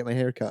barber and get my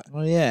hair cut.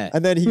 Oh yeah.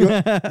 And then he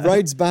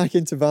rides back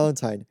into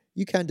Valentine.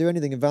 You can't do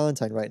anything in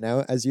Valentine right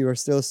now as you are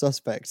still a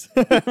suspect.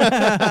 They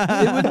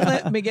wouldn't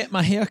let me get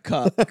my hair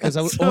cut because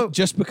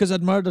just because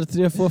I'd murdered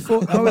 3 or 4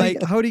 folk. I'm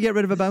like, How do you get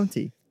rid of a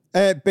bounty?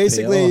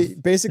 Basically,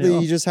 Pay you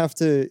off. just have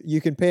to,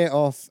 you can pay it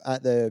off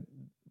at the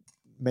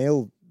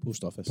mail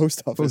post office.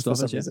 post office Post for office,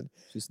 some yeah. reason.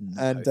 Just not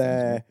how And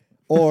things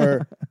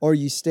work. or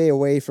you stay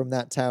away from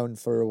that town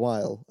for a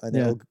while and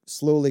Yeah. it'll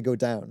slowly go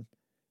down.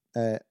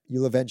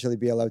 You'll eventually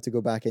be allowed to go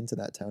back into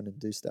that town and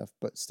do stuff,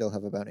 but still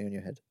have a bounty on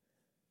your head.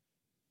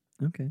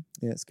 Okay.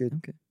 Yeah, it's good.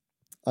 Okay.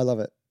 I love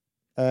it.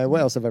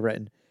 What else have I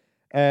written?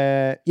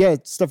 Yeah,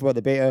 stuff about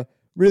the beta.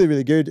 Really,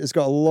 really good. It's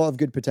got a lot of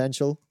good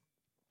potential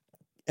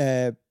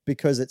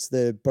because it's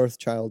the birth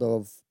child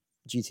of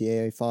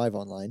GTA 5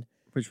 Online,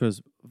 Which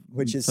was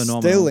which is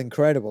phenomenal. still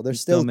incredible. They're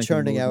It's still still making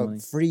churning loads of out money.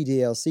 free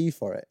DLC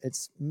for it.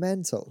 It's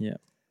mental. Yeah.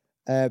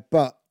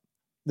 But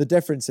the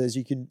difference is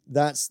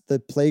that's the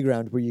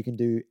playground where you can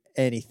do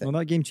anything. Well,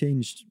 that game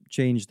changed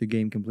the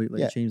game completely.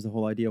 Yeah. It changed the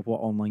whole idea of what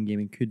online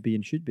gaming could be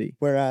and should be.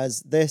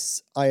 Whereas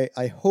this, I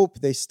hope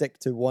they stick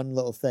to one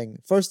little thing.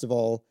 First of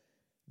all,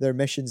 their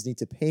missions need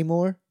to pay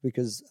more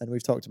because, and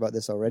we've talked about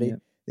this already, Yeah.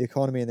 the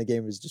economy in the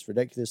game is just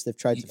ridiculous. They've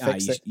tried to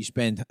fix it. You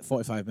spend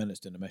 45 minutes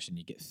doing a mission,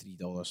 you get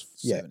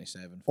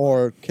 $3.77.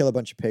 Or kill a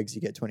bunch of pigs,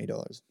 you get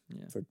 $20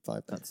 Yeah. for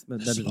 5 That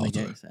minutes. doesn't make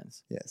any Slaughter.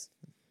 sense. Yes.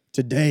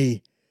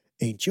 Today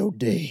ain't your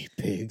day,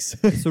 pigs.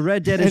 So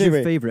Red Dead is Anyway.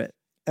 your favorite.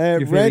 Your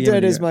favorite Red game of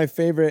Dead the is year. my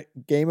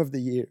favorite game of the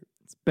year.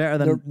 It's better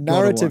than God of War.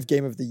 Narrative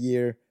game of the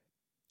year,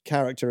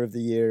 character of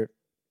the year.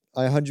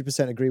 I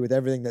 100% agree with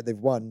everything that they've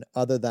won,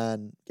 other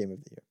than game of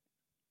the year.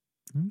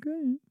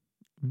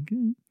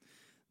 Okay.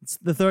 It's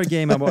the third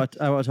game I want to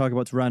talk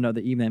about to round out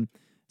the evening.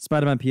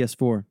 Spider-Man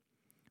PS4,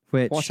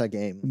 which What a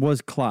game!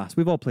 was class.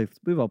 We've all played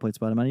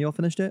Spider-Man. You all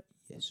finished it?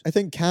 Yes. I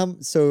think Cam and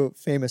I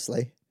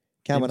Famously?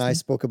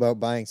 spoke about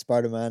buying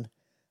Spider-Man,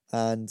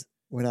 and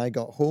when I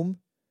got home,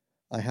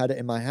 I had it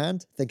in my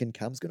hand, thinking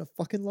Cam's gonna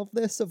fucking love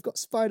this. I've got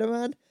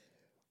Spider-Man.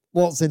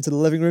 Waltz into the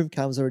living room.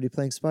 Cam's already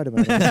playing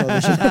Spider-Man on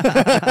television.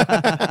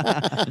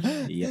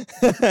 Yep.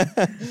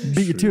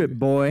 Beat you to it,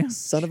 boy.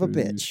 Son of a True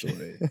bitch.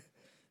 story.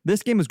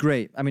 This game was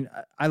great. I mean,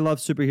 I love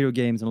superhero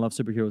games and I love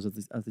superheroes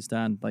as they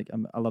stand. Like,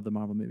 I love the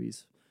Marvel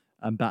movies.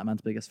 I'm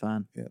Batman's biggest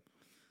fan. Yeah.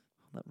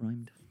 That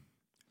rhymed.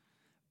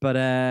 But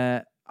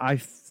I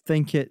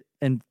think it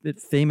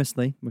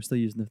famously, we're still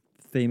using the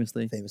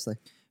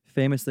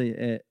famously,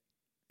 it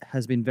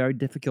has been very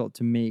difficult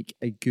to make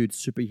a good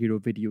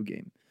superhero video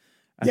game.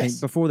 I Yes.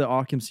 think before the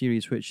Arkham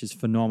series, which is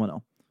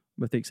phenomenal,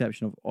 with the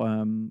exception of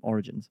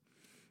Origins,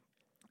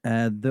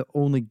 the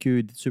only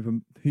good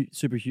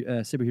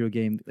superhero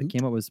game that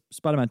came up was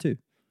Spider-Man 2,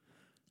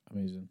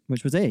 Amazing.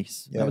 which was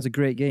ace. Yeah. That was a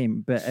great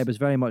game, but it was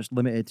very much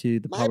limited to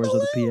the powers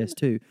of the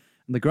PS2.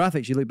 And the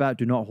graphics, you look back,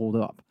 do not hold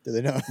up. Do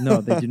they not?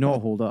 No, they do not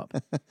hold up.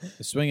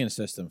 The swinging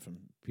system from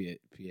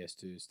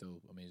PS2 is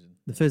still amazing.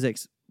 The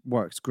physics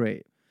works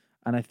great.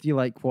 And I feel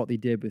like what they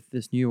did with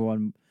this new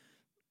one,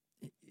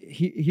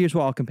 here's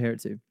what I'll compare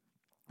it to.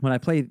 When I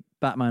played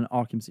Batman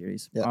Arkham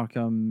series, Yeah.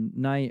 Arkham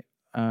Knight,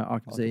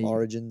 Arkham City,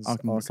 Origins,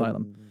 Arkham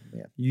Asylum.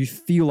 Yeah. you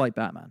feel like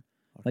Batman.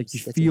 Like you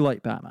City. feel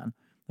like Batman.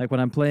 Like when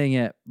I'm playing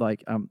it,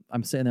 like I'm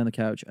sitting there on the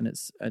couch and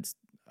it's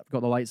I've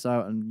got the lights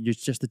out and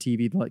it's just the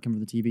TV, the light coming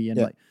from the TV, and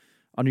Yeah. like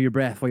under your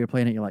breath while you're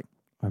playing it, you're like,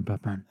 I'm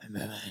Batman.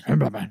 I'm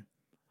Batman.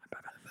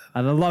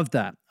 And I love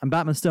that. And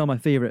Batman's still my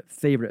favorite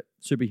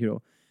superhero.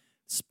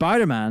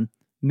 Spider-Man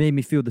made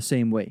me feel the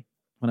same way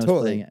when I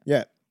was playing it.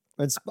 Yeah.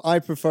 And I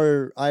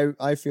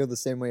feel the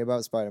same way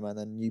about Spider-Man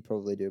than you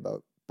probably do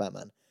about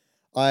Batman.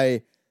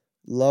 I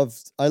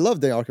loved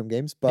the Arkham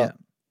games, but Yeah.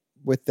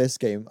 with this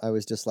game, I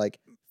was just like,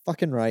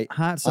 fucking right.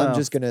 Hats I'm off.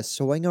 just gonna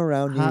swing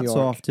around New Hats York.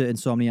 off to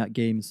Insomniac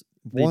Games.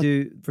 They What-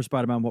 do for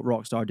Spider-Man what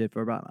Rockstar did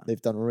for Batman.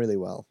 They've done really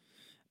well.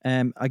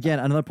 Again,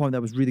 another point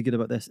that was really good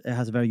about this, it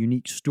has a very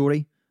unique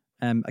story,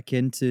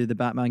 akin to the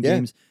Batman Yeah.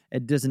 games.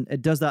 It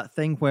does that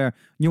thing where,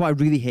 you know what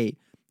I really hate?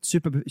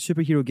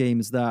 Superhero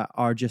games that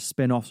are just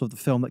spin-offs of the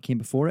film that came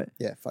before it.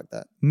 Yeah, fuck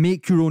that.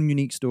 Make your own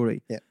unique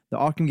story. Yeah. The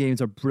Arkham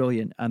games are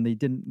brilliant, and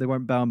they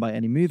weren't bound by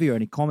any movie or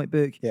any comic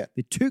book. Yeah.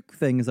 They took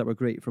things that were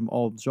great from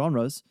all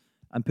genres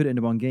and put it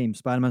into one game.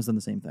 Spider-Man's done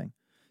the same thing.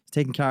 It's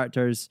taking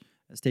characters,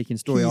 it's taking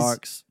story He's-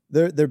 arcs.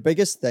 Their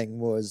biggest thing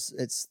was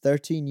it's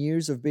 13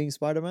 years of being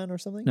Spider-Man or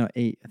something. No,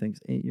 8. I think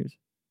it's 8 years.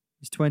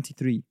 He's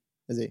 23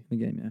 Is he? in the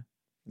game. Yeah.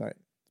 Right.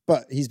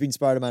 But he's been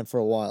Spider-Man for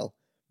a while,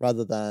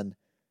 rather than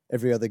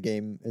every other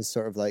game is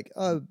sort of like,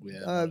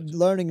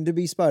 learning to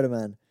be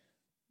Spider-Man.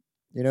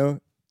 You know,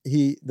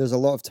 there's a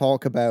lot of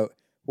talk about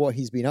what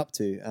he's been up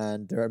to,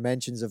 and there are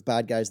mentions of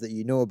bad guys that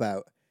you know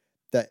about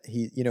that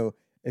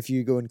if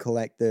you go and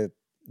collect the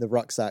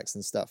rucksacks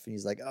and stuff, and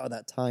he's like, oh,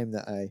 that time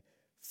that I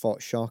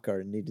fought Shocker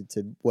and needed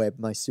to web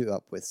my suit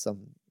up with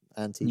some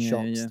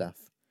anti-shock Yeah. stuff.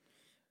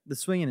 The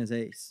swinging is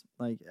ace.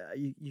 Like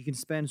you can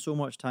spend so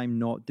much time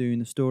not doing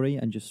the story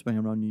and just swing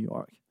around New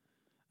York.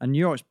 And New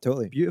York's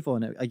Totally. beautiful.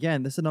 And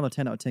again, this is another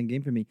 10 out of 10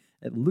 game for me.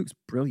 It looks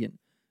brilliant,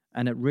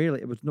 and it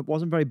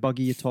wasn't very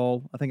buggy at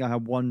all. I think I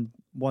had one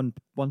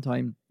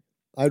time.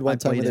 I had one I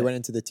time where played they it. went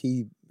into the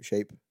T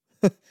shape.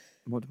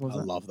 What was I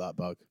that? love that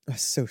bug.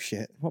 That's so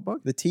shit. What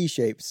bug? The T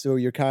shape. So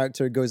your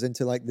character goes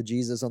into like the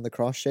Jesus on the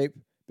cross shape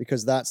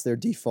because that's their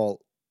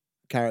default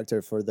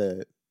character for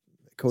the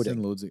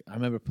coding. I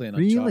remember playing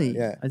Really? Uncharted.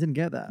 Yeah. I didn't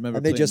get I that. remember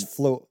And they playing, just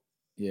float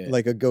yeah.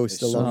 like a ghost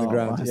It's along the Oh,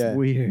 ground. that's Yeah.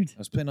 weird. I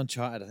was playing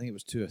Uncharted. I think it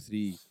was 2 or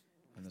 3,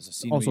 and there's a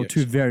scene Also, where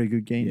two very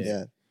good games.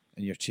 Yeah.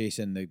 and you're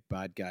chasing the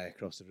bad guy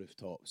across the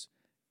rooftops,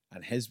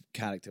 and his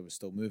character was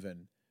still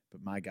moving,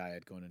 but my guy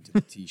had gone into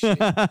the T shape.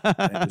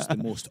 And it was the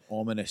most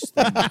ominous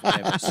thing I've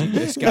ever seen.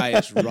 This guy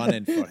is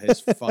running for his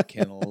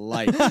fucking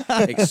life.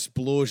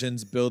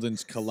 Explosions,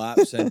 buildings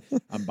collapsing,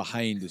 and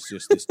behind is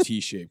just this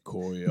T-shaped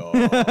Korea,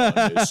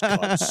 this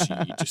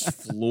cutscene just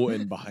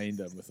floating behind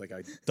him with like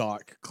a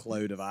dark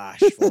cloud of ash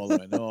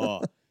following.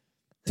 Oh,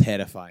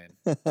 terrifying.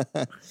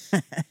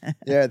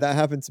 Yeah, that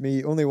happened to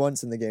me only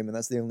once in the game, and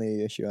that's the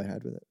only issue I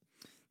had with it.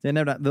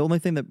 The only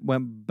thing that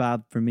went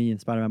bad for me in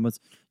Spider-Man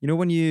was,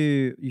 when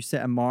you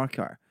set a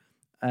marker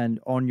and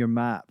on your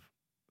map,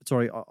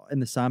 in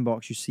the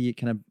sandbox, you see it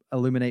kind of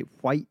illuminate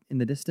white in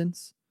the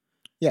distance.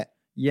 Yeah.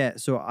 Yeah,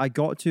 so I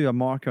got to a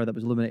marker that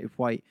was illuminated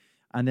white,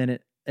 and then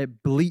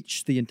it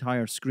bleached the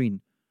entire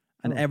screen,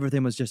 and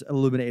everything was just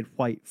illuminated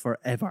white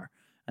forever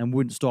and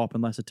wouldn't stop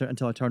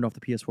until I turned off the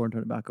PS4 and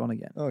turned it back on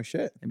again. Oh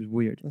shit, It was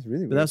weird. that's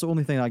really But weird. that's the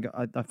only thing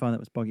I found that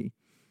was buggy.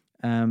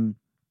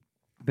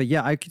 But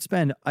yeah, I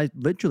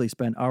literally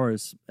spent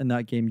hours in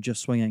that game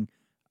just swinging,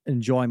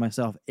 enjoying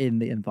myself in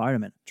the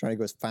environment. Trying to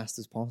go as fast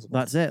as possible.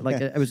 That's it. Like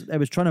Yeah. I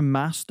was trying to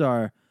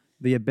master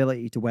the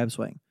ability to web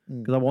swing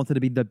because I wanted to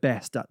be the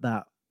best at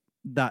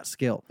that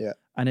skill. Yeah.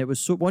 And it was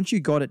so once you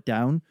got it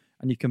down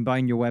and you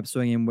combine your web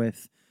swinging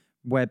with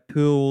web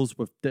pools,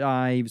 with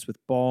dives, with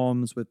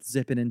bombs, with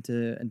zipping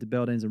into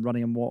buildings and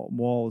running on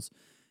walls,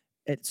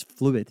 it's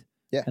fluid.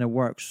 Yeah. And it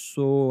works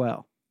so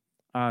well.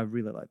 I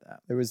really like that.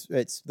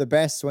 It's the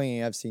best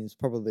swinging I've seen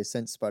probably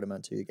since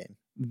Spider-Man 2 game.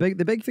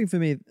 The big thing for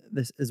me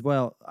this as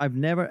well, I've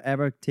never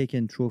ever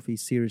taken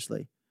trophies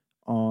seriously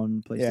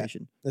on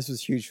PlayStation. This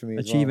was huge for me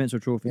as well. Achievements or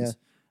trophies. Yeah.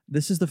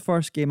 This is the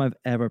first game I've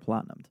ever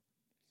platinumed.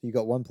 You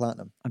got 1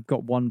 platinum. I've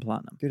got 1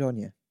 platinum. Good on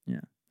you.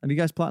 Yeah. Have you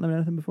guys platinumed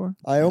anything before?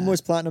 I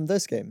almost platinumed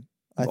this game.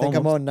 I think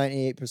I'm on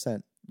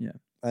 98%. Yeah.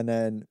 And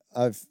then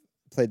I've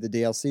played the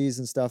DLCs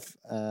and stuff.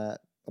 I'm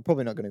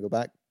probably not going to go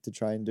back to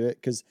try and do it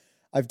because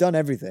I've done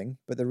everything.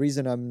 But the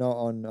reason I'm not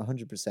on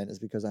 100% is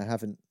because I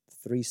haven't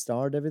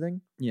 3-starred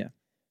everything. Yeah.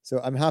 So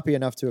I'm happy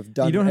enough to have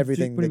done you don't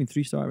everything. Have what do you mean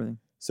 3-star everything?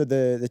 So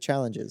the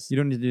challenges. You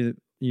don't need to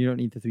you don't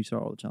need to 3-star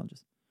all the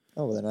challenges.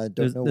 Oh well, then I don't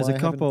There's know there's why a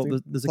couple I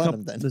haven't there's a planned couple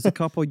them then. there's a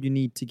couple you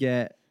need to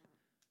get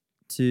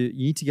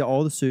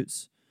all the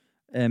suits,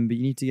 but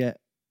you need to get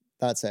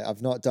That's it.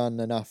 I've not done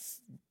enough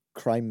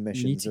crime you need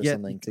missions to or get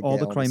something to all get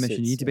the on crime missions.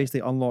 You suits, need to yeah. basically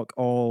unlock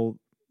all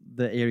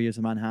the areas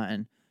of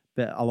Manhattan,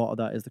 but a lot of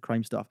that is the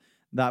crime stuff.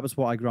 That was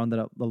what I grounded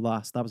up the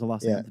last. That was the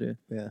last thing I Yeah, thing to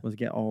do yeah. was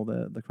get all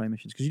the crime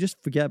missions because you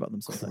just forget about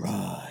them sometimes.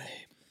 Crime.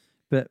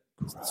 But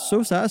it's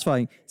so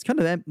satisfying. It's kind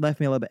of left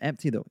me a little bit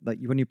empty though. Like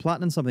when you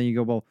platinum something, you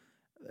go, well,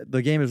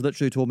 the game has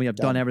literally told me I've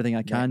done Done. everything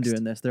I can do Next.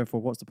 in this.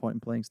 Therefore, what's the point in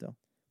playing still?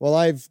 Well,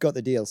 I've got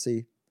the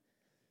DLC,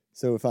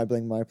 so if I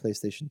bring my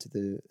PlayStation to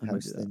the I might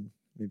house, do that. then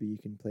maybe you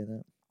can play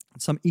that.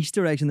 Some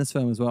Easter eggs in this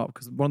film as well,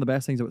 because one of the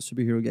best things about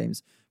superhero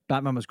games,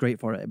 Batman was great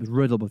for it. It was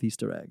riddled with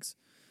Easter eggs.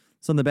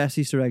 Some of the best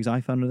Easter eggs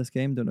I found in this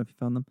game. Don't know if you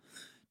found them.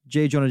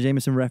 J. Jonah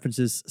Jameson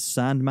references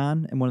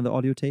Sandman in one of the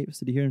audio tapes.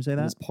 Did you hear him say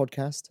that? This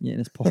podcast. Yeah, in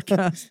his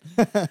podcast.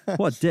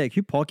 What a dick.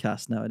 Who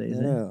podcasts nowadays?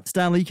 I know.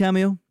 Stan Lee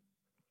cameo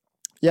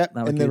Yeah,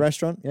 That was in the good.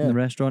 restaurant. Yeah, in the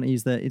restaurant.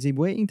 Is he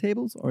waiting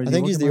tables? Or is I he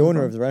think he's walking the around owner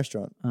bar? of the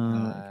restaurant. Oh, okay.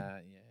 Yeah,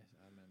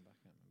 I remember.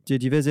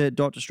 Did you visit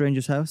Doctor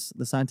Strange's house,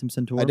 the Sanctum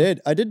Sanctorum?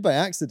 I did by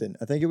accident.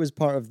 I think it was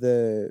part of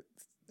the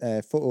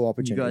photo You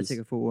opportunities. got to take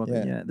a photo of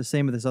it. Yeah. Yeah. The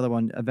same with this other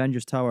one,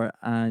 Avengers Tower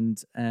and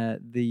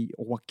the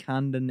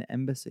Wakandan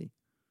Embassy.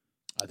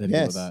 I did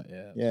Yes. go with that. Yeah.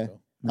 that was Yeah.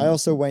 cool. I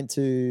also went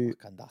to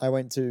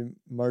Wakanda.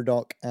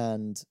 Murdoch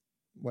and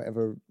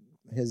whatever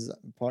his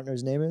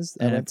partner's name is.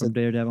 From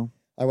Daredevil.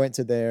 I went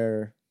to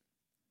their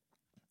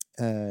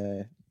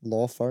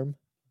law firm,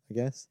 I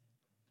guess.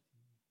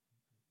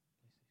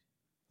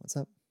 What's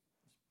up?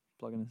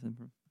 Plugging this in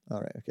from. All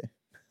right, okay.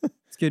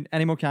 It's good.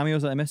 Any more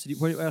cameos that I missed?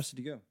 Where else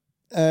did you go?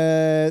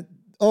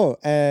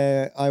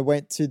 I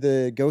went to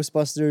the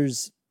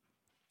Ghostbusters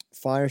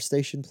fire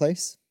station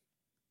place.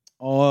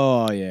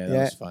 Oh yeah, that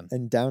was fun.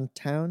 in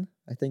downtown.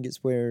 I think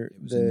it's where It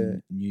was the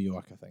in New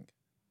York, I think.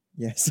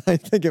 yes, I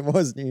think it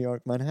was New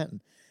York,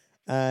 Manhattan.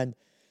 And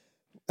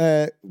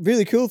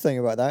really cool thing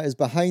about that is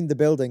behind the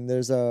building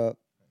there's a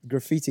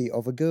graffiti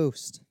of a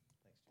ghost,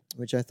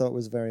 which I thought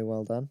was very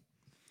well done.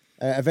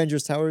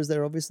 Avengers Tower is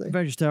there, obviously.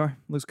 Avengers Tower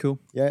looks cool.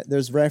 Yeah,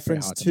 there's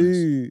reference hard to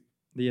to The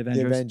the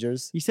Avengers.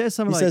 Avengers. He says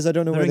something He like says, "I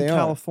don't know they're where in they are."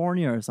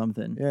 California or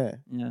something. Yeah,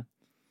 Yeah.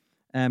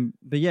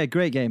 But yeah,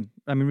 great game.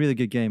 I mean, really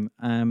good game.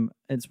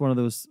 It's one of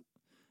those.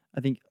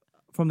 I think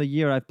from the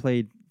year I've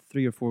played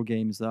 3 or 4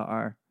 games that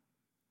are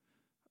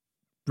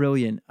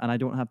brilliant, and I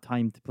don't have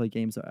time to play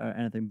games that are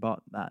anything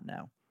but that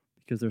now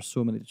because there's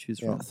so many to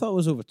choose Yeah. I from. thought it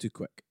was over too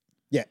quick.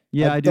 yeah,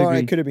 Yeah, I do thought agree.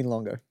 it could have been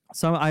longer.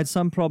 I had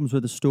some problems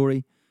with the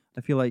story.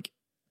 I feel like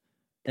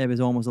it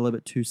was almost a little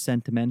bit too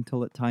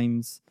sentimental at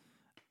times.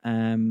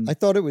 I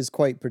thought it was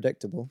quite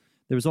predictable,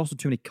 There was also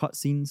too many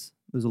cutscenes.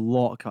 There's a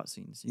lot of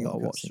cutscenes you Yeah, got to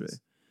watch cutscenes. through.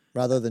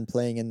 rather than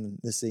playing in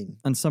the scene.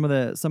 And some of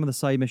the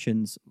side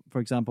missions, for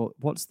example,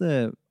 what's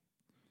the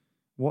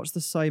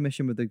side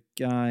mission with the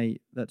guy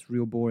that's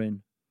real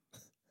boring?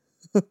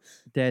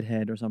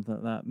 Deadhead or something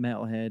like that,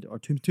 Metalhead or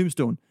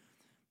Tombstone.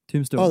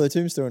 Oh, the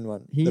Tombstone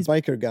one, He's the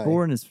biker guy.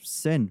 boring as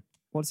sin.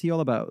 What's he all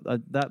about?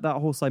 That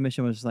whole side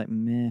mission was just like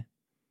meh.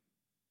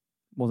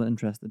 Wasn't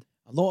interested.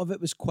 A lot of it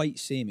was quite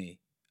samey,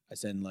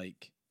 as in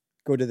like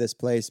Go to this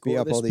place, Go beat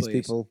to up this all these place.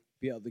 people.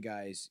 beat up the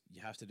guys.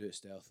 You have to do it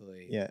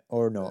stealthily. Yeah,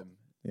 or not.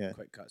 Yeah.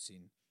 Quick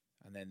cutscene,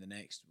 and then the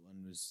next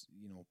one was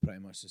pretty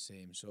much the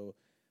same. So,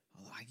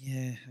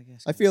 yeah, I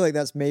guess. I feel like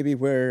that's maybe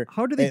where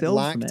How do they it build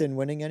from lacked it? in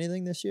winning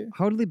anything this year.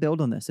 How do they build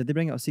on this? Did they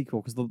bring out a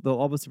sequel? Because they'll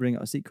obviously bring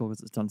out a sequel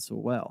because it's done so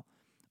well.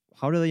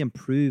 How do they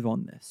improve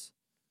on this?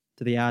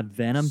 Do they add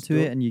Venom to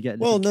it and you get a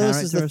Well, different no,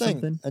 this is character the or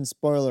thing. something? And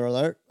spoiler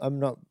alert, I'm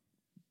not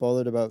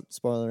bothered about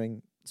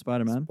spoiling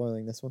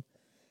this one.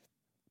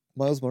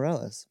 Miles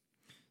Morales.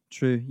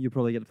 True, you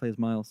probably get to play as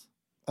Miles.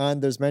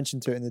 And there's mention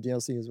to it in the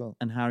DLC as well.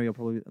 And Harry will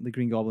probably, the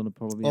Green Goblin will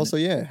probably be Also,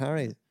 in it. yeah,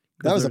 Harry.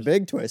 That was a there's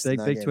big twist. in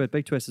that game.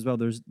 Big twist as well.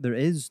 There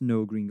is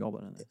no Green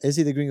Goblin in it. Is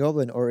he the Green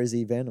Goblin or is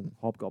he Venom?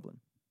 Hobgoblin.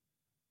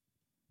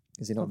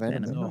 Is he not Oh,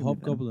 Venom? Venom. then? No, Venom.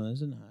 Hobgoblin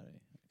isn't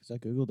Harry. because I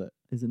googled it.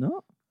 Is it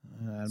not?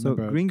 I So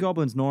remember. Green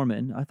Goblin's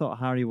Norman. I thought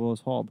Harry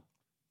was Hob.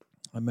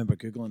 I remember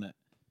googling it,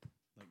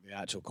 like the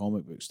actual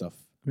comic book stuff.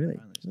 Really?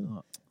 Apparently it's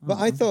not. But Oh,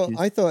 I I'm thought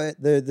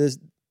confused.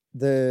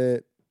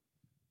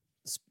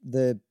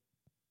 the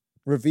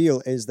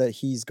reveal is that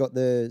he's got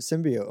the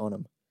symbiote on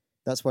him.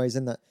 That's why he's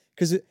in that.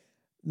 Because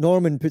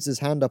Norman puts his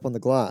hand up on the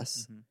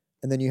glass, Mhm.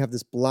 and then you have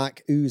this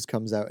black ooze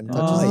comes out and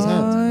touches his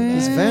hand. yeah.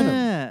 He's Venom.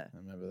 Yeah. I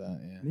remember that.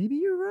 Yeah. Maybe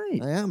you're right.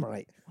 I am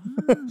right.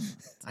 Wow.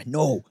 I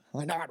know.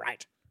 I know I'm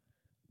right.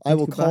 I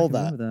will Go back call and that.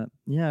 remember that.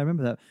 Yeah, I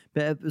remember that.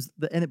 But it was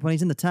when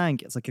he's in the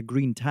tank, it's like a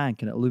green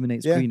tank and it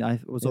illuminates Yeah. green. I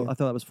Yeah. thought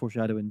that was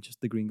foreshadowing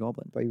just the Green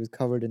Goblin. But he was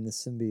covered in the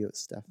symbiote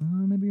stuff. Oh,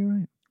 maybe you're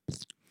right.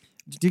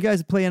 Do you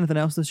guys play anything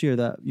else this year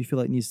that you feel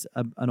like needs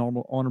an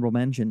honorable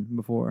mention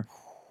before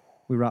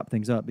we wrap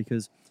things up?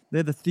 Because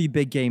they're the 3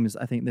 big games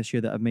I think this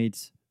year that have made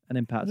an I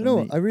impact don't on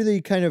know. me. I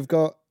really kind of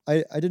got.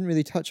 I didn't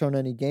really touch on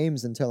any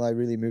games until I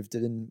really moved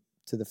it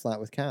into the flat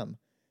with Cam,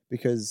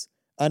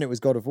 and it was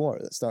God of War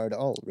that started it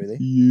all. Really,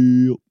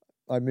 Yeah.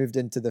 I moved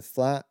into the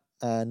flat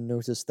and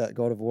noticed that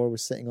God of War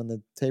was sitting on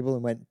the table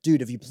and went,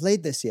 "Dude, have you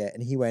played this yet?"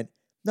 And he went,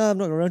 "No, I'm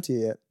not around to you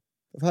yet.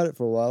 I've had it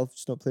for a while,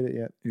 just not played it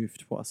yet."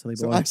 Oofed, what a silly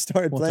So boy. I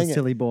started What playing a it.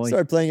 silly boy.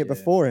 Started playing it Yeah.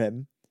 before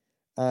him,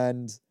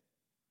 and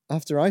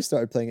after I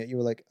started playing it, you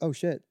were like, "Oh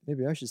shit,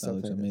 maybe I should That start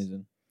looks playing this."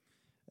 amazing.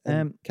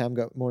 And Cam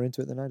got more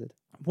into it than I did.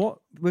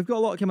 We've got a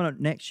lot coming out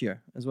next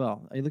year as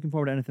well. Are you looking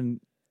forward to anything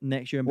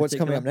next year in What's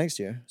particular? coming up next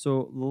year?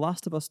 So The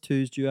Last of Us 2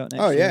 is due out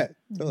next Oh year.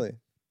 yeah, totally.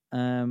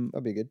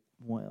 That'd be good.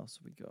 What else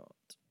have we got?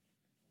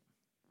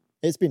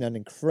 It's been an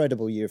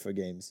incredible year for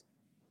games.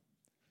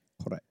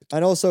 Correct.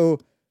 And also,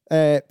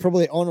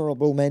 probably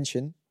honorable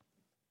mention.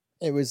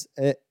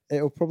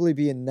 It'll probably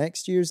be in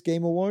next year's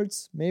Game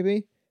Awards,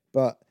 maybe.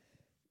 But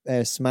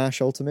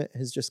Smash Ultimate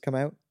has just come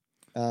out,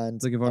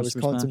 and Looking I forward was to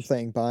Smash.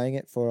 contemplating buying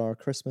it for our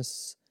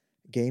Christmas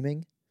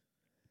gaming.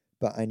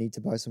 But I need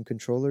to buy some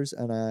controllers,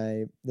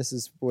 and this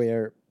is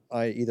where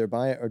I either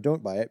buy it or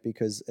don't buy it,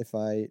 because if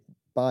I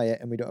buy it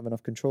and we don't have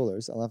enough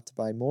controllers, I'll have to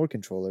buy more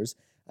controllers,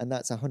 and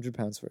that's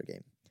 £100 for a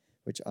game,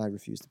 which I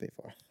refuse to pay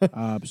for.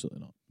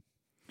 Absolutely not.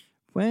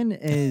 When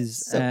is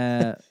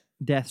So-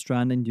 Death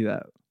Stranding due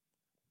out?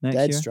 Next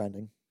Dead year?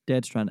 Stranding.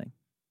 Dead Stranding.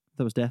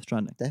 That was Death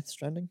Stranding. Death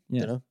Stranding?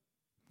 Yeah. Don't know.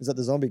 Is that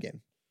the zombie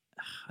game?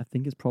 I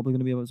think it's probably going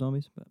to be about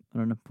zombies, but I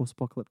don't know.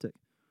 Post-apocalyptic.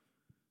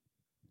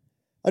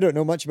 I don't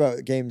know much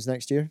about games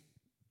next year.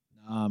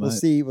 Nah, We'll man.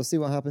 see. We'll see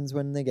what happens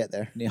when they get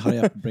there. Need to hurry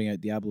up and bring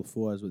out Diablo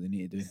 4 is what they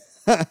need to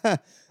do.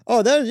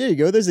 Oh, there you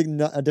go. There's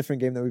a different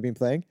game that we've been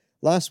playing.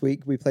 Last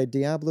week we played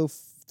Diablo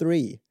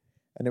 3,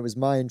 and it was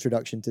my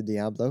introduction to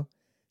Diablo.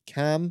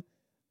 Cam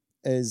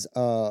is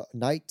a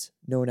knight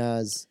known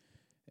as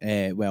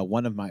Well,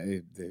 one of my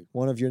the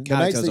one of your the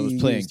knights characters that I was you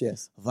playing. used,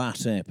 yes.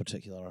 that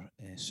particular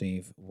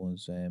save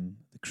was the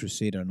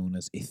Crusader known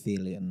as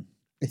Ithalian.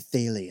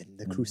 Ithalian,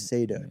 the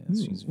Crusader.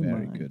 Yeah, she's Ooh,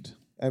 very my. good.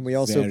 And we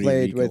also Very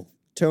played legal. with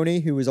Tony,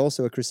 who was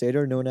also a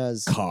Crusader, known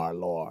as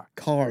Carlor.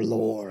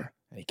 Carlor.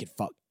 And he can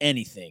fuck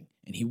anything,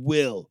 and he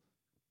will.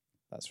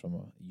 That's from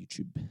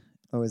YouTube.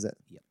 Oh, is it?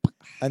 Yep.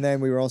 And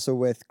then we were also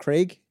with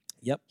Craig.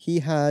 Yep. He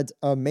had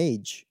a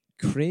mage,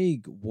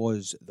 Craig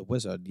was the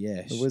wizard,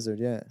 yes. the wizard,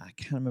 yeah. I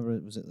can't remember,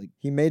 was it like...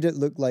 He made it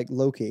look like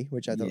Loki,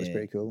 which I thought was Yeah.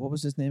 pretty cool. What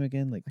was his name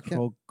again? Like I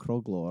can't-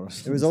 Kroglor or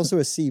something? It was also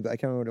a C, but I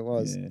can't remember what it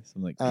was. Yeah,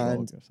 something like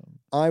And- Krog or something.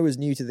 I was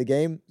new to the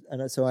game,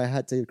 and so I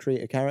had to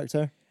create a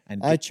character.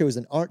 And I chose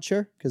an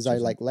archer because I chose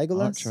an like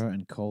Legolas. Archer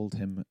and called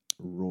him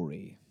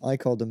Rory. I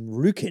called him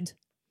Rukid,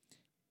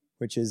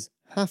 which is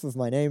half of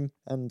my name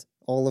and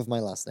all of my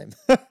last name,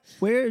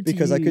 Where do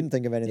because I you- couldn't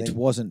think of anything. It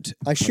wasn't.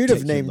 I should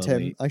have named him.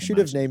 particularly I should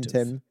have named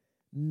imaginative. him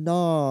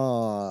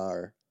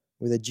Nar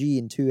with a G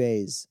and 2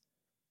 A's,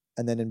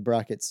 and then in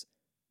brackets,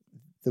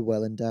 the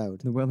well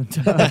endowed. The well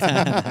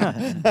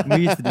endowed.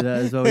 We used to do that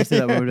as well. We used to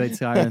do that when we were at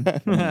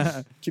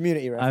Skyrim.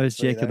 Community reference. I was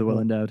for you Jacob the there. well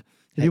endowed.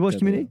 Did you watch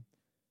Community?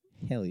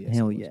 Hell yes.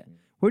 Hell I watched yeah.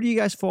 Community. Where do you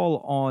guys fall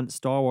on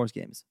Star Wars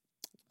games?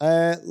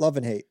 Love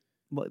and hate.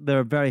 Well,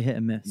 they're very hit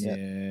and miss.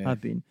 Yeah.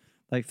 Have been.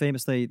 Like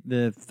famously,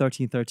 the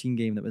 1313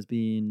 game that was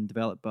being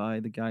developed by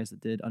the guys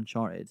that did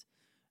Uncharted,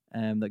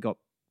 that got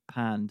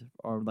panned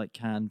or like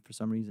canned for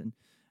some reason.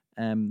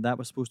 That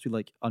was supposed to be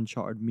like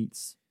Uncharted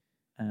meets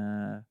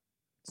Star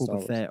Boba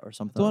Wars. Fett or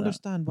something. Don't like that.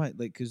 understand why,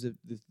 like, because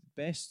the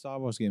best Star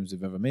Wars games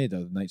they've ever made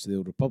are the Knights of the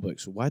Old Republic.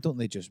 So why don't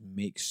they just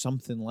make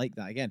something like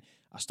that again?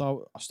 A Star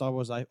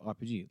Wars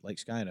RPG like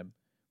Skyrim,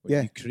 where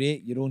Yeah. you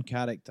create your own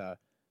character.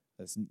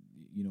 That's and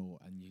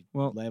you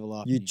Well, level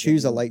up. You and get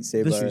choose a your own-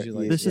 lightsaber. Choose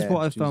your you- This is yeah.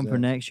 what I've choose found for that.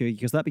 next year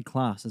because that'd be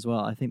class as well.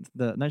 I think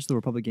the Knights of the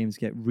Republic games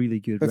get really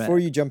good. Before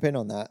rep. you jump in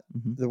on that,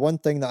 Mhm. the one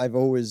thing that I've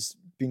always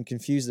been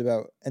confused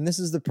about, and this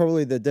is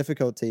probably the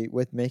difficulty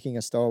with making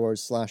a Star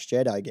Wars /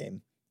 Jedi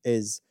game,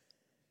 is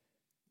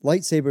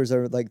lightsabers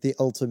are like the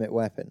ultimate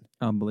weapon.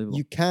 Unbelievable.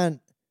 You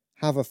can't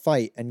have a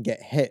fight and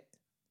get hit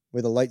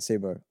with a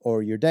lightsaber,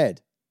 or you're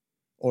dead,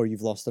 or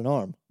you've lost an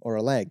arm or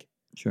a leg.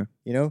 Sure.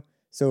 You know,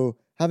 so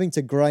having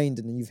to grind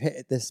and you've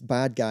hit this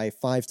bad guy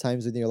 5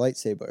 times with your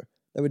lightsaber,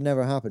 that would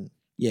never happen.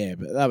 Yeah,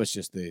 but that was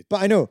just the.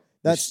 But I know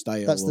that's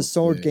the of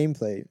sword the-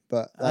 gameplay,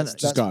 but And that's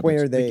Just garbage.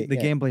 where they the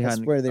gameplay that's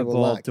hadn't where they will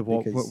evolved lack to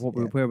because,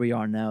 yeah. where we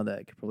are now that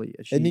it could probably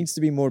achieve. It needs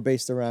to be more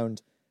based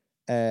around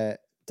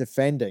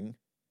defending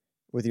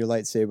with your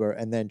lightsaber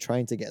and then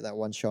trying to get that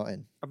one shot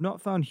in. I've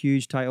not found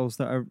huge titles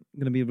that are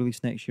going to be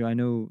released next year. I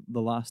know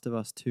The Last of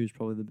Us 2 is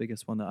probably the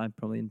biggest one that I'm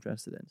probably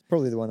interested in.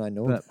 Probably the one I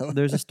know But about.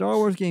 there's a Star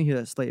Wars game here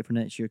that's slated for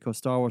next year called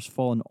Star Wars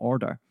Fallen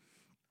Order.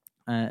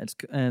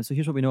 So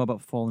here's what we know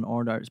about Fallen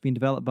Order. It's being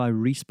developed by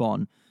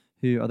Respawn,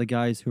 who are the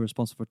guys who are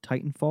responsible for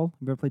Titanfall.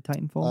 Have you ever played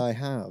Titanfall? I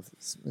have.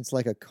 It's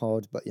like a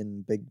COD, but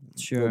in big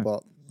Sure.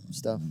 robot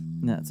stuff.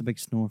 Yeah, it's a big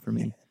snore for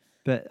me.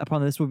 But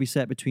apparently this will be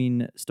set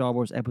between Star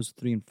Wars Episode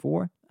 3 and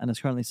 4, and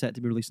it's currently set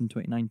to be released in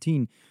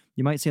 2019.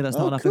 You might say that's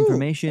not enough cool.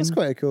 information. That's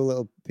quite a cool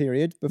little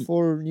period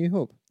before New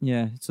Hope.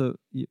 Yeah, so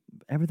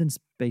everything's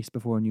based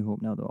before New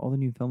Hope now, though. All the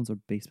new films are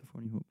based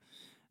before New Hope.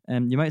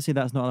 You might say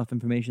that's not enough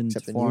information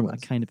Except to the new form a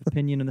ones. kind of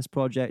opinion on this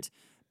project.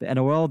 But in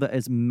a world that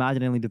is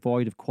maddeningly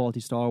devoid of quality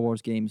Star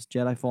Wars games,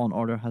 Jedi Fallen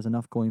Order has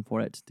enough going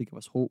for it to give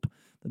us hope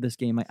that this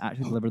game might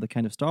actually deliver the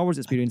kind of Star Wars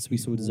experience we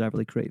so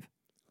deservedly crave.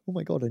 Oh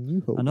my god, a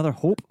New Hope. Another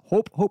hope,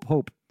 hope, hope,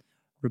 hope.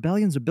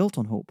 Rebellions are built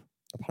on hope.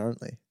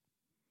 Apparently.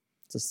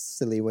 It's a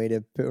silly way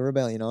to put a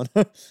rebellion on.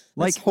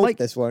 Let's hope like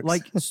this works.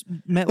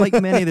 like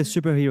many of the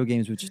superhero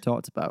games we just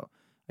talked about.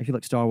 I feel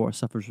like Star Wars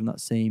suffers from that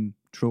same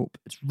trope.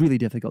 It's really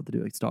difficult to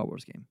do a Star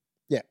Wars game.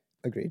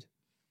 Agreed.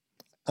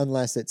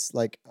 Unless it's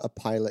like a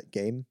pilot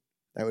game.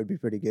 That would be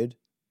pretty good.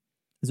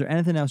 Is there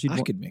anything else you'd I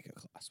want? could make a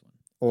class one.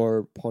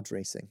 Or pod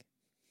racing.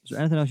 Is there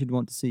anything else you'd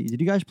want to see?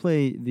 Did you guys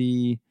play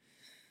the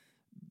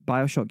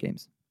BioShock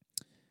games?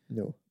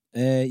 No.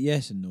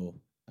 Yes and no.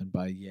 And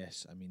by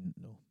yes, I mean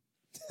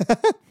no.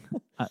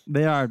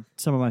 They are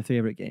some of my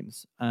favorite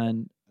games,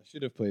 and I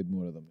should have played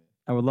more of them.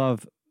 I would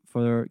love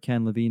for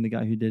Ken Levine, the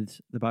guy who did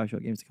the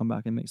BioShock games, to come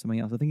back and make something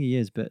else. I think he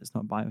is, but it's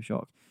not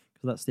BioShock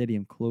because that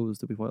stadium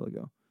closed a wee while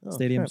ago. Oh,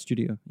 Stadium crap.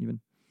 studio, even.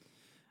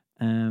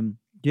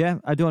 Yeah,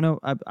 I don't know.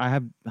 I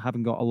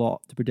haven't got a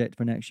lot to predict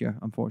for next year,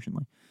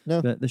 unfortunately.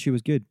 No. But this year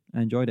was good.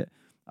 I enjoyed it.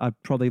 I'd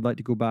probably like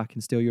to go back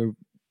and steal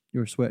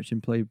your Switch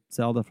and play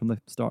Zelda from the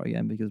start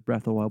again because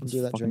Breath of the Wild was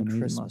Do that fucking during amazing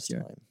Christmas last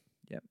year. time.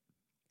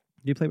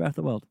 Did you play Breath of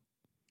the Wild?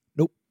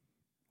 Nope.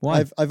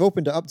 Why? I've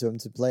opened it up to him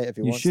to play it if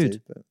he You wants should.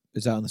 to. But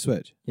Is that on the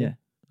Switch? Yeah.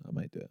 I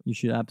might do it. You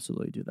should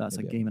absolutely do that. That's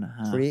Maybe a game and a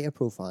half. create a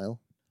profile.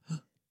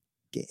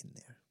 Get in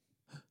there.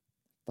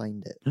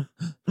 Find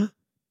it.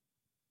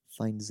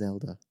 Find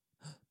Zelda.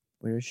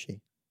 Where is she?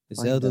 Is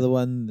Find Zelda her. the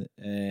one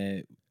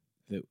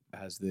that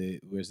has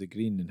wears the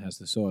green and has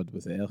the sword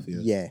with the elf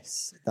ears?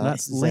 Yes,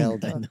 That's that's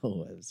Link. I Zelda.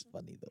 know, it was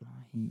funny though.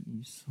 I hate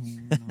you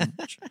so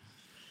much.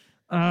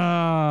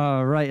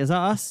 Right. Is that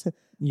us?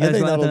 You I guys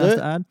think got anything that'll else do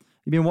to add?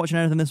 You been watching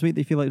anything this week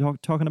that you feel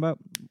like talking about?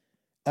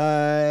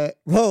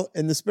 Well,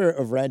 in the spirit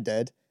of Red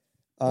Dead,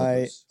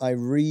 Godless. I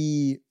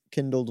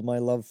rekindled my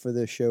love for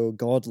the show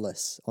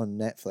Godless on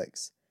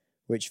Netflix,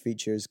 which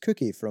features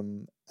Cookie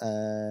from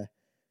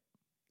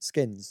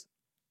Skins.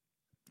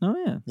 Oh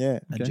yeah. Yeah,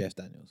 And Okay. Jeff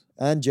Daniels.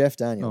 and Jeff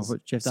Oh, Daniels.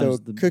 but Jeff So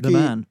Daniels, the Cookie,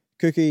 man.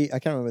 Cookie, I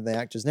can't remember the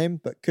actor's name,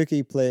 but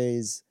Cookie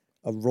plays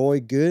a Roy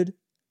Good.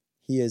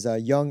 He is a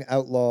young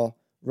outlaw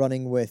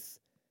running with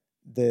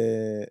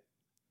the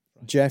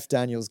Jeff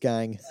Daniels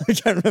gang. I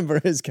can't remember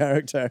his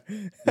character.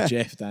 The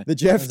Jeff Daniels. The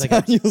Jeff Sounds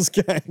like Daniels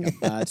a gang.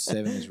 bad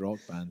 70s rock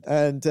band.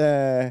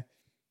 And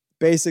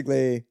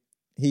basically,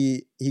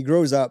 he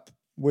grows up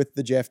with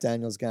the Jeff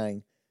Daniels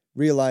gang,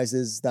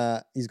 realizes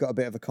that he's got a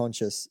bit of a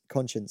conscience,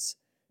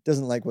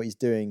 doesn't like what he's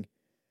doing,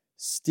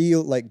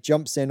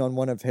 jumps in on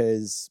one of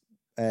his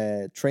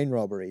train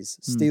robberies,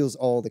 steals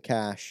all the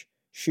cash,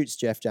 shoots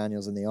Jeff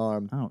Daniels in the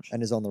arm, Ouch.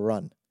 and is on the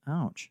run.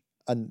 Ouch.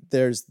 And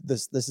there's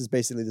this is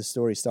basically the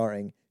story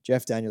starting.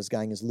 Jeff Daniels'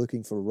 gang is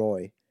looking for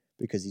Roy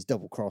because he's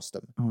double-crossed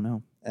him. Oh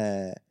no.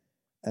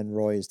 And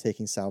Roy is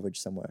taking salvage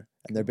somewhere.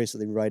 And they're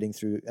basically riding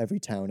through every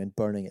town and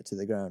burning it to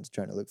the ground,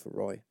 trying to look for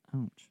Roy.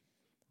 Ouch.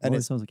 And Roy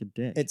it's- sounds like a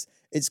dick.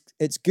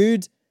 It's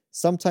good.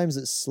 Sometimes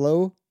it's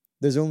slow.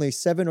 There's only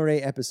 7 or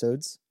 8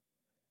 episodes,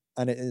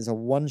 and it is a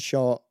not one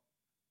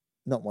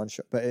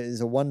shot, but it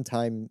is a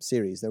one-time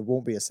series. There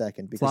won't be a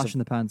second Flash in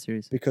the Pan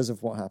series. because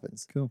of what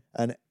happens. Cool.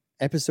 And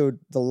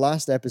the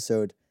last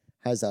episode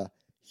has a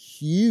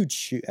huge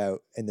shootout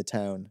in the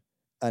town,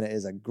 and it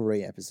is a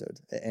great episode.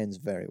 It ends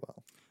very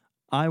well.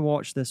 I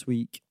watched this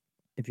week,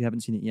 if you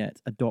haven't seen it yet,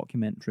 a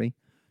documentary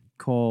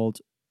called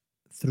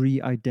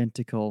 3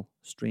 Identical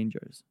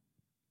Strangers.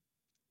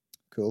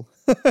 Cool.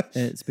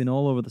 It's been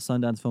all over the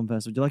Sundance Film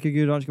Festival. Do you like a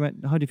good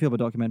documentary? How do you feel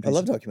about documentaries? I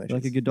love Do documentaries. you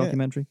like a good Yeah.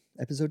 documentary,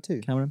 Episode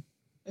 2. Cameron?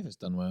 If it's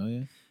done well,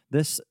 yeah.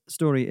 This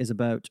story is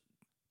about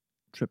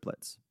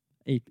triplets,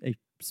 a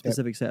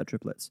specific set of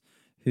triplets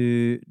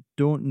who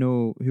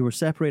who were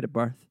separated at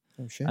birth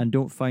Oh shit. and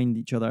don't find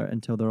each other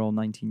until they're all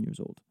 19 years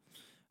old.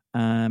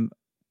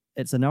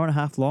 It's an hour and a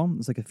half long.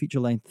 It's like a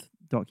feature-length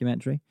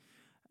documentary.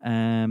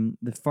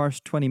 The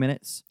first 20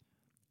 minutes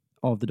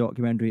of the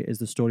documentary is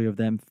the story of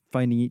them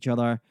finding each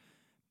other,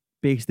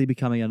 basically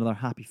becoming another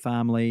happy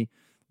family,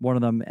 One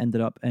of them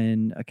ended up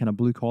in a kind of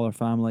blue collar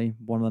family.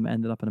 One of them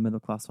ended up in a middle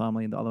class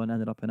family, and the other one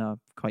ended up in a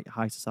quite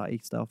high society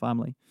style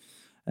family.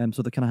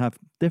 So they kind of have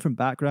different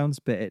backgrounds,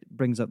 but it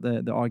brings up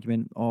the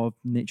argument of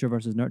nature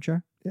versus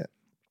nurture. Yeah.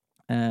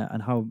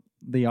 And how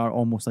they are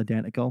almost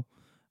identical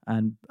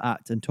and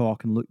act and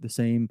talk and look the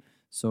same.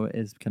 So it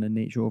is kind of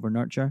nature over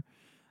nurture.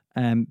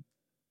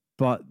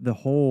 But the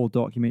whole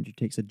documentary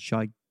takes a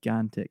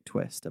gigantic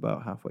twist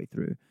about halfway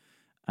through.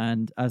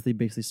 And as they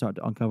basically start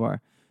to uncover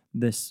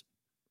this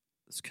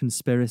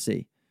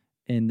conspiracy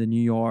in the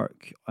New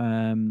York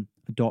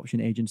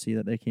adoption agency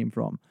that they came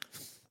from,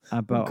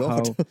 about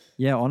how,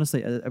 yeah,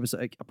 honestly, it was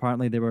like,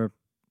 apparently they were,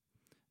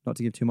 not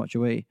to give too much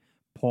away,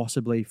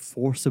 possibly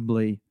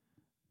forcibly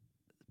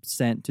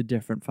sent to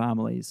different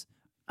families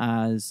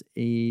as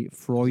a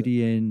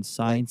Freudian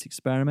science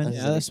experiment.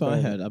 Yeah, that's what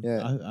I heard.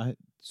 Yeah. I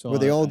saw. Were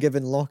they all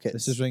given lockets?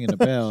 This is ringing a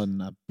bell,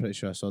 and I'm pretty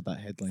sure I saw that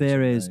headline.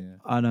 There is somewhere,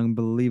 an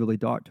unbelievably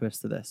dark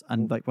twist to this,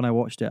 and like when I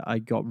watched it, I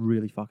got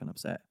really fucking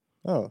upset.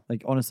 Oh,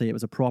 Like honestly, it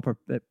was a proper.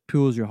 It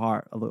pulls your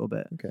heart a little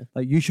bit. okay.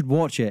 Like you should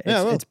watch it. It's, Yeah,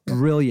 I will. it's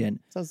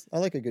brilliant. I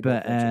like a good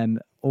But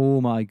documentary.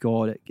 oh my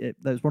god, that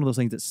was one of those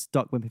things that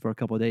stuck with me for a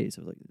couple of days.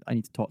 I was like, I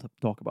need to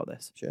talk about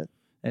this. Shit.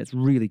 It's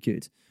really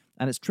good,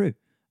 and it's true,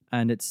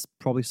 and it's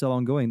probably still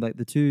ongoing. Like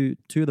the two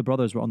of the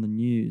brothers were on the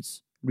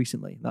news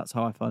recently. That's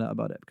how I found out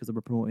about it, because they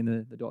were promoting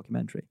the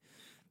documentary.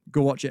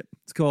 Go watch it.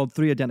 It's called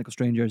Three Identical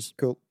Strangers.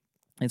 Cool.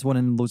 It's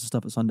winning loads of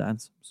stuff at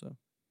Sundance, so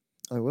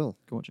I will.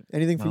 go watch it.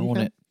 Anything for I you, own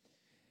Cam? it.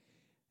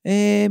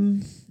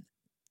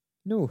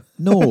 No.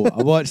 No,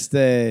 I watched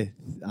and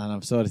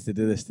I'm sorry to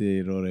do this to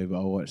you, Rory, but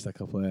I watched a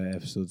couple of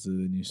episodes of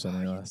the new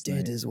Sunny last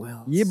night. Did as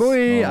well. Yeah,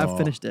 boy, Oh. I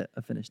finished it.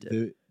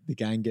 The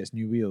gang gets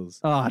new wheels.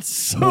 Oh, it's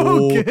so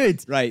Oh,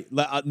 good. Right,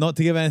 not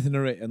to give anything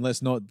away, and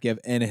let's not give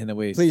anything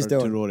away Please to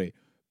don't. Rory.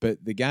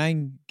 But the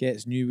gang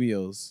gets new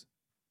wheels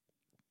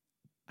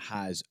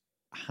has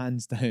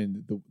hands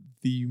down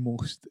the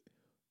most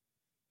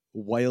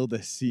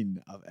wildest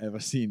scene I've ever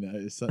seen.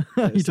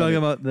 You talking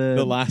about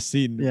the last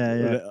scene? Yeah,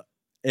 yeah. where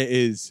it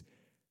is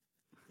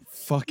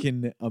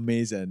fucking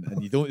amazing,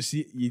 and you don't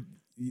see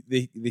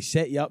they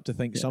set you up to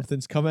think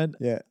something's coming,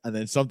 Yeah. and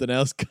then something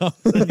else comes.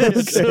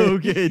 It's so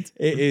good.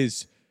 It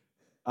is.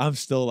 I'm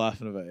still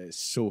laughing about it. It's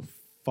so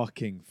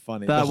fucking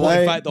funny. That The whole- one-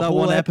 in fact, the that whole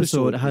one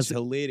episode episode has- is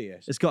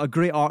hilarious. It's got a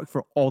great arc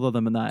for all of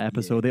them in that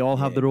episode. Yeah, They all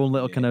have yeah, their own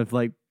little yeah. kind of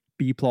like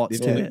B plots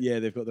They've to got, it.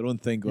 they've got their own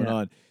thing going Yeah.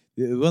 on.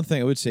 The one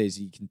thing I would say is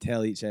you can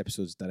tell each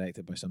episode's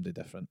directed by somebody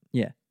different.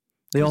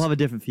 They all have a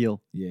different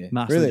feel. Yeah,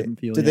 Massively Really? different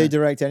feel. Did they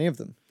direct any of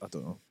them? I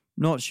don't know.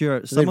 Not sure.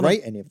 Did they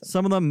write any of them?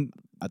 Some of them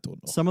I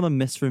don't know. Some of them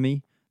miss for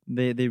me.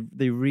 They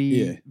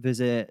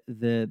revisit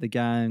the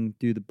gang,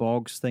 do the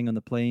bogs thing on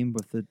the plane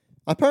with the.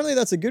 Apparently,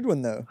 that's a good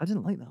one though. I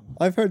didn't like that one.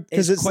 I've heard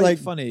because it's quite like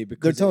funny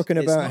because they're talking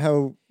it's about not-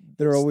 how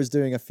they're always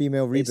doing a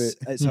female reboot.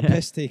 It's a Yeah.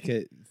 piss take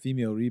at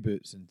female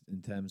reboots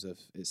in terms of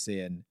it's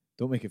saying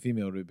don't make a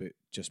female reboot,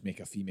 just make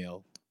a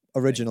female.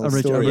 Original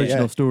Original story.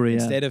 original Yeah. story. Yeah.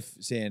 Instead of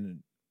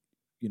saying,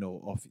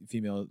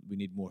 female, we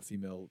need more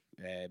female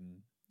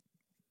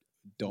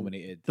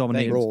dominated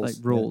Dominated things. roles,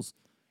 like roles.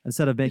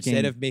 Instead of making.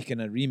 Instead of making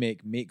a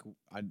remake, make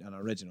an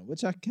original,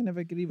 which I kind of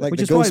agree with. Like Which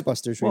the is why-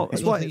 Ghostbusters well, remake.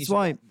 it's I don't why- think it's you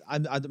why-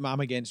 should- I'm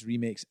against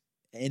remakes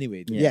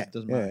anyway. Yeah, It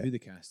doesn't matter yeah. who the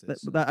cast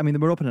is. I mean,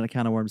 we're opening a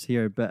can of worms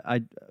here, but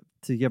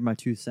to give my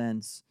 2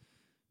 cents,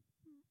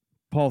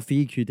 Paul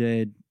Feig, who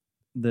did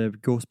the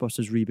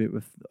Ghostbusters reboot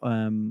with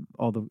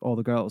all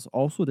the girls,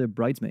 also did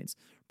Bridesmaids.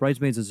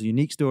 Bridesmaids is a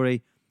unique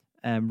story,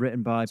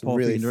 written by a Paul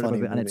really Feig, and directed funny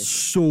by- and movie. it's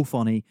so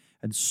funny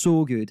and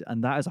so good.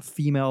 And that is a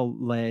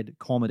female-led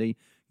comedy.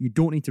 You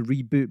don't need to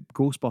reboot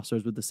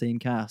Ghostbusters with the same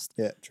cast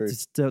Yeah, true.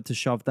 to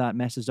shove that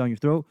message down your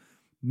throat.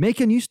 Make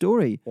a new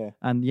story. Yeah.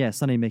 And yeah,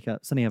 Sunny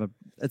have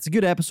it's a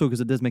good episode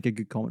because it does make a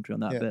good commentary on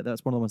that Yeah. bit.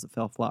 That's one of the ones that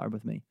fell flatter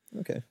with me.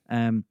 Okay.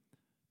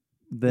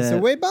 The So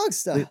way back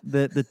stuff.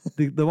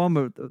 the one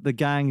where the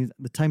gang,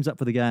 the Time's Up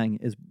for the Gang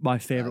is my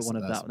favorite one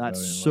of That's that. That's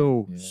brilliant so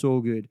one, yeah. so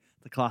good.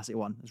 The classic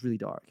one. It's really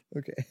dark.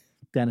 Okay.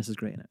 Dennis is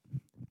great in it.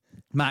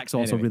 Max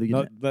also Anyway, really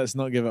good. in Let's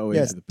not give it away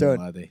Yes, to the poor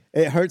don't. laddie.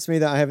 It hurts me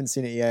that I haven't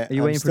seen it yet. Are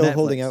you I'm waiting for still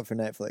holding Netflix? out for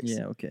Netflix. it.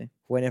 Yeah. Okay.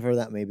 Whenever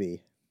that may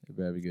be. It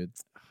better be good.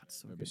 It's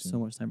so Maybe good. soon. So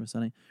much time for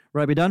Sunny.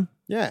 Right, we done?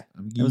 Yeah.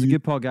 It was a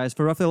good pod, guys.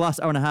 For roughly the last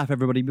hour and a half,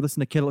 everybody, be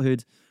listening to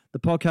Kiddulthood, the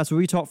podcast where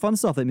we talk fun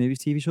stuff like movies,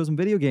 TV shows, and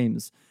video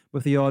games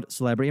with the odd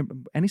celebrity.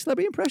 Any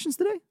celebrity impressions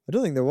today? I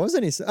don't think there was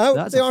any. Oh,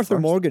 That's the a Arthur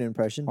first. Morgan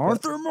impression. but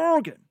Arthur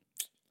Morgan.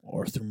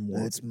 Arthur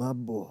Morgan. That's my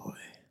boy.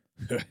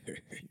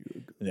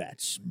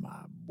 That's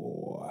my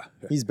boy.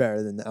 He's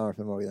better than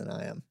Arthur Morgan than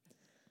I am.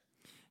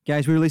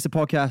 Guys, we release a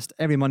podcast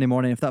every Monday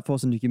morning. If that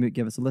falls into your commute,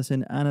 give us a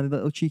listen and a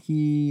little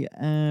cheeky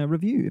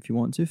review if you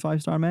want to.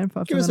 5-star men,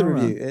 5-star Give us a men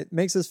all review. around. It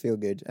makes us feel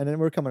good. And then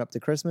we're coming up to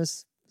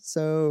Christmas.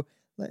 So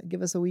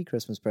give us a wee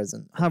Christmas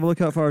present. Have a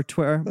look out for our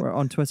Twitter. We're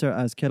on Twitter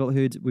as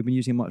Kiddulthood. We've been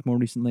using it much more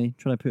recently,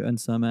 trying to put in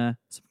some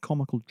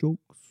comical jokes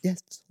Yes.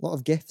 A lot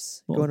of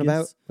gifts Lot of going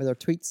about gifts. with our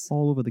tweets.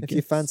 all over the If gifts.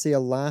 you fancy a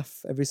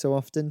laugh every so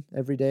often,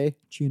 every day,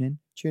 Tune in.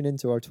 tune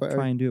into our Twitter.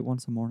 Try and do it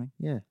once a morning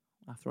Yeah.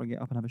 after I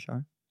get up and have a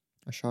shower.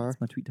 A shower.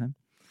 That's my tweet time.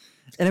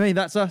 Anyway,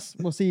 that's us.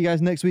 We'll see you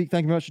guys next week.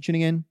 Thank you very much for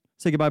tuning in.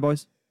 Say goodbye,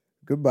 boys.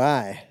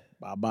 Goodbye.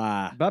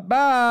 Bye-bye.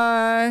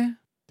 Bye-bye.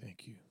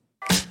 Thank you.